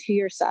down to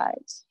your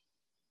sides.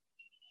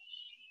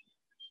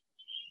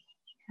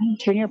 And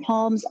turn your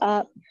palms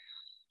up,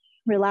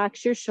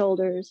 relax your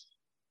shoulders,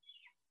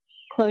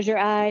 close your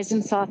eyes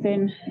and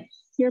soften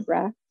your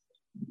breath.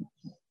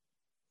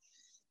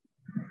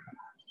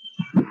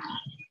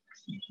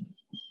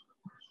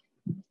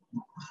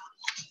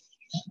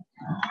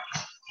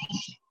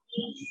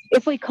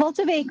 If we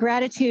cultivate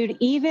gratitude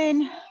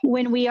even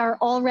when we are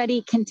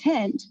already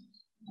content,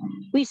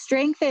 we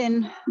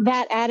strengthen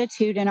that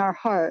attitude in our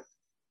heart,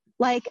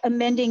 like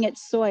amending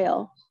its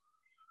soil.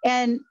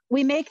 And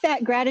we make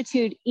that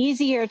gratitude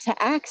easier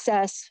to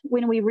access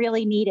when we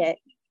really need it.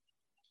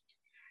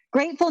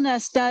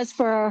 Gratefulness does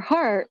for our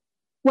heart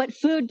what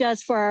food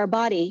does for our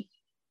body.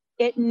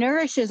 It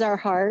nourishes our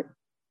heart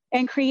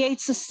and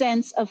creates a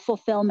sense of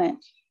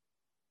fulfillment.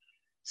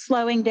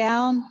 Slowing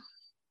down,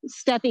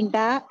 stepping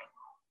back,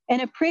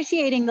 and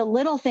appreciating the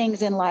little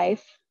things in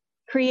life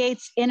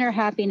creates inner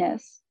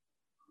happiness.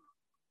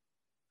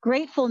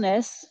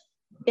 Gratefulness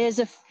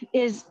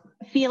is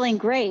feeling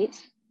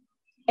great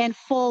and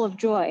full of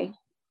joy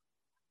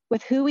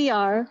with who we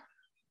are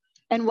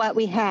and what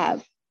we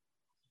have.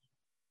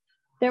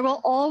 There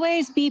will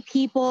always be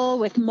people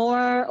with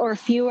more or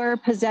fewer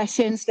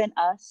possessions than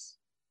us,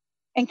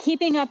 and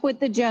keeping up with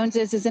the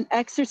Joneses is an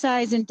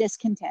exercise in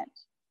discontent.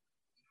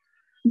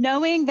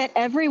 Knowing that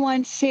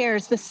everyone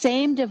shares the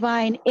same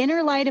divine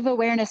inner light of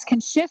awareness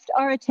can shift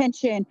our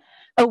attention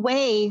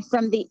away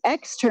from the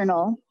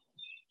external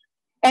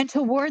and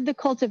toward the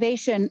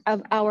cultivation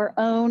of our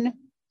own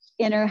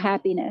inner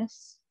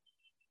happiness.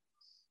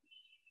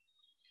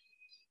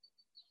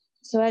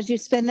 So as you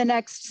spend the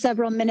next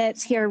several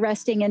minutes here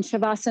resting in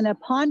Shavasana,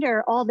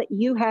 ponder all that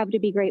you have to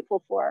be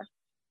grateful for.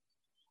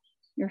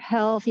 Your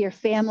health, your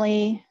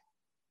family,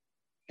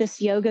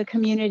 this yoga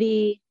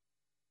community,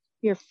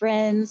 your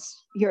friends,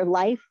 your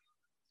life.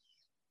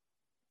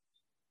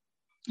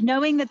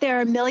 Knowing that there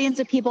are millions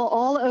of people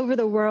all over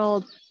the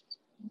world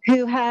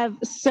who have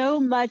so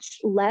much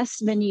less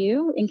than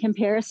you in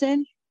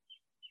comparison,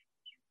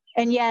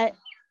 and yet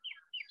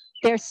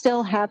they're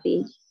still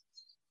happy.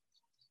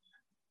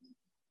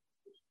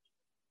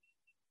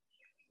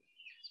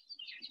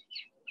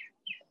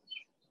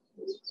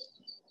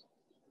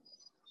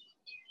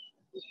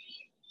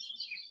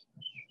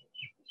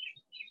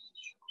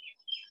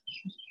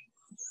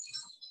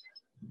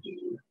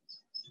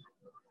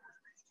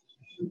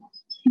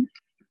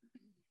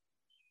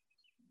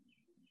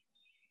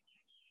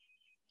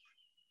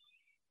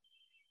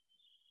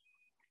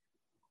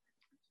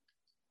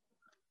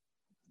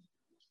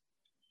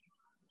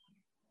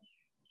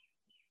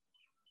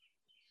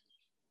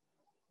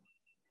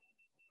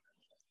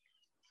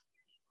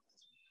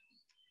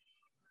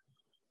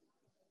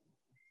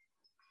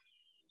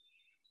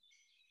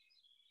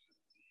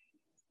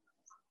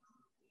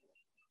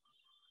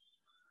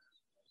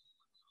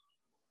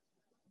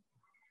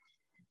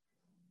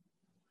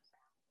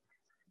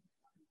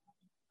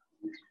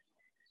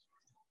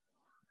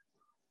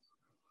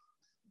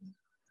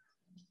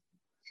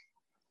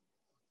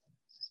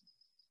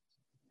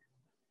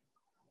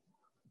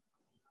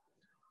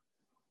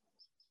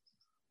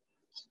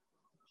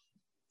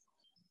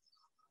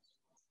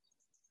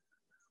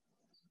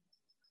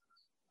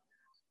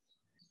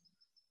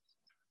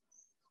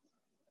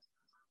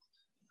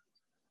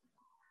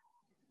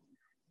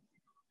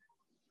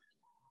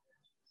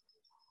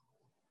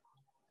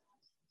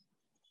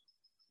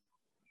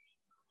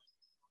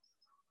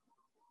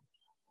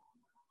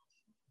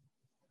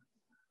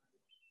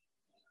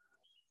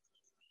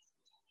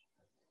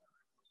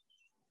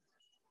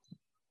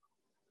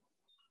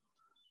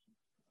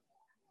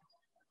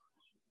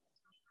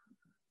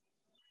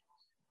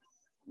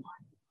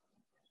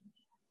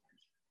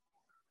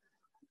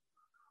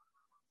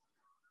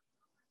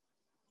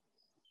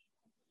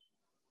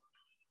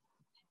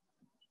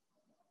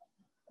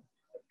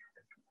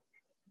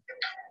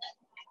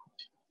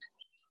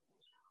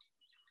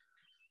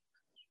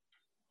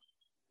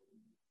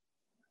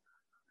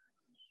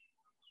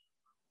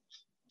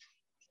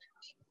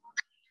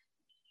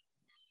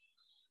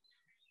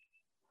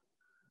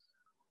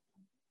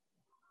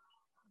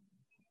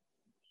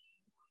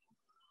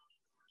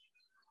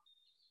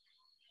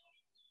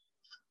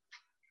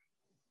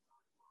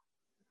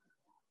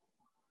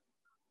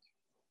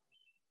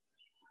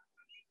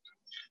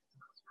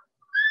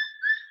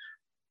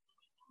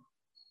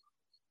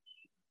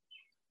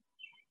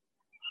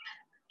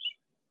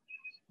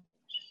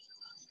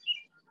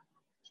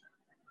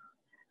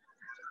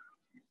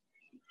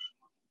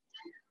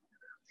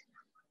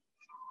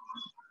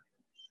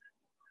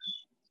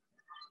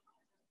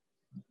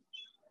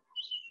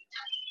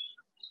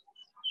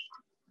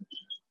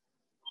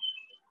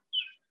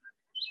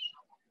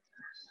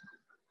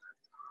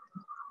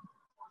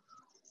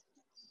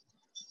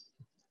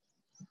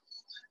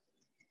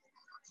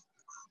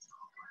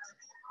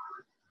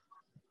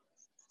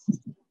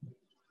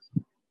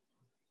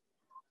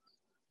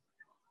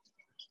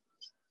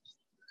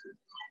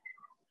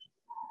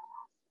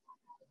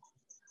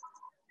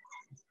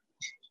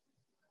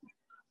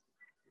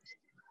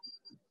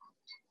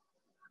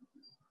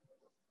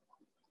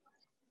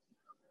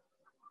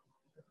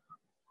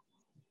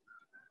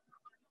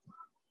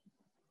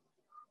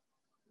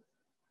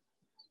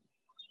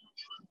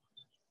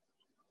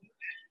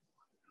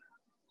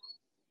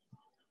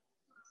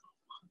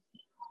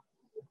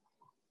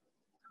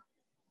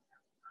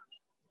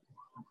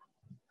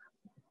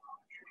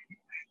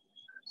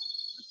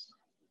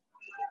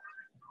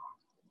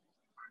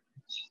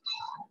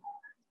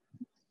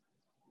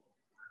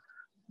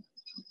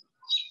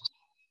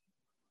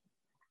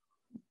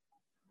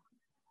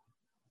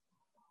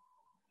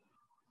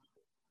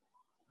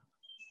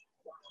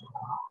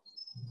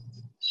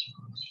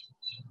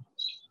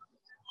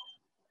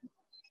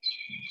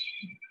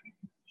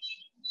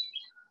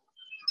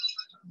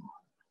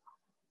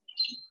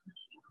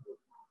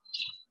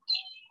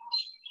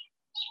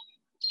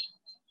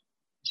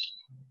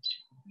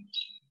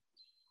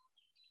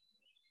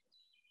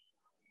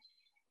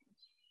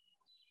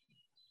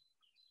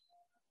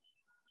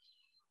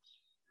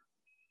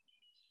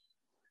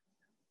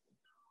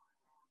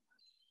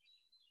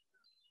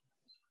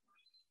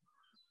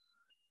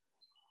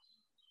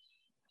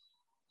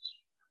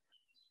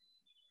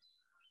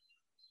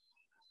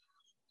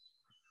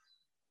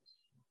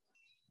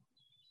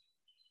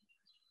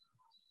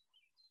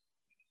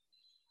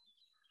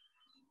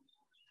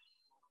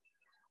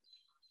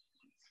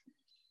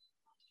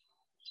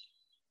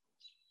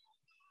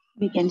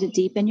 Begin to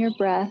deepen your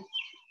breath.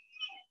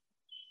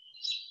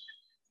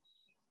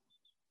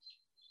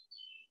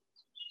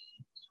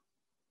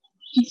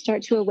 And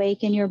start to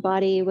awaken your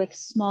body with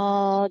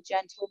small,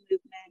 gentle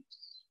movement.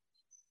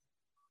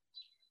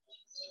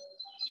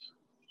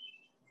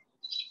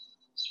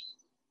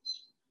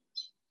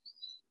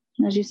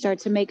 As you start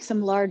to make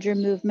some larger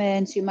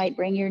movements, you might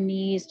bring your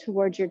knees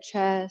towards your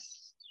chest.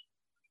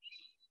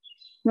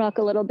 Rock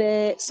a little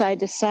bit side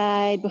to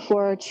side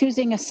before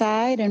choosing a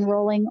side and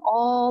rolling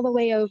all the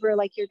way over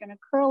like you're going to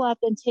curl up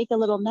and take a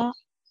little nap.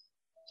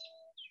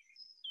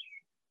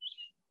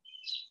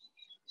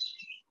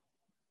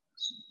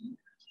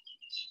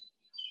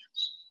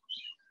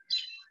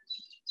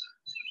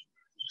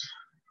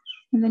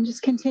 And then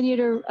just continue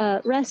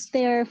to rest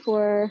there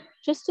for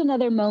just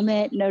another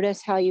moment.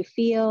 Notice how you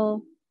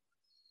feel.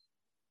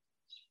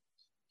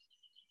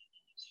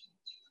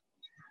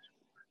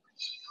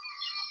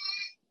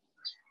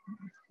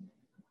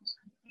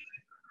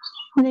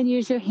 And then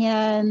use your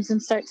hands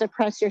and start to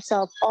press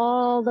yourself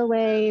all the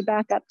way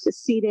back up to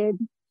seated.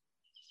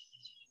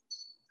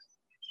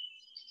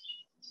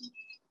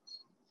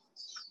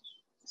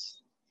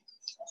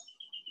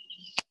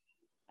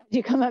 As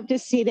you come up to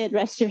seated,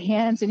 rest your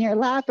hands in your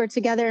lap or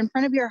together in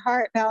front of your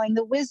heart, bowing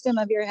the wisdom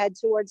of your head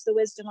towards the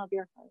wisdom of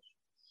your heart.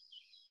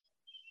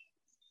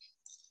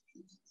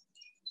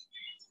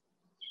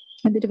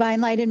 And the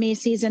divine light in me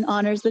sees and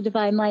honors the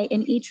divine light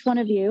in each one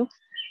of you.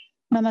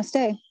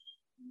 Namaste.